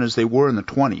common as they were in the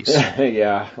 20s.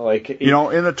 Yeah,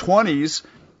 in the 20s,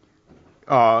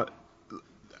 I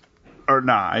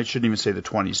shouldn't even say the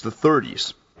 20s, the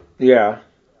 30s. Yeah.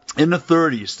 In the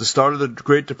 30s, the start of the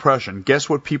Great Depression, guess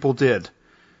what people did?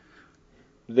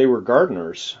 They were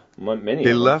gardeners. Many.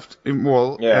 They of them. left.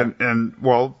 Well, Yeah. and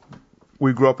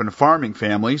we grew up in a farming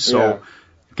family, so Yeah.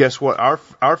 guess what?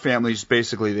 Our families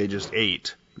basically they just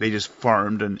ate. They just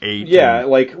farmed and ate. Yeah, and,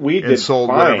 like we did. and sold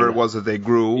fine. whatever it was that they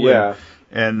grew. Yeah.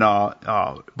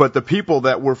 But the people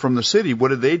that were from the city, what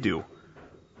did they do?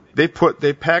 They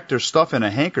packed their stuff in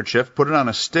a handkerchief, put it on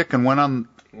a stick, and went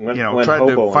Went tried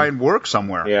hoboing. to find work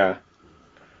somewhere. Yeah.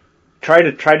 Try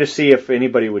to see if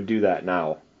anybody would do that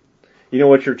now. You know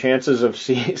what your chances of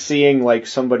seeing like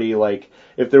somebody like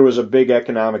if there was a big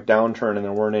economic downturn and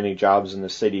there weren't any jobs in the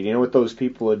city, you know what those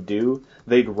people would do?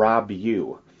 They'd rob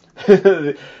you.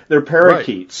 They're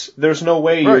parakeets. Right. There's no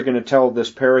way you're going to tell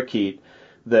this parakeet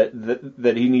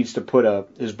that he needs to put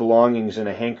his belongings in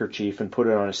a handkerchief and put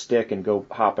it on a stick and go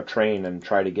hop a train and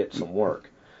try to get some work.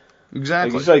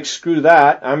 Exactly. He's like, screw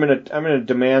that. I'm gonna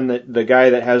demand that the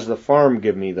guy that has the farm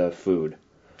give me the food.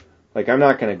 Like, I'm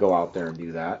not gonna go out there and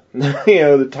do that.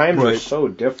 The times are so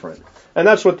different, and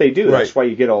that's what they do. Right. That's why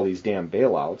you get all these damn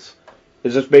bailouts.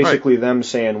 Is just basically them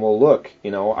saying, well, look,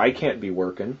 I can't be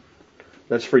working.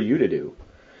 That's for you to do.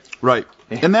 Right.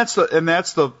 And that's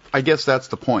the I guess that's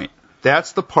the point.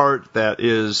 That's the part that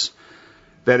is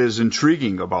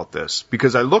intriguing about this,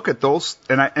 because I look at those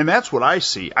and that's what I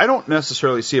see. I don't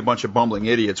necessarily see a bunch of bumbling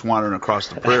idiots wandering across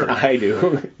the prairie. I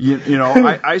do.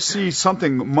 I see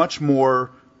something much more,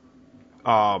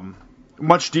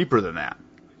 much deeper than that.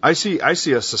 I see a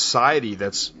society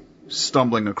that's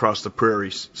stumbling across the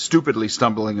prairie, stupidly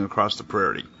stumbling across the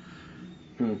prairie,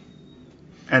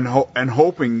 and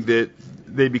hoping that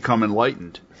they become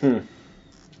enlightened.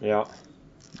 Yeah.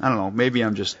 I don't know. Maybe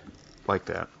I'm just like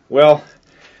that. Well,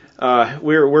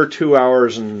 we're 2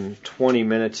 hours and 20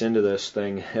 minutes into this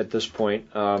thing at this point.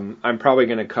 I'm probably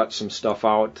going to cut some stuff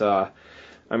out. I'm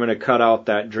going to cut out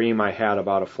that dream I had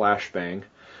about a flashbang.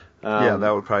 Yeah,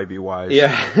 that would probably be wise.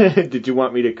 Yeah. Did you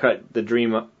want me to cut the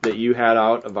dream that you had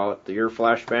out about your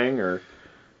flashbang, or?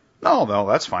 No,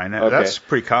 that's fine. Okay. That's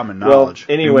pretty common Well, knowledge.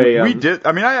 anyway, we did.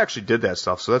 I mean, I actually did that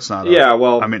stuff, so that's not. The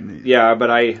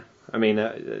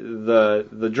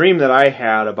dream that I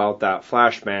had about that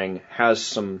flashbang has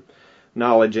some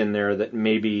knowledge in there that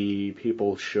maybe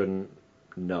people shouldn't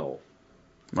know.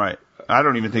 Right. I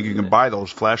don't even think you can buy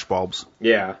those flash bulbs.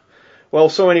 Yeah. Well,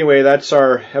 so anyway, that's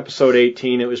our episode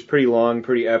 18. It was pretty long,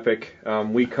 pretty epic.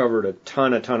 We covered a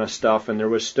ton of stuff, and there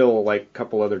was still like a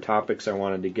couple other topics I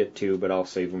wanted to get to, but I'll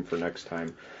save them for next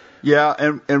time.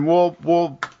 Yeah, and we'll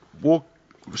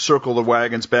circle the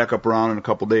wagons back up around in a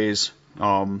couple days.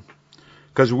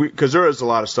 Because there is a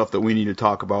lot of stuff that we need to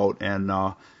talk about, and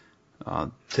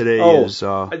today is.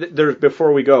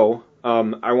 Before we go,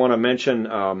 I want to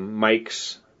mention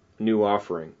Mike's new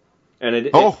offering, and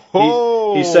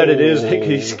he said it is.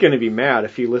 He's going to be mad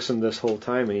if he listened this whole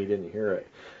time and he didn't hear it.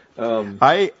 And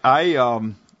I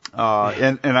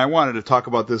wanted to talk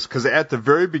about this because at the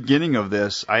very beginning of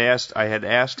this, I had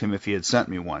asked him if he had sent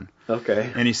me one. Okay.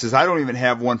 And he says I don't even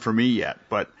have one for me yet,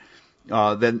 but.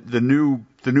 Then the new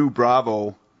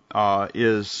Bravo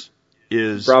is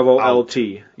Bravo out. LT.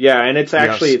 Yeah, and it's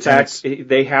actually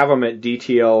they have them at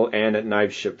DTL and at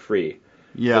Knives Ship Free.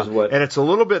 Yeah, and it's a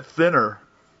little bit thinner.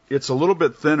 It's a little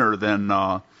bit thinner than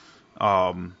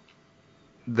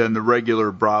the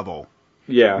regular Bravo.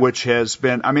 Yeah, which has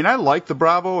been. I mean, I like the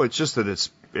Bravo. It's just that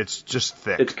it's just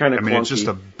thick. It's kind of. I mean, clunky. It's just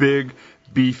a big,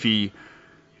 beefy.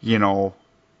 It's.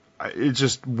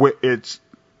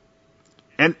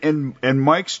 And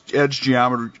Mike's edge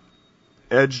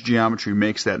geometry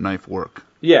makes that knife work.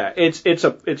 Yeah,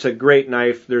 it's a great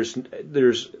knife. There's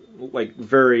like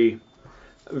very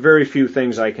few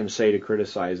things I can say to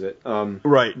criticize it.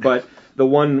 Right. But the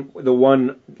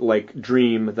one like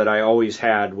dream that I always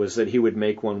had was that he would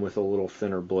make one with a little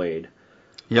thinner blade.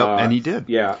 Yep, and he did.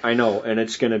 Yeah, I know, and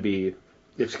it's gonna be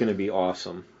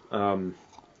awesome.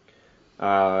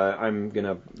 I'm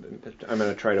gonna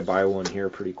try to buy one here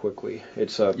pretty quickly.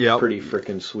 It's a pretty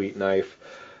frickin' sweet knife.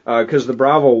 Because the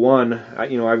Bravo 1,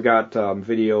 I've got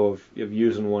video of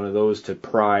using one of those to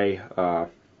pry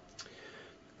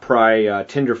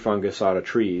tinder fungus out of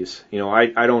trees.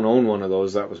 I don't own one of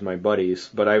those. That was my buddy's,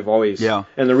 but I've always and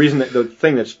the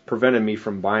thing that's prevented me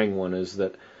from buying one is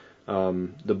that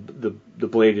the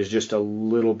blade is just a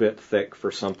little bit thick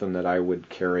for something that I would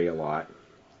carry a lot.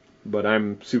 But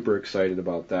I'm super excited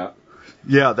about that.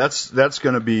 Yeah, that's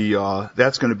going to be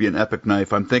an epic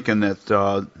knife. I'm thinking that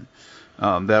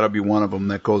that'll be one of them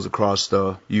that goes across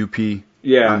the UP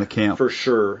on the camp. For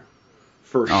sure.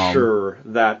 Sure.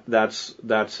 That's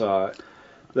a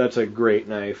great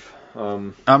knife.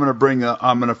 I'm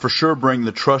gonna for sure bring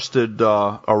the trusted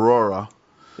Aurora.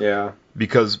 Yeah.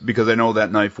 Because I know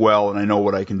that knife well and I know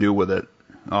what I can do with it.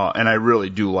 and I really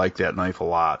do like that knife a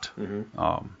lot.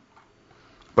 Mm-hmm.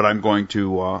 But I'm going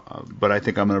to, but I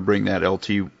think I'm going to bring that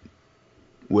LT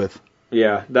with.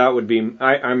 Yeah, that would be.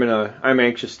 I'm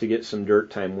anxious to get some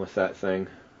dirt time with that thing.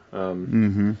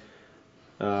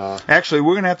 Actually,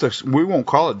 we're going to have to. We won't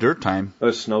call it dirt time.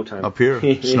 Oh, snow time up here.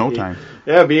 Snow time.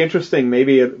 Yeah, it'd be interesting.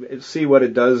 Maybe see what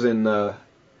it does in the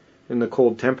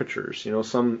cold temperatures. You know,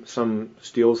 some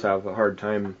steels have a hard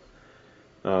time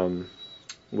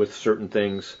with certain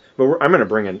things. But I'm going to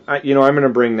bring I'm going to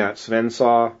bring that Sven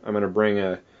saw. I'm going to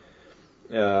bring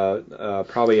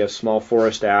probably a small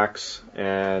forest axe,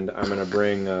 and I'm going to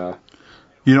bring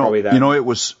probably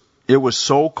that. It was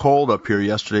so cold up here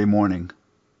yesterday morning.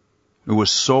 It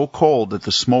was so cold that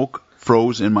the smoke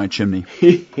froze in my chimney.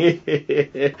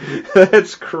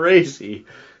 That's crazy.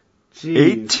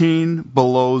 Jeez. 18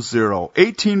 below zero.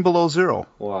 18 below zero.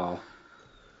 Wow.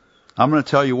 I'm going to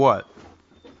tell you what.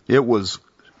 It was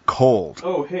cold.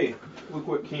 Oh, hey, look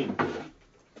what came.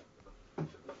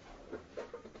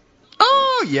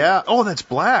 Oh, yeah. Oh, that's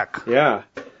black. Yeah.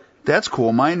 That's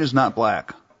cool. Mine is not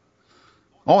black.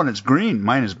 Oh, and it's green.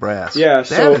 Mine is brass. Yeah,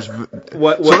 so so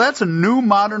that's a new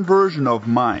modern version of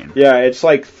mine. Yeah, it's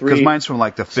like three. Because mine's from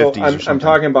like the 50s or something. I'm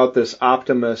talking about this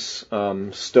Optimus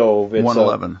stove. It's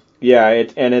 111.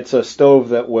 It's a stove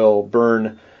that will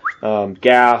burn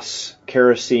gas,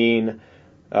 kerosene,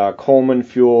 Coleman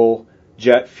fuel,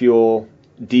 jet fuel,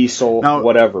 diesel, now,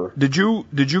 whatever. Did you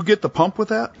get the pump with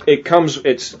that?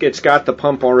 It's got the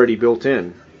pump already built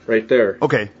in. Right there.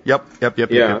 Okay. Yep. Yeah.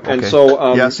 Okay. And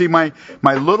so. See, my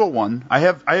little one. I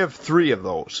have 3 of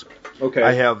those. Okay.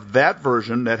 I have that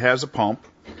version that has a pump.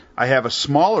 I have a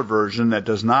smaller version that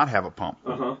does not have a pump.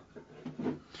 Uh-huh.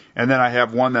 And then I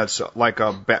have one that's like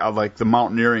the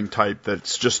mountaineering type.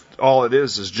 That's just all it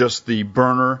is just the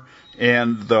burner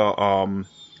and the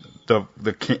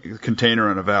container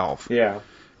and a valve. Yeah.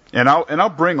 And I'll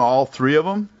bring all 3 of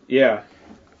them. Yeah.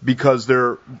 Because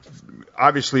they're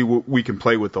obviously we can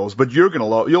play with those, but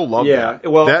you'll love that.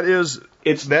 Well, that is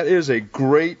a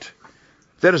great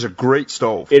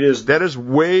stove. It is. That is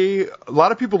a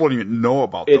lot of people don't even know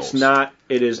about those.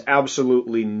 It is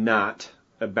absolutely not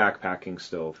a backpacking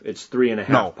stove. It's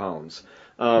 3.5 pounds.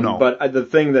 No. But the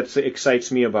thing that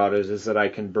excites me about it is that I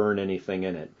can burn anything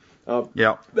in it.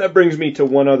 Yeah. That brings me to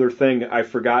one other thing I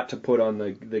forgot to put on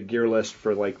the gear list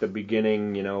for like the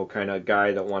beginning, kind of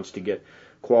guy that wants to get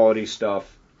quality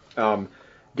stuff.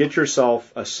 Get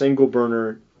yourself a single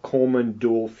burner Coleman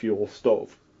dual fuel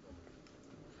stove.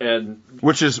 And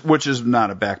which is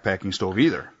not a backpacking stove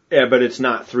either. Yeah, but it's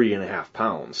not 3.5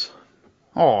 pounds.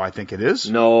 Oh, I think it is.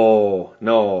 No.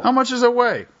 How much does it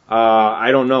weigh?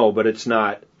 I don't know, but it's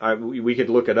not. We could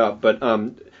look it up, but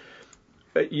and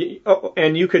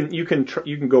you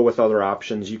can go with other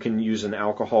options. You can use an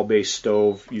alcohol-based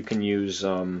stove. You can use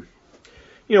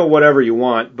whatever you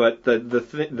want. But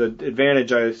the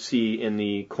advantage I see in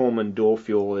the Coleman dual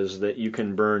fuel is that you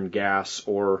can burn gas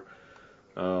or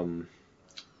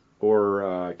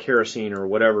kerosene or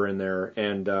whatever in there,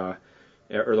 and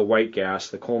or the white gas,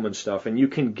 the Coleman stuff, and you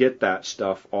can get that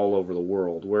stuff all over the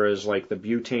world. Whereas like the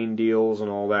butane deals and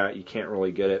all that, you can't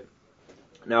really get it.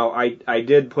 Now I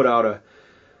did put out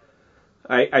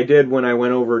I did when I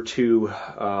went over to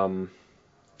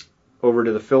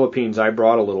the Philippines. I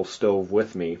brought a little stove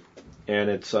with me, and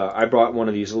it's I brought one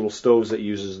of these little stoves that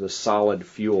uses the solid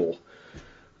fuel.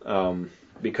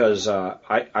 Because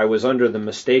I was under the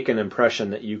mistaken impression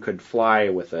that you could fly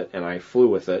with it, and I flew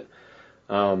with it.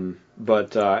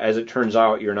 But as it turns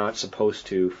out, you're not supposed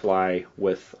to fly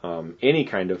with any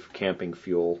kind of camping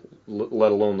fuel,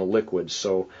 let alone the liquids.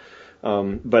 So,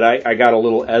 but I got a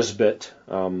little Esbit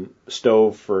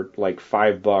stove for like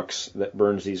 $5 that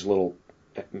burns these little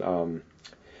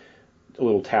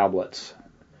tablets.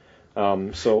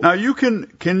 So now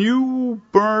can you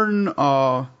burn?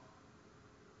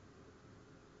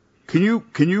 Can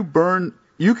you burn?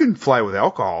 You can fly with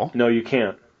alcohol. No, you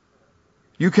can't.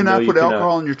 You cannot put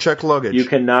alcohol in your checked luggage. You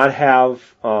cannot have.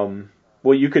 Well,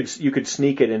 you could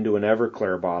sneak it into an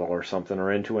Everclear bottle or something,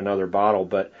 or into another bottle,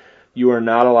 but you are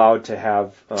not allowed to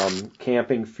have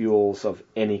camping fuels of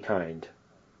any kind,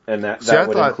 and that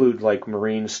would include like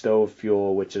marine stove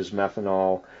fuel, which is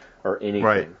methanol, or anything.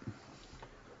 Right.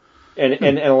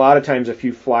 And a lot of times, if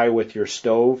you fly with your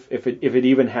stove, if it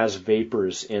even has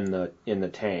vapors in the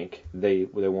tank, they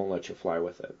won't let you fly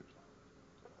with it.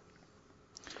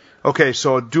 Okay,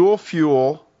 so a dual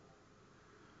fuel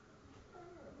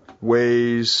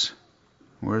weighs.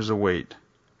 Where's the weight?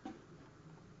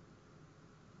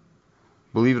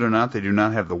 Believe it or not, they do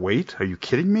not have the weight. Are you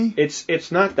kidding me?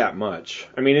 It's not that much.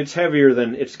 I mean, it's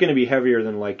going to be heavier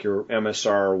than like your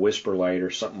MSR or Whisper Light or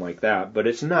something like that, but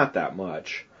it's not that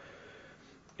much.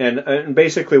 And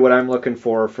basically what I'm looking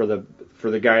for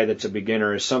the guy that's a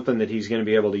beginner is something that he's going to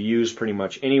be able to use pretty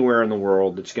much anywhere in the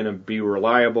world, that's going to be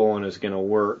reliable and is going to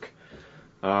work,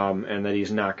 and that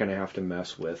he's not going to have to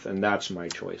mess with. And that's my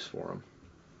choice for him.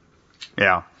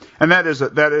 Yeah, and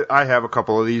I have a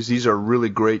couple of these. These are really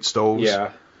great stoves.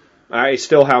 Yeah, I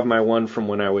still have my one from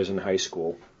when I was in high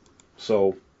school.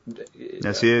 So,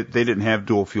 yeah, see, they didn't have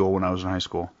dual fuel when I was in high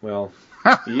school. Well,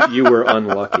 you were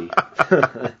unlucky.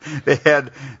 They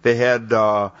had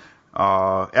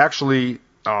actually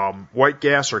white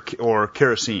gas or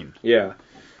kerosene. Yeah,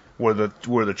 were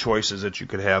the choices that you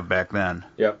could have back then.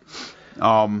 Yep.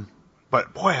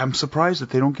 But boy, I'm surprised that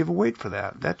they don't give a weight for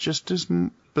that. That just is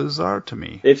bizarre to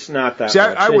me. It's not that See,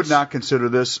 much. I would not consider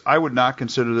this. I would not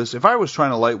consider this. If I was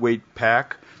trying to lightweight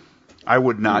pack, I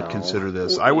would not consider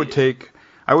this. I would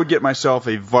get myself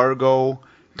a Vargo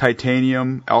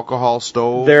titanium alcohol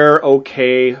stove. They're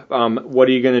okay. What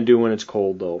are you going to do when it's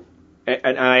cold, though?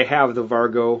 And I have the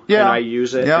Vargo, and I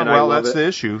use it, and I love that's it. the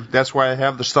issue. That's why I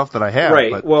have the stuff that I have.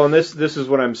 Right. But. Well, and this is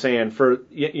what I'm saying.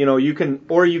 You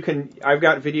can. I've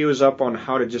got videos up on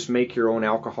how to just make your own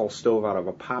alcohol stove out of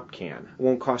a pop can. It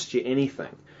won't cost you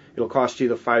anything. It'll cost you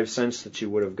the 5 cents that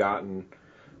you would have gotten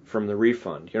from the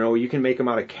refund. You can make them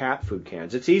out of cat food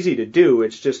cans. It's easy to do.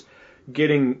 It's just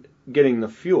getting the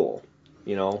fuel.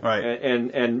 Right.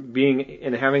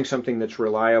 And having something that's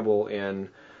reliable in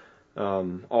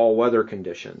all weather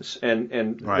conditions,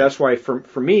 and right. That's why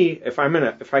for me, if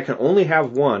I can only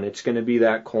have one, it's going to be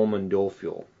that Coleman dual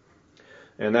fuel,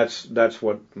 and that's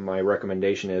what my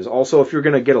recommendation is. Also, if you're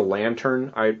going to get a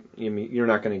lantern, you're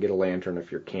not going to get a lantern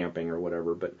if you're camping or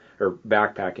whatever, or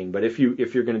backpacking. But if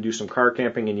you're going to do some car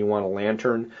camping and you want a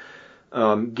lantern,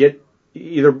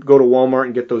 either go to Walmart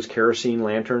and get those kerosene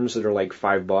lanterns that are like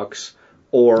 $5,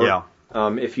 or yeah.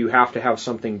 If you have to have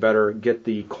something better, get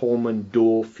the Coleman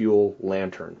dual fuel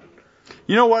lantern.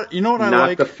 You know what I like?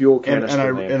 Not the fuel canister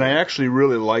lantern. And I actually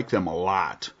really like them a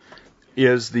lot.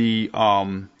 Is the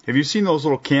have you seen those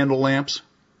little candle lamps?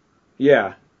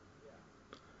 Yeah.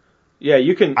 Yeah,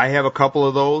 you can. I have a couple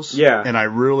of those. Yeah. And I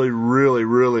really, really,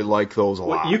 really like those a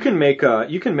lot. You can make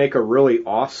a really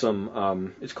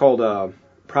awesome. It's called a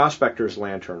prospector's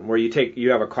lantern, where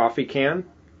you have a coffee can.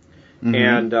 Mm-hmm.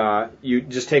 And you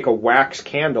just take a wax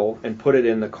candle and put it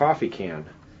in the coffee can,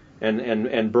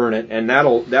 and burn it, and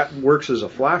that works as a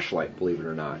flashlight. Believe it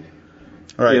or not.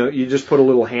 Right. You just put a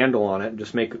little handle on it, and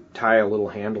just tie a little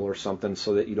handle or something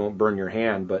so that you don't burn your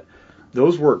hand. But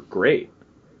those work great.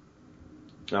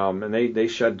 And they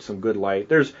shed some good light.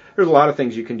 There's a lot of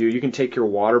things you can do. You can take your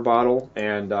water bottle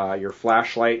and your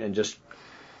flashlight and just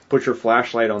put your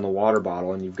flashlight on the water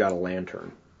bottle, and you've got a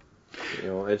lantern.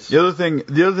 It's the other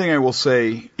thing I will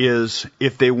say is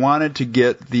if they wanted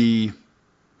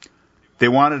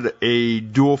a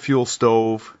dual fuel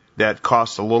stove that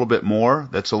costs a little bit more,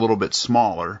 that's a little bit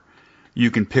smaller,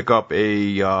 you can pick up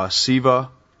a Seva.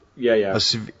 Yeah. A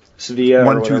Sevilla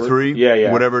 1, 2, 3.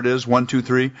 Yeah. Whatever it is, 1, 2,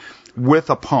 3, with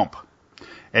a pump.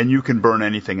 And you can burn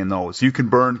anything in those. You can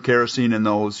burn kerosene in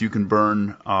those. You can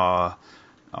burn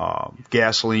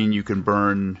gasoline. You can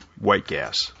burn white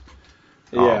gas.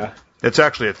 Yeah. It's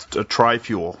actually a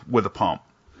tri-fuel with a pump.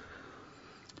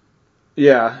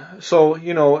 Yeah. So,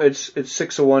 it's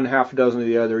 6 of one, half a dozen of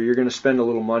the other. You're going to spend a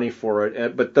little money for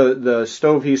it. But the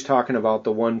stove he's talking about,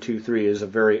 the 1, 2, 3, is a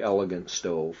very elegant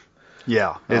stove.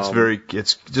 Yeah.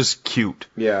 It's just cute.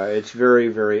 Yeah. It's very,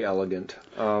 very elegant.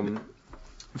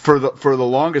 For the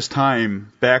longest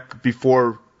time, back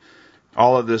before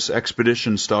all of this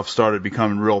expedition stuff started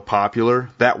becoming real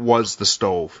popular, that was the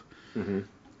stove. Mm-hmm.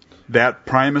 That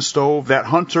Primus stove, that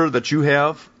Hunter that you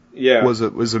have,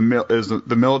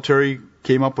 the military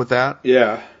came up with that.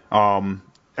 Yeah. And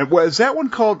is that one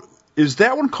called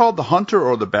the Hunter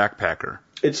or the Backpacker?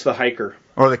 It's the hiker.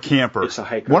 Or the camper. It's a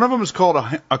hiker. One of them is called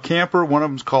a camper. One of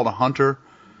them is called a Hunter.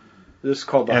 This is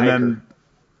called the hiker.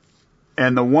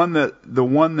 And the one that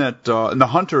and the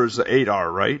Hunter is the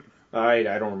 8R, right? I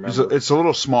don't remember. It's a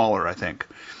little smaller, I think.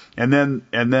 And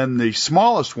then the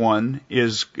smallest one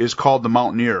is called the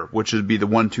Mountaineer, which would be the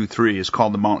 1, 2, 3 is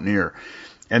called the Mountaineer.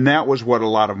 And that was what a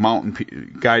lot of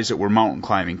guys that were mountain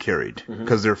climbing carried,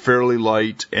 because they're fairly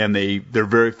light and they're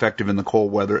very effective in the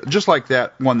cold weather. Just like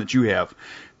that one that you have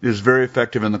is very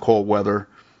effective in the cold weather.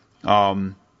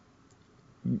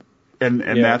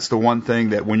 And that's the one thing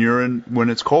that when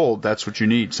it's cold, that's what you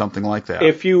need, something like that.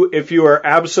 If you are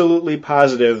absolutely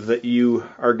positive that you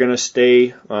are going to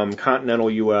stay continental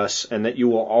U.S. and that you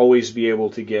will always be able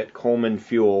to get Coleman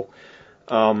fuel,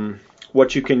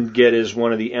 what you can get is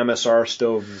one of the MSR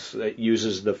stoves that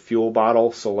uses the fuel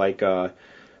bottle. So like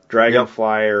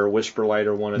Dragonfly or Whisperlite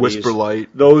or one of these. Whisperlite.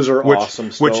 Those are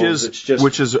awesome stoves.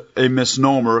 Which is a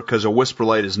misnomer because a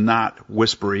Whisperlite is not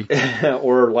whispery.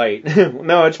 Or light.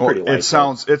 No, it's pretty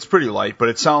light. It's pretty light, but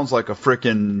it sounds like a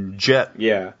frickin' jet.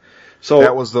 Yeah. So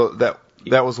that was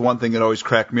the one thing that always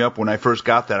cracked me up when I first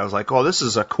got that. I was like, oh, this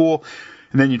is a cool.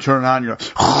 And then you turn it on, you're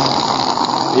like,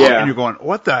 yeah, and you're going,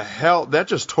 what the hell? That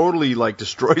just totally like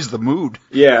destroys the mood.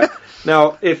 Yeah.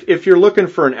 Now, if you're looking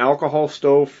for an alcohol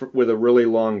stove with a really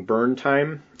long burn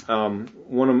time,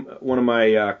 one of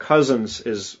my cousins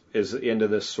is into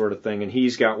this sort of thing, and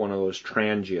he's got one of those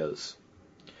Trangias,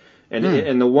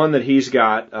 and the one that he's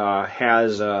got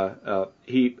has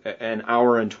an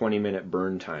hour and 20-minute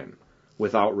burn time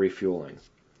without refueling.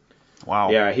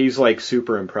 Wow. Yeah, he's like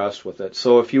super impressed with it.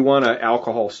 So if you want an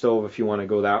alcohol stove, if you want to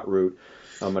go that route,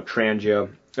 a Trangia.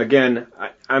 Again,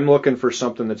 I'm looking for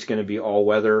something that's going to be all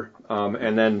weather,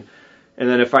 and then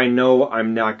if I know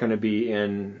I'm not going to be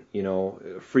in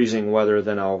freezing weather,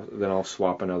 then I'll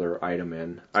swap another item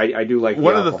in. I do like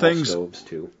one the of the alcohol things stoves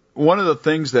too. One of the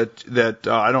things that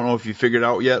I don't know if you figured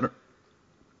out yet,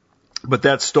 but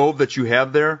that stove that you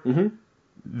have there. Mm-hmm.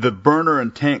 The burner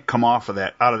and tank come off of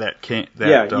that, out of that can.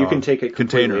 That, you can take it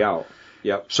completely container out.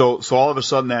 Yep. So all of a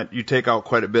sudden that you take out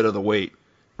quite a bit of the weight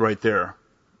right there.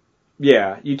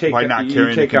 Yeah, you take by not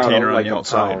carrying the container out like on the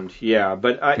outside. Pound. Yeah,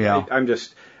 but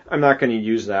I'm not going to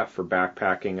use that for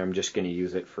backpacking. I'm just going to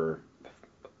use it for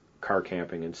car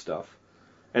camping and stuff.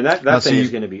 And that thing is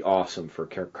going to be awesome for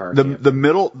car camping.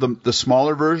 The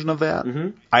smaller version of that,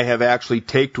 mm-hmm. I have actually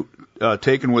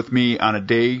taken with me on a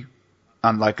day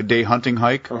hunting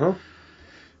hike, uh-huh.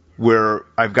 where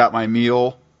I've got my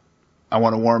meal. I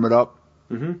want to warm it up.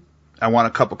 Mm-hmm. I want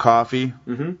a cup of coffee.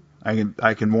 Mm-hmm.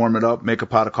 I can warm it up, make a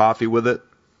pot of coffee with it.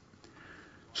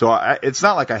 So it's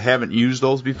not like I haven't used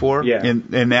those before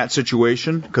in that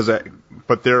situation,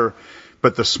 but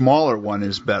the smaller one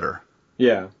is better.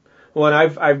 Yeah. Well,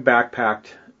 and I've backpacked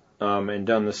and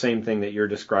done the same thing that you're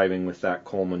describing with that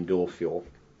Coleman dual fuel.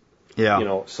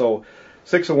 Yeah. So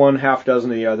 6 of one, half dozen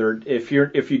of the other. If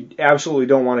you absolutely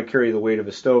don't want to carry the weight of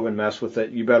a stove and mess with it,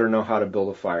 you better know how to build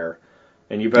a fire,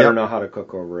 and you better know how to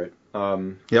cook over it.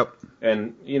 Yep.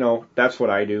 And that's what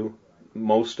I do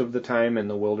most of the time in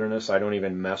the wilderness. I don't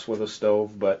even mess with a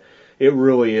stove, but it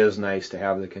really is nice to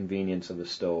have the convenience of a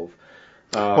stove.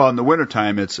 Well, in the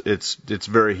wintertime, it's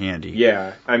very handy.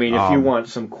 Yeah, I mean, if you want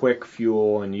some quick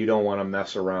fuel and you don't want to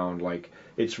mess around, like,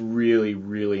 it's really,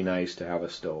 really nice to have a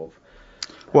stove.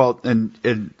 Well,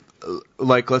 and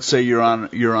like, let's say you're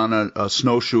on a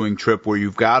snowshoeing trip where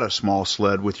you've got a small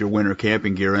sled with your winter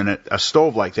camping gear in it. A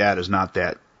stove like that is not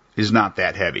that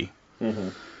heavy. Mm-hmm.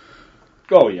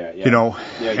 Oh yeah.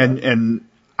 And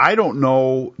I don't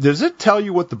know. Does it tell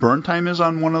you what the burn time is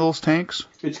on one of those tanks?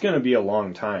 It's going to be a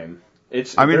long time.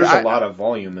 There's a lot of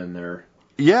volume in there.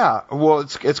 Yeah, well,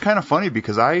 it's kind of funny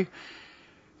because I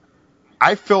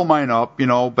fill mine up,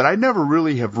 but I never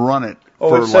really have run it.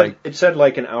 It said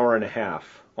like an hour and a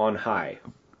half on high.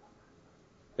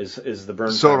 Is the burn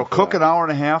time? So it'll cook an hour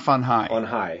and a half on high. On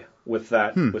high with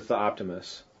that with the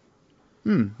Optimus.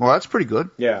 Well, that's pretty good.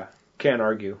 Yeah, can't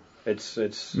argue. It's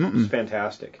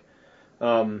fantastic.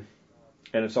 And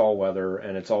it's all weather,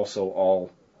 and it's also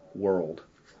all world.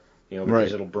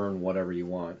 Because it'll burn whatever you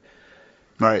want.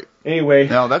 Right. Anyway.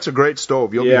 No, that's a great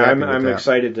stove. You'll be happy with I'm that.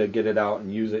 excited to get it out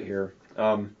and use it here.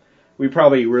 We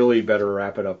probably really better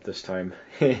wrap it up this time.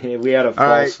 We had a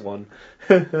false one.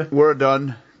 We're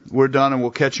done, and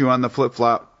we'll catch you on the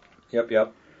flip-flop.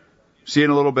 Yep. See you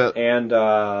in a little bit. And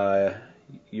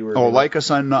you were... like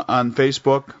us on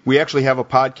Facebook. We actually have a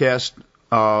podcast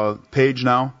page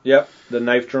now. Yep, the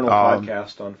Knife Journal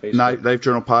Podcast on Facebook. Knife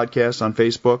Journal Podcast on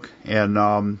Facebook.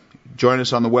 And join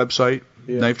us on the website,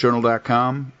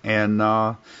 knifejournal.com,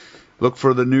 and look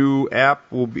for the new app.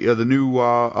 The new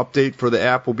update for the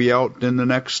app will be out in the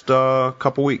next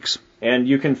couple weeks. And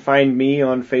you can find me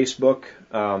on Facebook,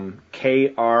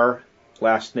 KR,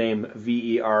 last name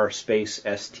VER space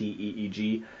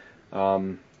STEEG,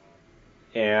 and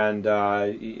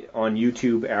on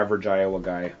YouTube, Average Iowa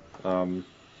Guy. And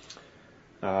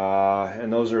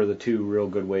those are the two real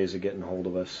good ways of getting hold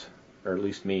of us, or at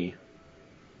least me.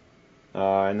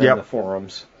 And then the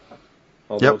forums.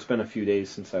 Although it's been a few days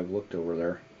since I've looked over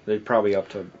there. It's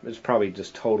probably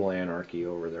just total anarchy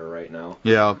over there right now.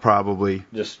 Yeah, probably.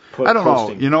 Just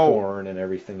posting porn and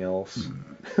everything else.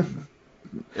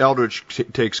 Eldridge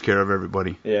takes care of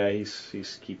everybody. Yeah,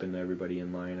 he's keeping everybody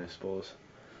in line, I suppose.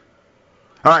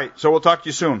 All right, so we'll talk to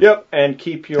you soon. Yep, and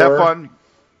keep your... Have fun.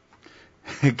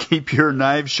 Keep your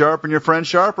knives sharp and your friends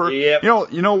sharper. Yep.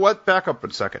 You know what? Back up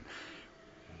a second.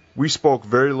 We spoke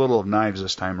very little of knives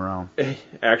this time around.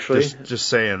 Actually, just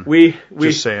saying.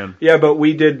 Just saying. Yeah, but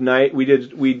we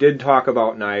did talk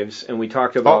about knives, and we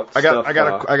talked about. I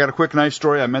got a quick knife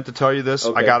story. I meant to tell you this.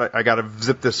 Okay. I gotta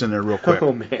zip this in there real quick.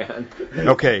 Oh man.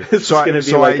 Okay. I did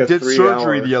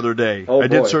surgery the other day. Oh, I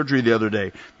did surgery the other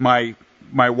day. My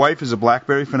wife is a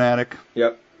BlackBerry fanatic.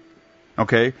 Yep.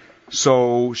 Okay.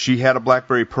 So she had a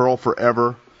BlackBerry Pearl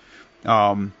forever.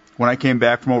 When I came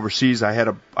back from overseas, I had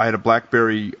a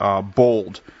BlackBerry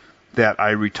Bold that I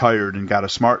retired and got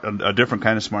a different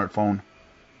kind of smartphone.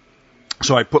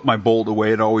 So I put my Bold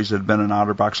away. It always had been an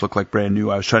OtterBox, looked like brand new.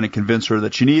 I was trying to convince her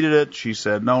that she needed it. She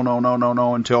said no,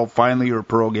 until finally her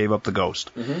Pearl gave up the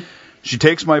ghost. Mm-hmm. She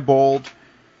takes my Bold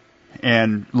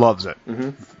and loves it. Mm-hmm.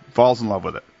 Falls in love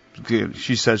with it.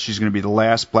 She says she's going to be the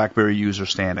last BlackBerry user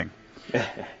standing.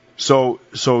 So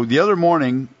the other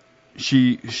morning,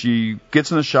 she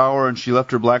gets in the shower and she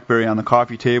left her BlackBerry on the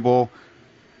coffee table.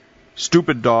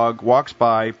 Stupid dog walks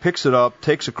by, picks it up,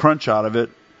 takes a crunch out of it,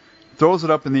 throws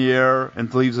it up in the air,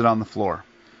 and leaves it on the floor.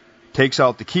 Takes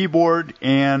out the keyboard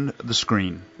and the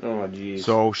screen. Oh, jeez.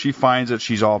 So she finds it.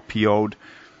 She's all PO'd.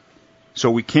 So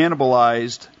we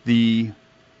cannibalized the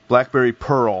BlackBerry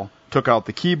Pearl, took out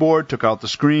the keyboard, took out the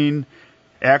screen,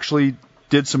 actually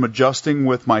did some adjusting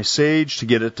with my Sage to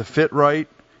get it to fit right.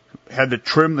 Had to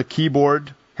trim the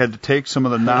keyboard. Had to take some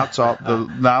of the knobs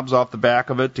off the back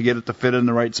of it to get it to fit in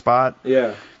the right spot.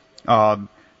 Yeah.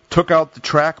 Took out the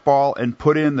trackball and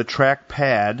put in the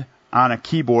trackpad on a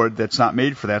keyboard that's not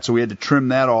made for that. So we had to trim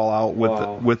that all out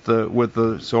with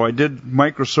the. So I did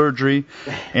microsurgery,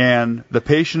 and the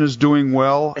patient is doing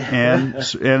well and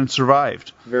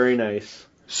survived. Very nice.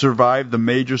 Survived the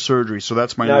major surgery. So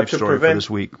that's my knife story for this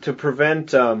week. To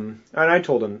prevent, and I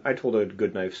told a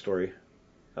good knife story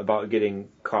about getting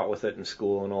caught with it in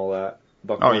school and all that.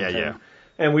 Yeah.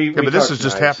 And we but this has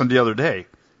just happened the other day.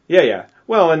 Yeah.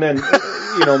 Well, and then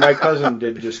my cousin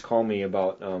did just call me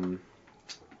about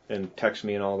and text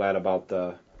me and all that about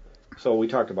the. So we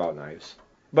talked about knives,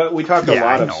 but we talked a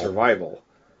lot of survival,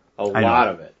 a lot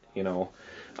of it.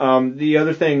 The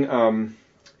other thing.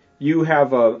 You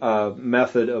have a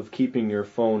method of keeping your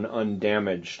phone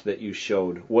undamaged that you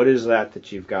showed. What is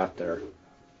that you've got there?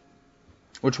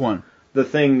 Which one? The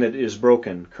thing that is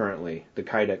broken currently. The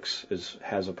Kydex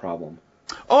has a problem.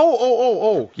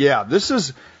 Oh. Yeah, this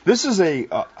is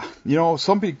a,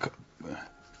 some people,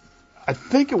 I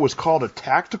think it was called a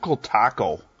tactical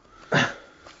taco.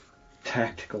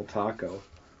 Tactical taco.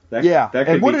 That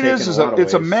and what it is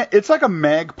it's like a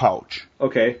mag pouch.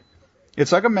 Okay.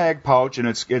 It's like a mag pouch, and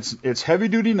it's heavy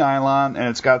duty nylon, and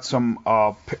it's got some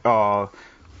bungee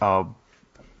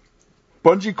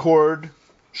cord,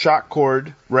 shock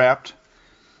cord wrapped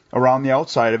around the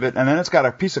outside of it, and then it's got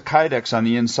a piece of Kydex on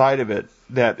the inside of it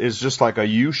that is just like a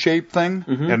U-shaped thing.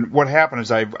 Mm-hmm. And what happened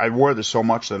is I wore this so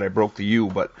much that I broke the U,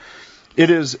 but it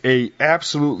is a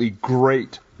absolutely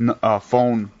great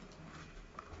phone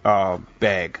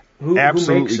bag. Who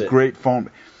absolutely makes it? Great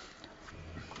phone.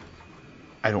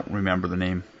 I don't remember the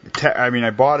name.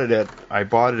 I bought it at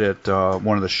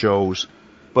one of the shows,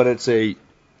 but it's I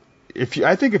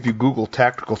think if you Google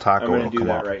Tactical Taco, I'm it'll come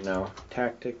up. I'm going to do that right now.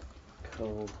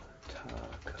 Tactical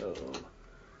Taco.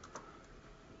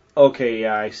 Okay,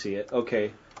 yeah, I see it.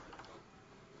 Okay.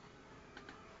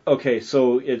 Okay,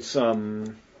 so it's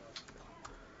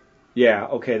yeah,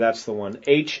 okay, that's the one.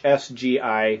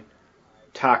 HSGI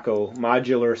Taco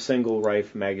Modular Single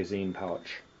Rifle Magazine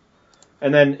Pouch.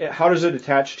 And then, how does it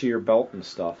attach to your belt and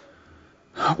stuff?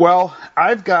 Well,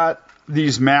 I've got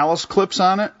these Malice clips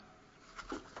on it.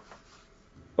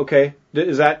 Okay,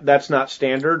 that's not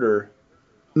standard, or?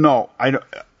 No, I don't.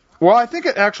 Well, I think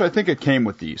it came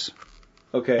with these.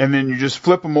 Okay. And then you just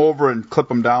flip them over and clip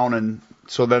them down, and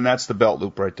so then that's the belt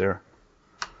loop right there.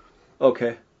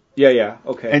 Okay. Yeah.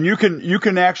 Okay. And you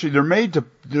can actually they're made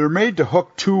to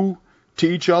hook two to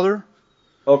each other.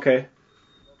 Okay.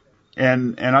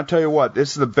 And I'll tell you what,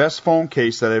 this is the best phone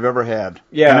case that I've ever had.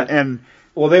 Yeah. And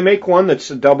well, they make one that's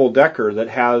a double decker that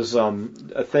has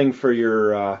a thing for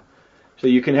your so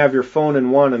you can have your phone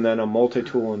in one and then a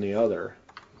multi-tool in the other.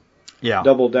 Yeah.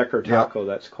 Double decker taco,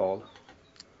 that's called.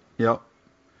 Yep.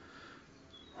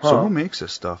 Huh. So who makes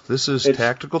this stuff? This is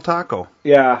Tactical Taco.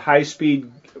 Yeah, high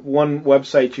speed. One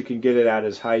website you can get it at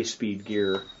is High Speed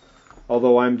Gear,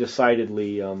 although I'm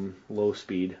decidedly low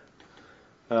speed.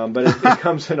 But it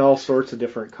comes in all sorts of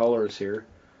different colors here.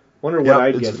 Wonder what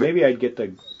I'd get. Maybe I'd get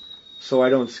the so I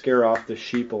don't scare off the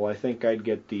sheeple, I think I'd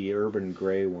get the Urban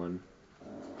Gray one.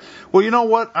 Well, you know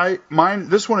what?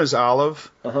 This one is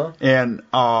olive, Uh-huh. and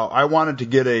I wanted to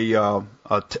get a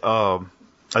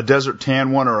desert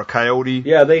tan one or a coyote.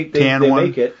 Yeah, they tan one.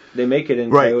 make it. They make it in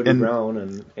Right, Coyote and Brown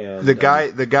and the guy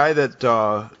that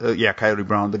Coyote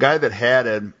Brown, the guy that had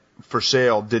it for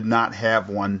sale did not have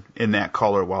one in that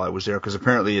color while I was there because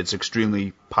apparently it's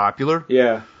extremely popular.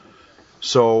 Yeah.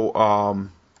 So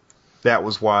that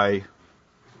was why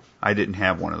I didn't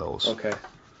have one of those. Okay.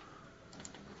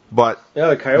 But yeah,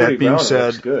 the Coyote that being Brown said,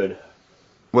 looks good.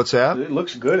 What's that? It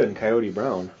looks good in Coyote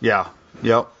Brown. Yeah.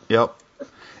 Yep.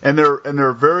 And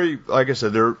they're very, like I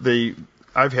said,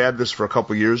 I've had this for a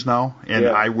couple years now, and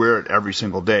I wear it every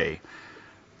single day.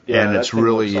 Yeah, and it's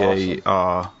really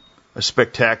awesome. a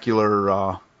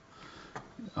spectacular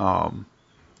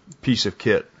piece of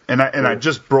kit. And I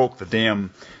just broke the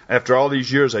damn. After all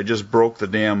these years, I just broke the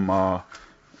damn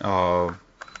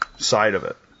side of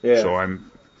it. Yeah. So I'm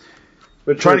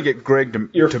But trying to get Greg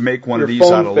to make one of these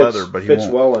out of leather, but he fits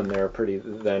won't. well in there pretty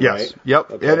then, Yes. right?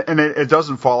 Yep. Okay. And it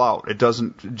doesn't fall out. It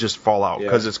doesn't just fall out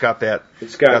because it's got that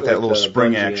that like little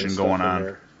spring bungee and action stuff going in on.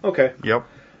 there. Okay. Yep.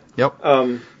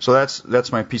 So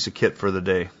that's my piece of kit for the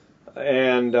day.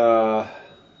 And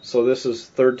so this is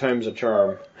third time's a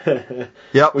charm.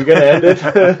 Yep. We gonna end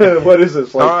it? What is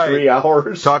this, like All right. 3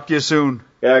 hours? Talk to you soon.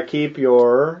 Yeah, keep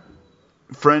your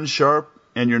friend sharp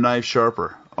and your knife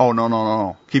sharper. Oh,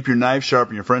 no. Keep your knife sharp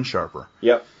and your friend sharper.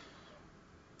 Yep.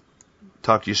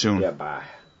 Talk to you soon. Yeah, bye.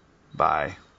 Bye.